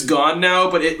the ship's gone now,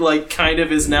 but it like kind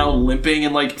of is now limping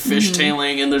and like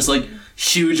fishtailing, and there's like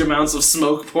huge amounts of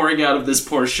smoke pouring out of this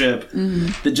poor ship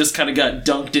that just kind of got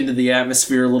dunked into the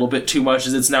atmosphere a little bit too much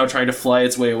as it's now trying to fly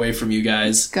its way away from you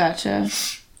guys. Gotcha.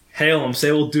 Hail them.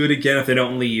 Say we'll do it again if they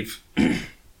don't leave.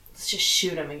 Let's just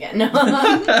shoot him again. No.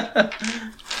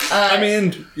 I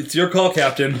mean, it's your call,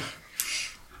 Captain.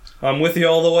 I'm with you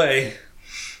all the way.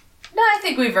 No, I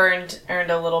think we've earned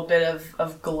a little bit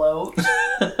of gloat.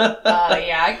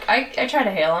 Yeah, I try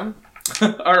to hail him.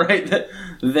 All right,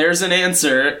 there's an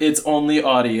answer. It's only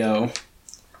audio.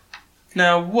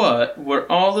 Now, what were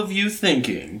all of you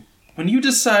thinking when you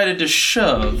decided to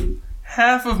shove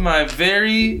half of my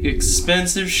very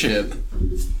expensive ship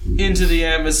into the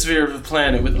atmosphere of a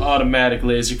planet with automatic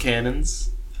laser cannons?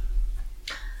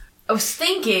 I was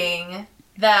thinking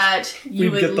that you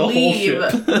We'd would get the whole leave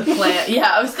ship. the planet.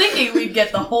 Yeah, I was thinking we'd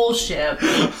get the whole ship.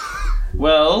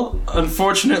 Well,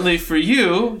 unfortunately for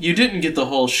you, you didn't get the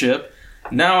whole ship.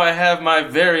 Now I have my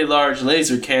very large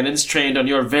laser cannons trained on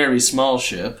your very small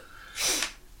ship.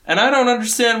 And I don't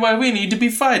understand why we need to be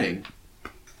fighting.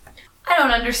 I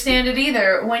don't understand it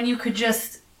either, when you could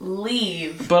just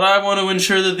leave. But I want to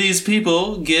ensure that these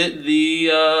people get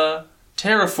the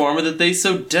terraformer that they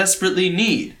so desperately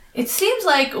need. It seems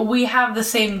like we have the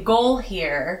same goal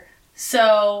here,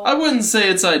 so... I wouldn't say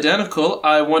it's identical.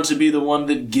 I want to be the one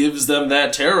that gives them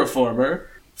that terraformer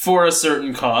for a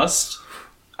certain cost.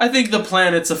 I think the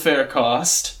planet's a fair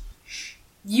cost.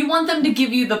 You want them to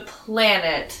give you the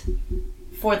planet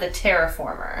for the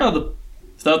terraformer. Well,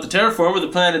 without the terraformer, the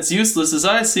planet's useless as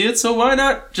I see it, so why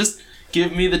not just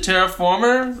give me the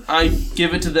terraformer, I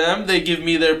give it to them, they give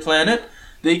me their planet,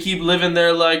 they keep living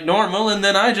there like normal, and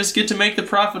then I just get to make the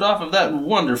profit off of that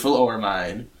wonderful ore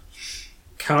mine.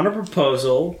 Counter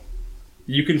proposal.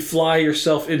 you can fly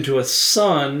yourself into a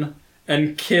sun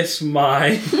and kiss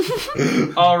my...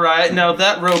 Alright, now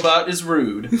that robot is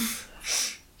rude.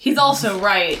 He's also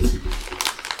right.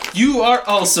 You are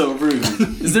also rude.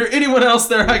 Is there anyone else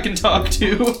there I can talk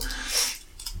to?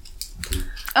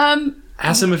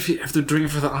 Ask them if they're doing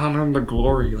it for the honor and the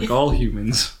glory, like all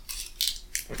humans.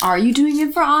 Are you doing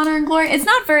it for honor and glory? It's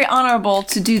not very honorable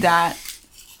to do that.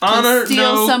 Honor,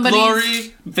 steal no, somebody's-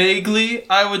 glory, vaguely.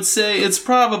 I would say it's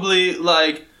probably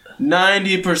like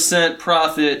 90%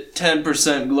 profit,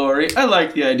 10% glory. I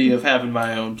like the idea of having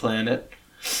my own planet.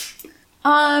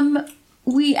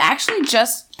 We actually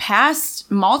just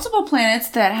passed multiple planets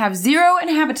that have 0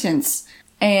 inhabitants.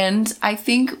 And I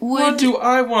think What do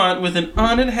I want with an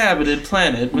uninhabited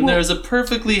planet when there's a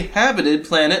perfectly habited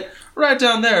planet right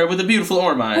down there with a beautiful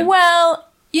ore mine? Well,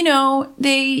 you know,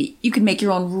 you could make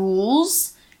your own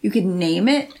rules. You could name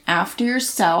it after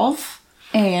yourself.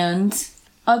 And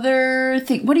other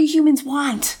things. What do humans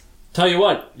want? Tell you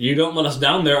what, you don't let us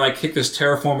down there, I kick this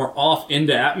terraformer off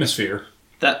into atmosphere.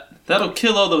 That'll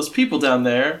kill all those people down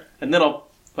there, and then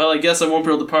I guess I won't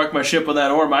be able to park my ship on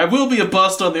that ore mine. I will be a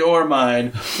bust on the ore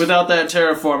mine without that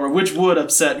terraformer, which would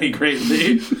upset me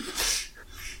greatly.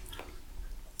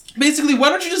 Basically, why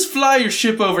don't you just fly your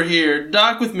ship over here,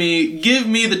 dock with me, give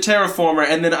me the terraformer,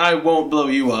 and then I won't blow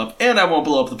you up, and I won't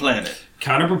blow up the planet.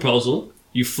 Counter proposal,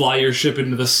 you fly your ship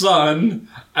into the sun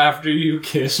after you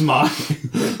kiss mine.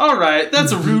 Alright,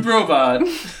 that's a rude robot.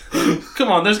 Come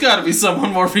on, there's gotta be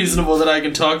someone more reasonable that I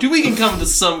can talk to. We can come to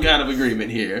some kind of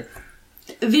agreement here.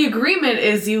 The agreement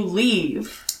is you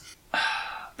leave.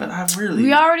 But I'm really...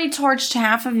 We already torched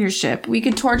half of your ship. We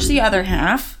could torch the other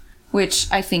half,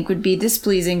 which I think would be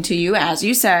displeasing to you, as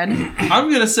you said. I'm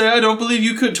gonna say I don't believe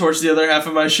you could torch the other half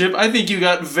of my ship. I think you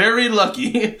got very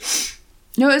lucky.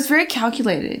 No, it was very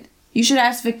calculated. You should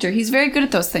ask Victor. He's very good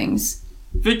at those things.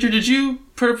 Victor, did you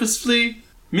purposefully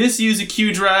misuse a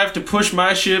Q drive to push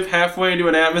my ship halfway into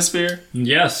an atmosphere?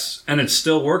 Yes, and it's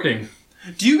still working.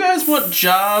 Do you guys want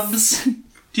jobs? Do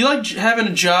you like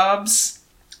having jobs?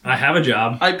 I have a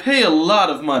job. I pay a lot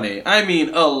of money. I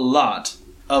mean a lot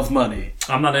of money.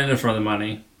 I'm not in it for the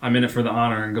money. I'm in it for the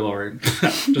honor and glory.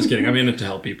 Just kidding, I'm in it to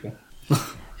help people.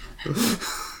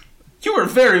 You are a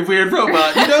very weird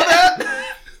robot, you know that?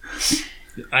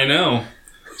 I know.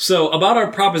 So, about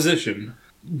our proposition,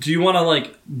 do you want to,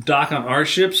 like, dock on our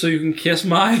ship so you can kiss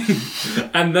mine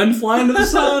and then fly into the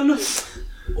sun?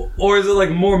 Or is it, like,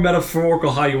 more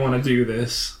metaphorical how you want to do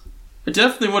this? I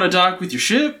definitely want to dock with your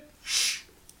ship.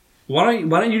 Why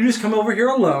don't you just come over here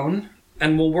alone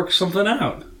and we'll work something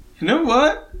out? You know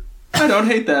what? I don't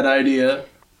hate that idea.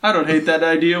 I don't hate that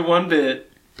idea one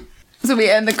bit. So we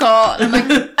end the call, and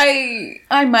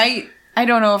I'm like, I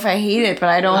don't know if I hate it, but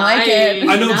I don't like it.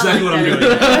 I know exactly what I'm doing.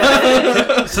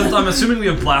 Since I'm assuming we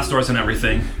have blast doors and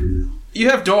everything.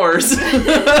 You have doors. Do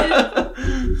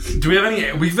we have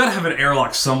any... We've got to have an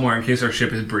airlock somewhere in case our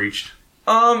ship is breached.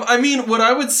 I mean, what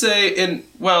I would say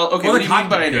what do you mean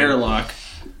by an airlock?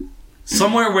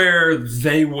 Somewhere where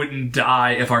they wouldn't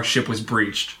die if our ship was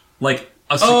breached. Like,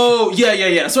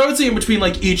 yeah. So I would say in between,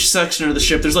 like, each section of the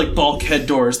ship, there's, like, bulkhead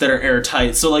doors that are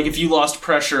airtight. So, like, if you lost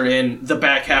pressure in the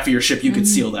back half of your ship, you could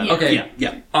seal that. Okay.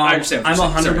 Yeah. I understand what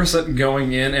I'm you're saying. 100%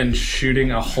 going in and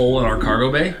shooting a hole in our cargo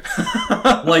bay.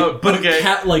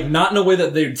 Like, not in a way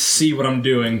that they'd see what I'm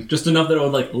doing. Just enough that it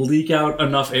would, like, leak out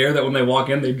enough air that when they walk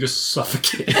in, they'd just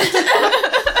suffocate.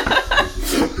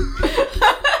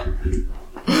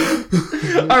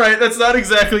 Alright, that's not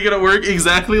exactly gonna work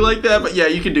exactly like that, but yeah,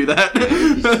 you can do that.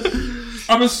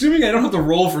 I'm assuming I don't have to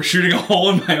roll for shooting a hole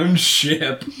in my own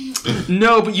ship.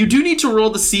 No, but you do need to roll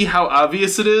to see how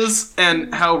obvious it is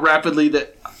and how rapidly the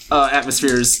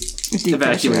atmosphere is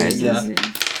evacuated. Yeah.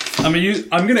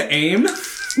 I'm gonna aim.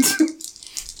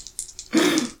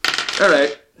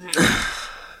 Alright.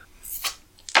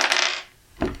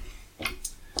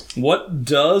 What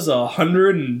does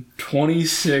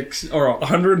 126 or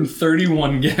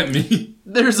 131 get me?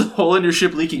 There's a hole in your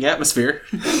ship leaking atmosphere.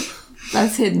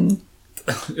 That's hidden.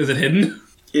 Is it hidden?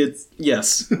 It's...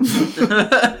 yes. You said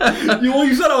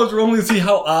I was rolling to see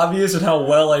how obvious and how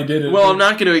well I did it. Well, I'm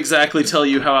not going to exactly tell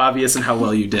you how obvious and how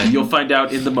well you did. You'll find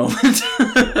out in the moment.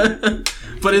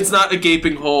 But it's not a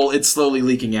gaping hole, it's slowly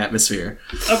leaking atmosphere.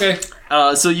 Okay.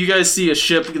 So you guys see a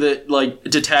ship that, like,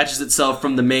 detaches itself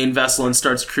from the main vessel and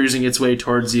starts cruising its way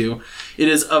towards you. It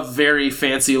is a very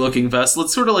fancy-looking vessel.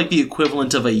 It's sort of like the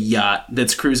equivalent of a yacht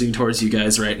that's cruising towards you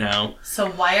guys right now.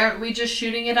 So why aren't we just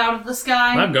shooting it out of the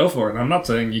sky? I'd go for it. I'm not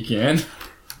saying you can.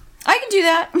 I can do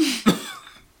that.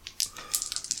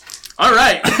 All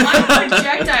right. My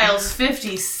projectile's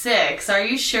 56. Are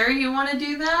you sure you want to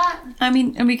do that? I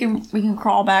mean, and we can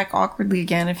crawl back awkwardly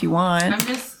again if you want.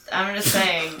 I'm just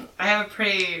saying. I have a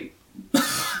pretty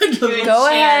good Go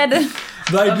chance. ahead.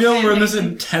 The idea Okay. we're in this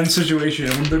intense situation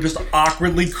when they're just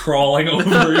awkwardly crawling over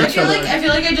I each feel other.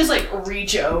 like I just like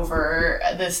reach over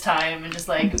this time and just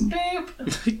like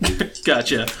boop.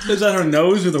 Gotcha. Is that her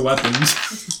nose or the weapons?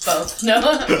 Both.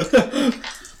 No.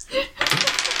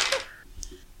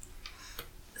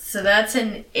 So that's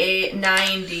an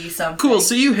 90 something. Cool.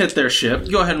 So you hit their ship.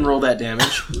 Go ahead and roll that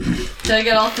damage. Did I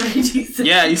get all 3 D6?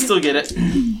 Yeah, you still get it.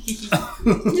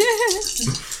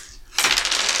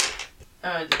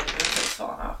 Oh, dude, this is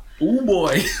falling off. Oh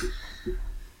boy.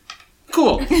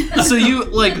 Cool. So you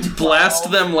like blast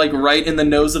them like right in the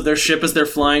nose of their ship as they're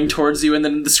flying towards you, and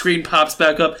then the screen pops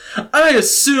back up. I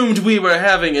assumed we were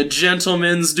having a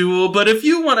gentleman's duel, but if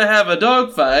you want to have a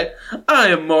dogfight, I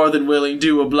am more than willing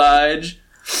to oblige.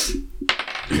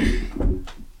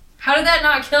 How did that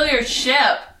not kill your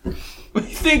ship? You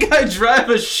think I drive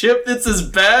a ship that's as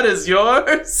bad as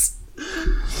yours?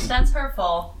 That's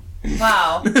hurtful.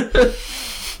 Wow.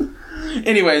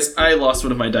 Anyways, I lost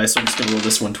one of my dice, so I'm just gonna roll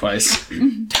this one twice. Tell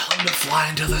him to fly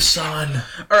into the sun.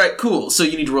 Alright, cool. So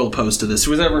you need to roll opposed to this.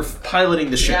 Who's ever piloting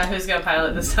the ship? Yeah, who's gonna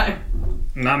pilot this time?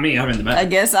 Not me, I'm in the I back.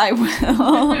 guess I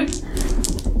will.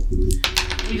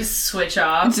 You just switch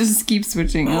off. Just keep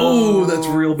switching. Oh, that's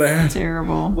real bad.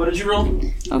 terrible. What did you roll?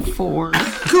 A 4.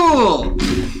 Cool!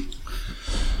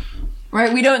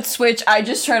 Right, we don't switch. I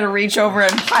just try to reach over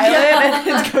and pilot,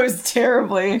 and it goes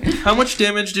terribly. How much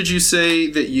damage did you say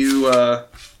that you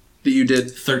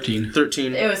did? 13.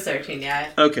 13. It was 13, yeah.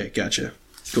 Okay, gotcha.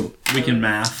 Cool. We can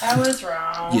math. I was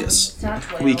wrong. Yes, It's not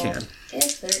 12. we can.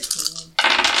 It's 13.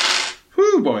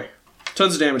 Whoo boy.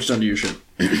 Tons of damage done to your ship.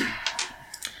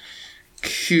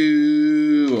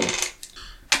 Cool.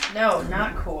 No,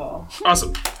 not cool.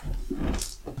 Awesome.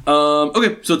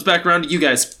 Okay, so it's back around to you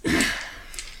guys.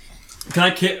 Can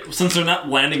I kick, since they're not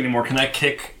landing anymore, can I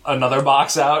kick another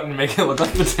box out and make it look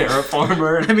like the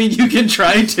terraformer? I mean, you can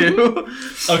try to.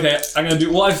 Okay, I'm gonna do,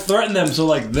 well, I've threatened them so,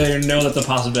 like, they know that's a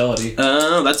possibility.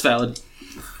 Oh, that's valid.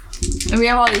 And we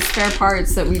have all these spare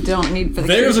parts that we don't need for the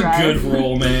There's key a drive. good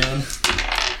roll, man.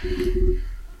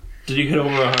 Did you hit over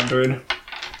 100?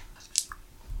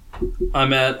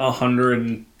 I'm at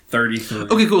 133.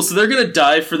 Okay, cool. So they're gonna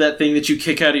dive for that thing that you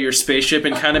kick out of your spaceship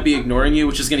and kind of be ignoring you,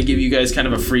 which is gonna give you guys kind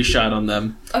of a free shot on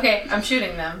them. Okay, I'm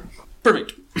shooting them.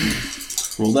 Perfect.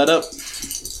 Roll that up.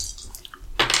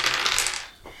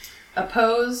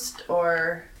 Opposed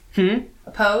or... Hmm?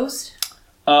 Opposed?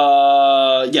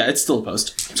 Yeah, it's still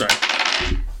opposed. Sorry.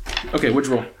 Okay, which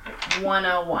roll?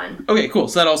 101. Okay, cool.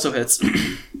 So that also hits.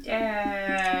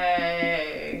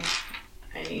 Yay.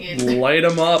 I need... Light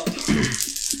them up.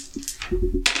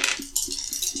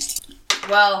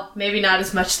 Well, maybe not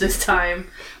as much this time.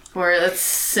 That's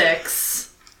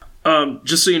 6.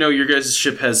 Just so you know, your guys'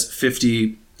 ship has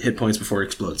 50 hit points before it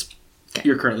explodes.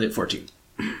 You're currently at 14.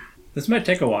 This might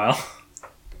take a while.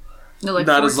 No, like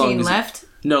Not as long 14 as- left?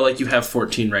 No, like you have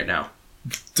 14 right now.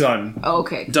 Done. Oh,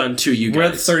 okay. Done to you We're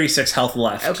at guys. 36 health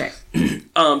left. Okay.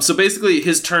 So basically,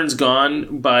 his turn's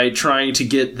gone by trying to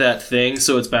get that thing,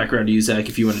 so it's back around to you, Zach,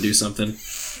 if you want to do something.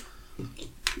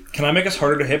 Can I make us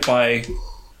harder to hit by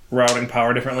routing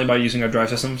power differently by using our drive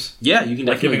systems? Yeah, you can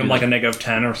Like giving them like a do negative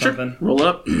 10 or that. Sure. something? Roll it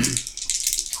up.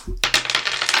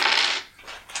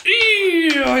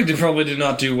 I probably did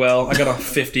not do well. I got a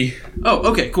 50. Oh,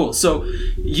 okay, cool. So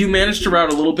you managed to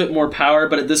route a little bit more power,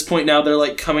 but at this point now they're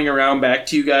like coming around back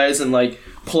to you guys and like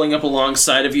pulling up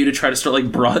alongside of you to try to start like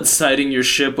broadsiding your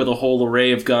ship with a whole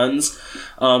array of guns.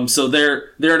 So they're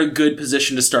in a good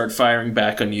position to start firing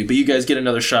back on you, but you guys get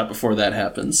another shot before that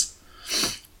happens.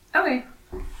 Okay.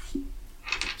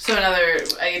 So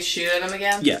I get to shoot at him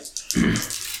again? Yeah.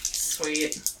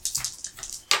 Sweet.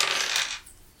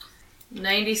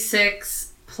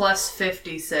 96 plus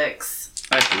 56.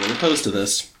 I feel opposed to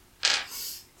this.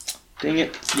 Dang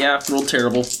it. Yeah, rolled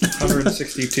terrible.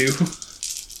 162.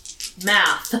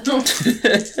 Math.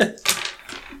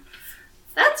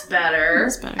 That's better.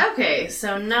 That's better. Okay,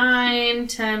 so 9,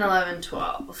 10, 11,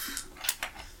 12.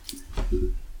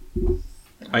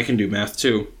 I can do math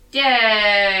too.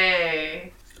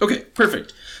 Yay! Okay,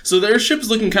 perfect. So their ship's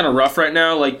looking kind of rough right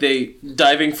now. Like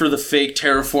diving for the fake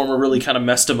terraformer really kind of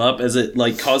messed them up as it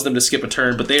like caused them to skip a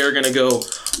turn. But they are gonna go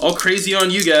all crazy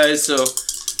on you guys. So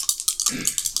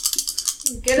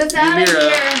Get us out of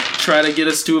Ymira, here! try to get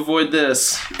us to avoid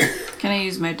this. Can I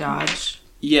use my dodge?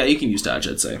 Yeah, you can use dodge,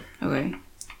 I'd say. Okay.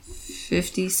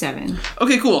 57.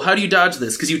 Okay, cool. How do you dodge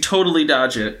this? Because you totally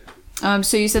dodge it.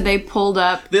 So you said they pulled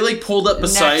up. They like pulled up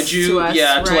beside Next you, to us,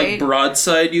 to like right?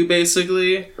 broadside you,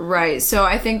 basically. Right. So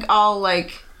I think I'll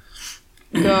like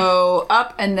go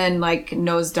up and then like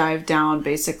nosedive down,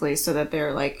 basically, so that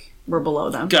they're like we're below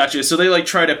them. Gotcha. So they like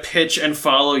try to pitch and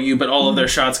follow you, but all of their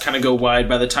shots kind of go wide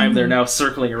by the time they're now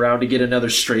circling around to get another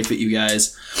strafe at you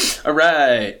guys. All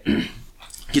right.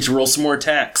 Get to roll some more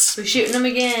attacks. We're shooting them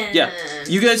again. Yeah.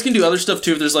 You guys can do other stuff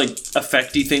too if there's like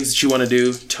effecty things that you want to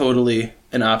do. Totally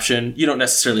an option. You don't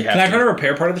necessarily have Can I to. try to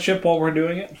repair part of the ship while we're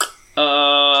doing it?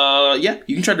 Yeah,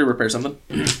 you can try to repair something.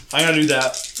 I'm gonna do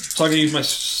that. So I can use my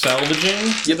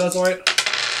salvaging. Yep, that's alright.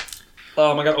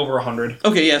 I got over 100.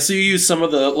 Okay, yeah, so you use some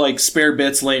of the like spare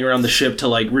bits laying around the ship to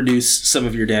like reduce some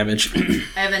of your damage.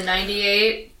 I have a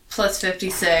 98 plus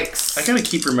 56. I gotta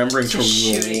keep remembering to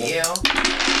shoot roll at you.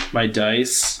 my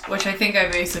dice. Which I think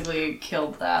I basically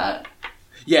killed that.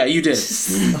 Yeah, you did.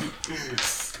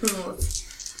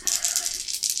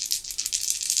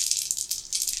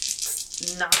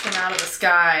 Knocking out of the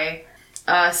sky.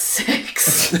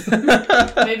 6.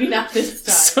 Maybe not this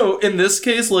time. So in this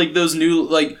case, like those new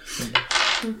like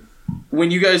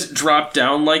when you guys dropped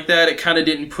down like that, it kind of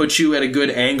didn't put you at a good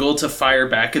angle to fire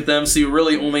back at them. So you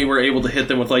really only were able to hit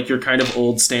them with like your kind of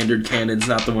old standard cannons,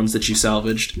 not the ones that you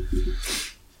salvaged.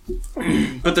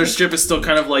 But their ship is still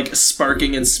kind of like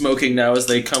sparking and smoking now as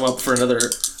they come up for another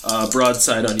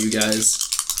broadside on you guys.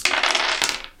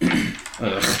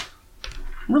 Ugh.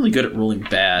 I'm really good at rolling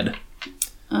bad.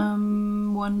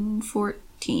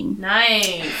 114.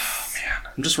 Nice.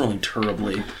 I'm just rolling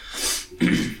terribly.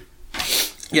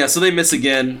 Yeah, so they miss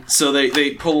again. So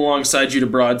they pull alongside you to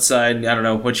broadside. And I don't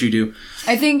know what you do.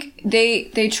 I think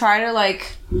they try to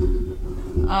like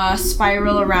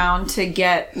spiral around to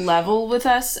get level with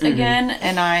us again,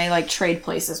 and I like trade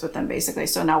places with them basically.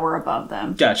 So now we're above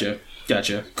them. Gotcha.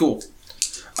 Cool.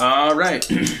 All right.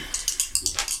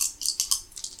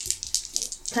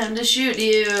 Time to shoot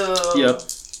you. Yep.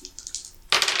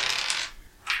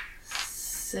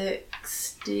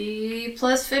 60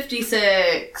 plus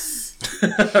 56.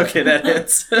 Okay, that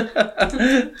hits.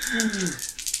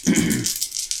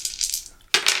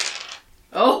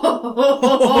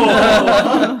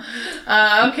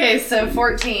 Okay, so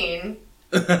 14.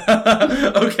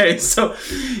 Okay, so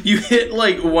you hit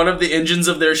like one of the engines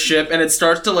of their ship, and it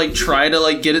starts to like try to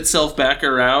like get itself back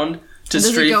around to Does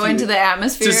strafe it go you, into the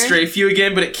atmosphere? to strafe you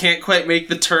again, but it can't quite make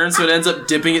the turn, so it ends up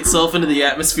dipping itself into the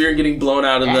atmosphere and getting blown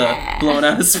out of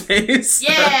space.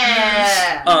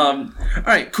 Yeah! All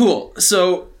right, cool.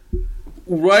 So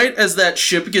right as that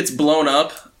ship gets blown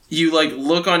up, you like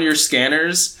look on your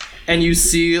scanners and you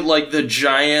see like the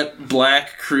giant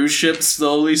black cruise ship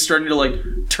slowly starting to like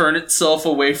turn itself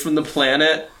away from the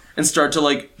planet and start to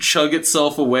like chug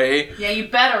itself away. Yeah, you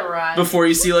better run. Before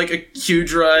you see like a Q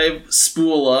drive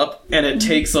spool up and it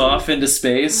takes off into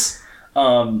space.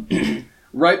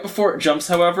 Right before it jumps,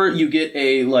 however, you get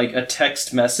a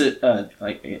text message.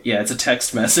 It's a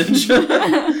text message.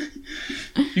 You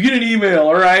get an email,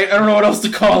 all right? I don't know what else to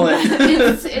call it.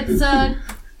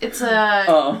 It's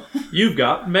a You've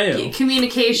got mail.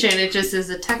 communication. It just is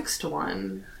a text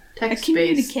one. Text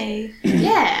based.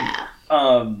 Yeah.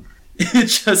 It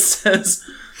just says,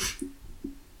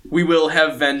 "We will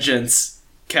have vengeance,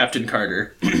 Captain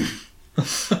Carter."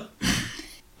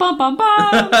 Bum, bum,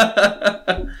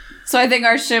 bum. So I think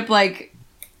our ship it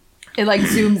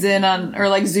zooms in on or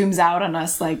zooms out on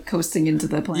us coasting into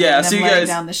the planet. Yeah, and so I'm you letting guys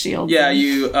down the shield. Yeah,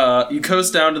 you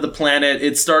coast down to the planet.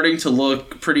 It's starting to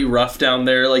look pretty rough down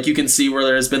there. Like you can see where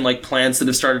there's been plants that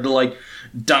have started to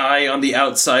die on the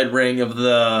outside ring of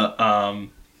the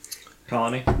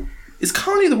Colony. Is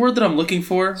colony the word that I'm looking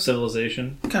for?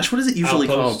 Civilization. Gosh, what is it usually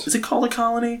Outpost. called? Is it called a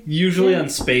colony? Usually on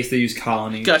space they use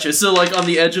colony. Gotcha. So on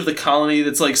the edge of the colony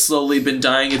that's slowly been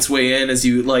dying its way in as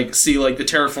you see the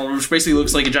terraform, which basically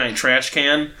looks like a giant trash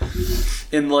can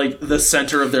in the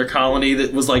center of their colony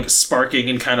that was sparking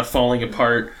and kind of falling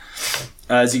apart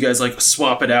as you guys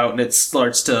swap it out, and it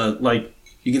starts to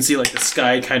you can see the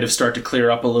sky kind of start to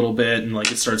clear up a little bit and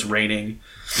it starts raining.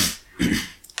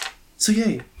 So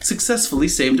yay, successfully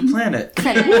saved a planet.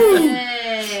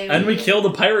 And we killed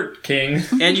a pirate king.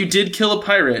 And you did kill a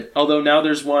pirate, although now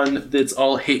there's one that's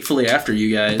all hatefully after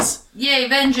you guys. Yay,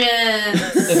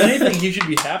 vengeance! If anything, he should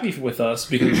be happy with us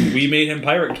because we made him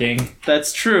pirate king.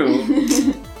 That's true.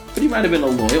 But he might have been a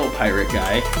loyal pirate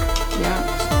guy.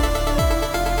 Yeah.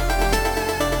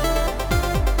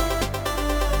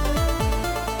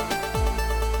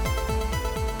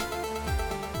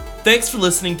 Thanks for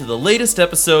listening to the latest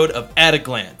episode of At a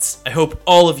Glance. I hope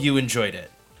all of you enjoyed it.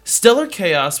 Stellar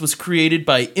Chaos was created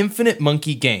by Infinite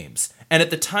Monkey Games, And at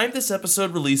the time this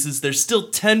episode releases, there's still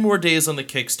 10 more days on the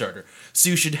Kickstarter, so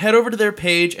you should head over to their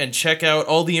page and check out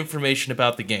all the information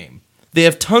about the game. They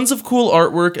have tons of cool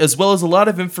artwork, as well as a lot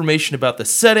of information about the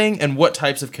setting and what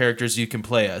types of characters you can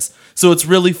play as, so it's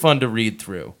really fun to read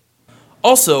through.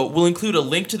 Also, we'll include a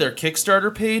link to their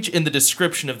Kickstarter page in the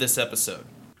description of this episode.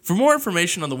 For more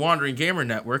information on the Wandering Gamer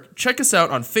Network, check us out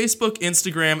on Facebook,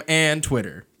 Instagram, and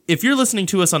Twitter. If you're listening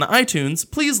to us on iTunes,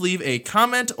 please leave a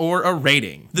comment or a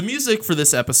rating. The music for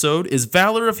this episode is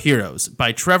Valor of Heroes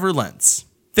by Trevor Lentz.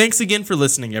 Thanks again for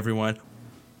listening, everyone.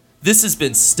 This has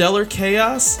been Stellar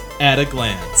Chaos at a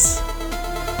Glance.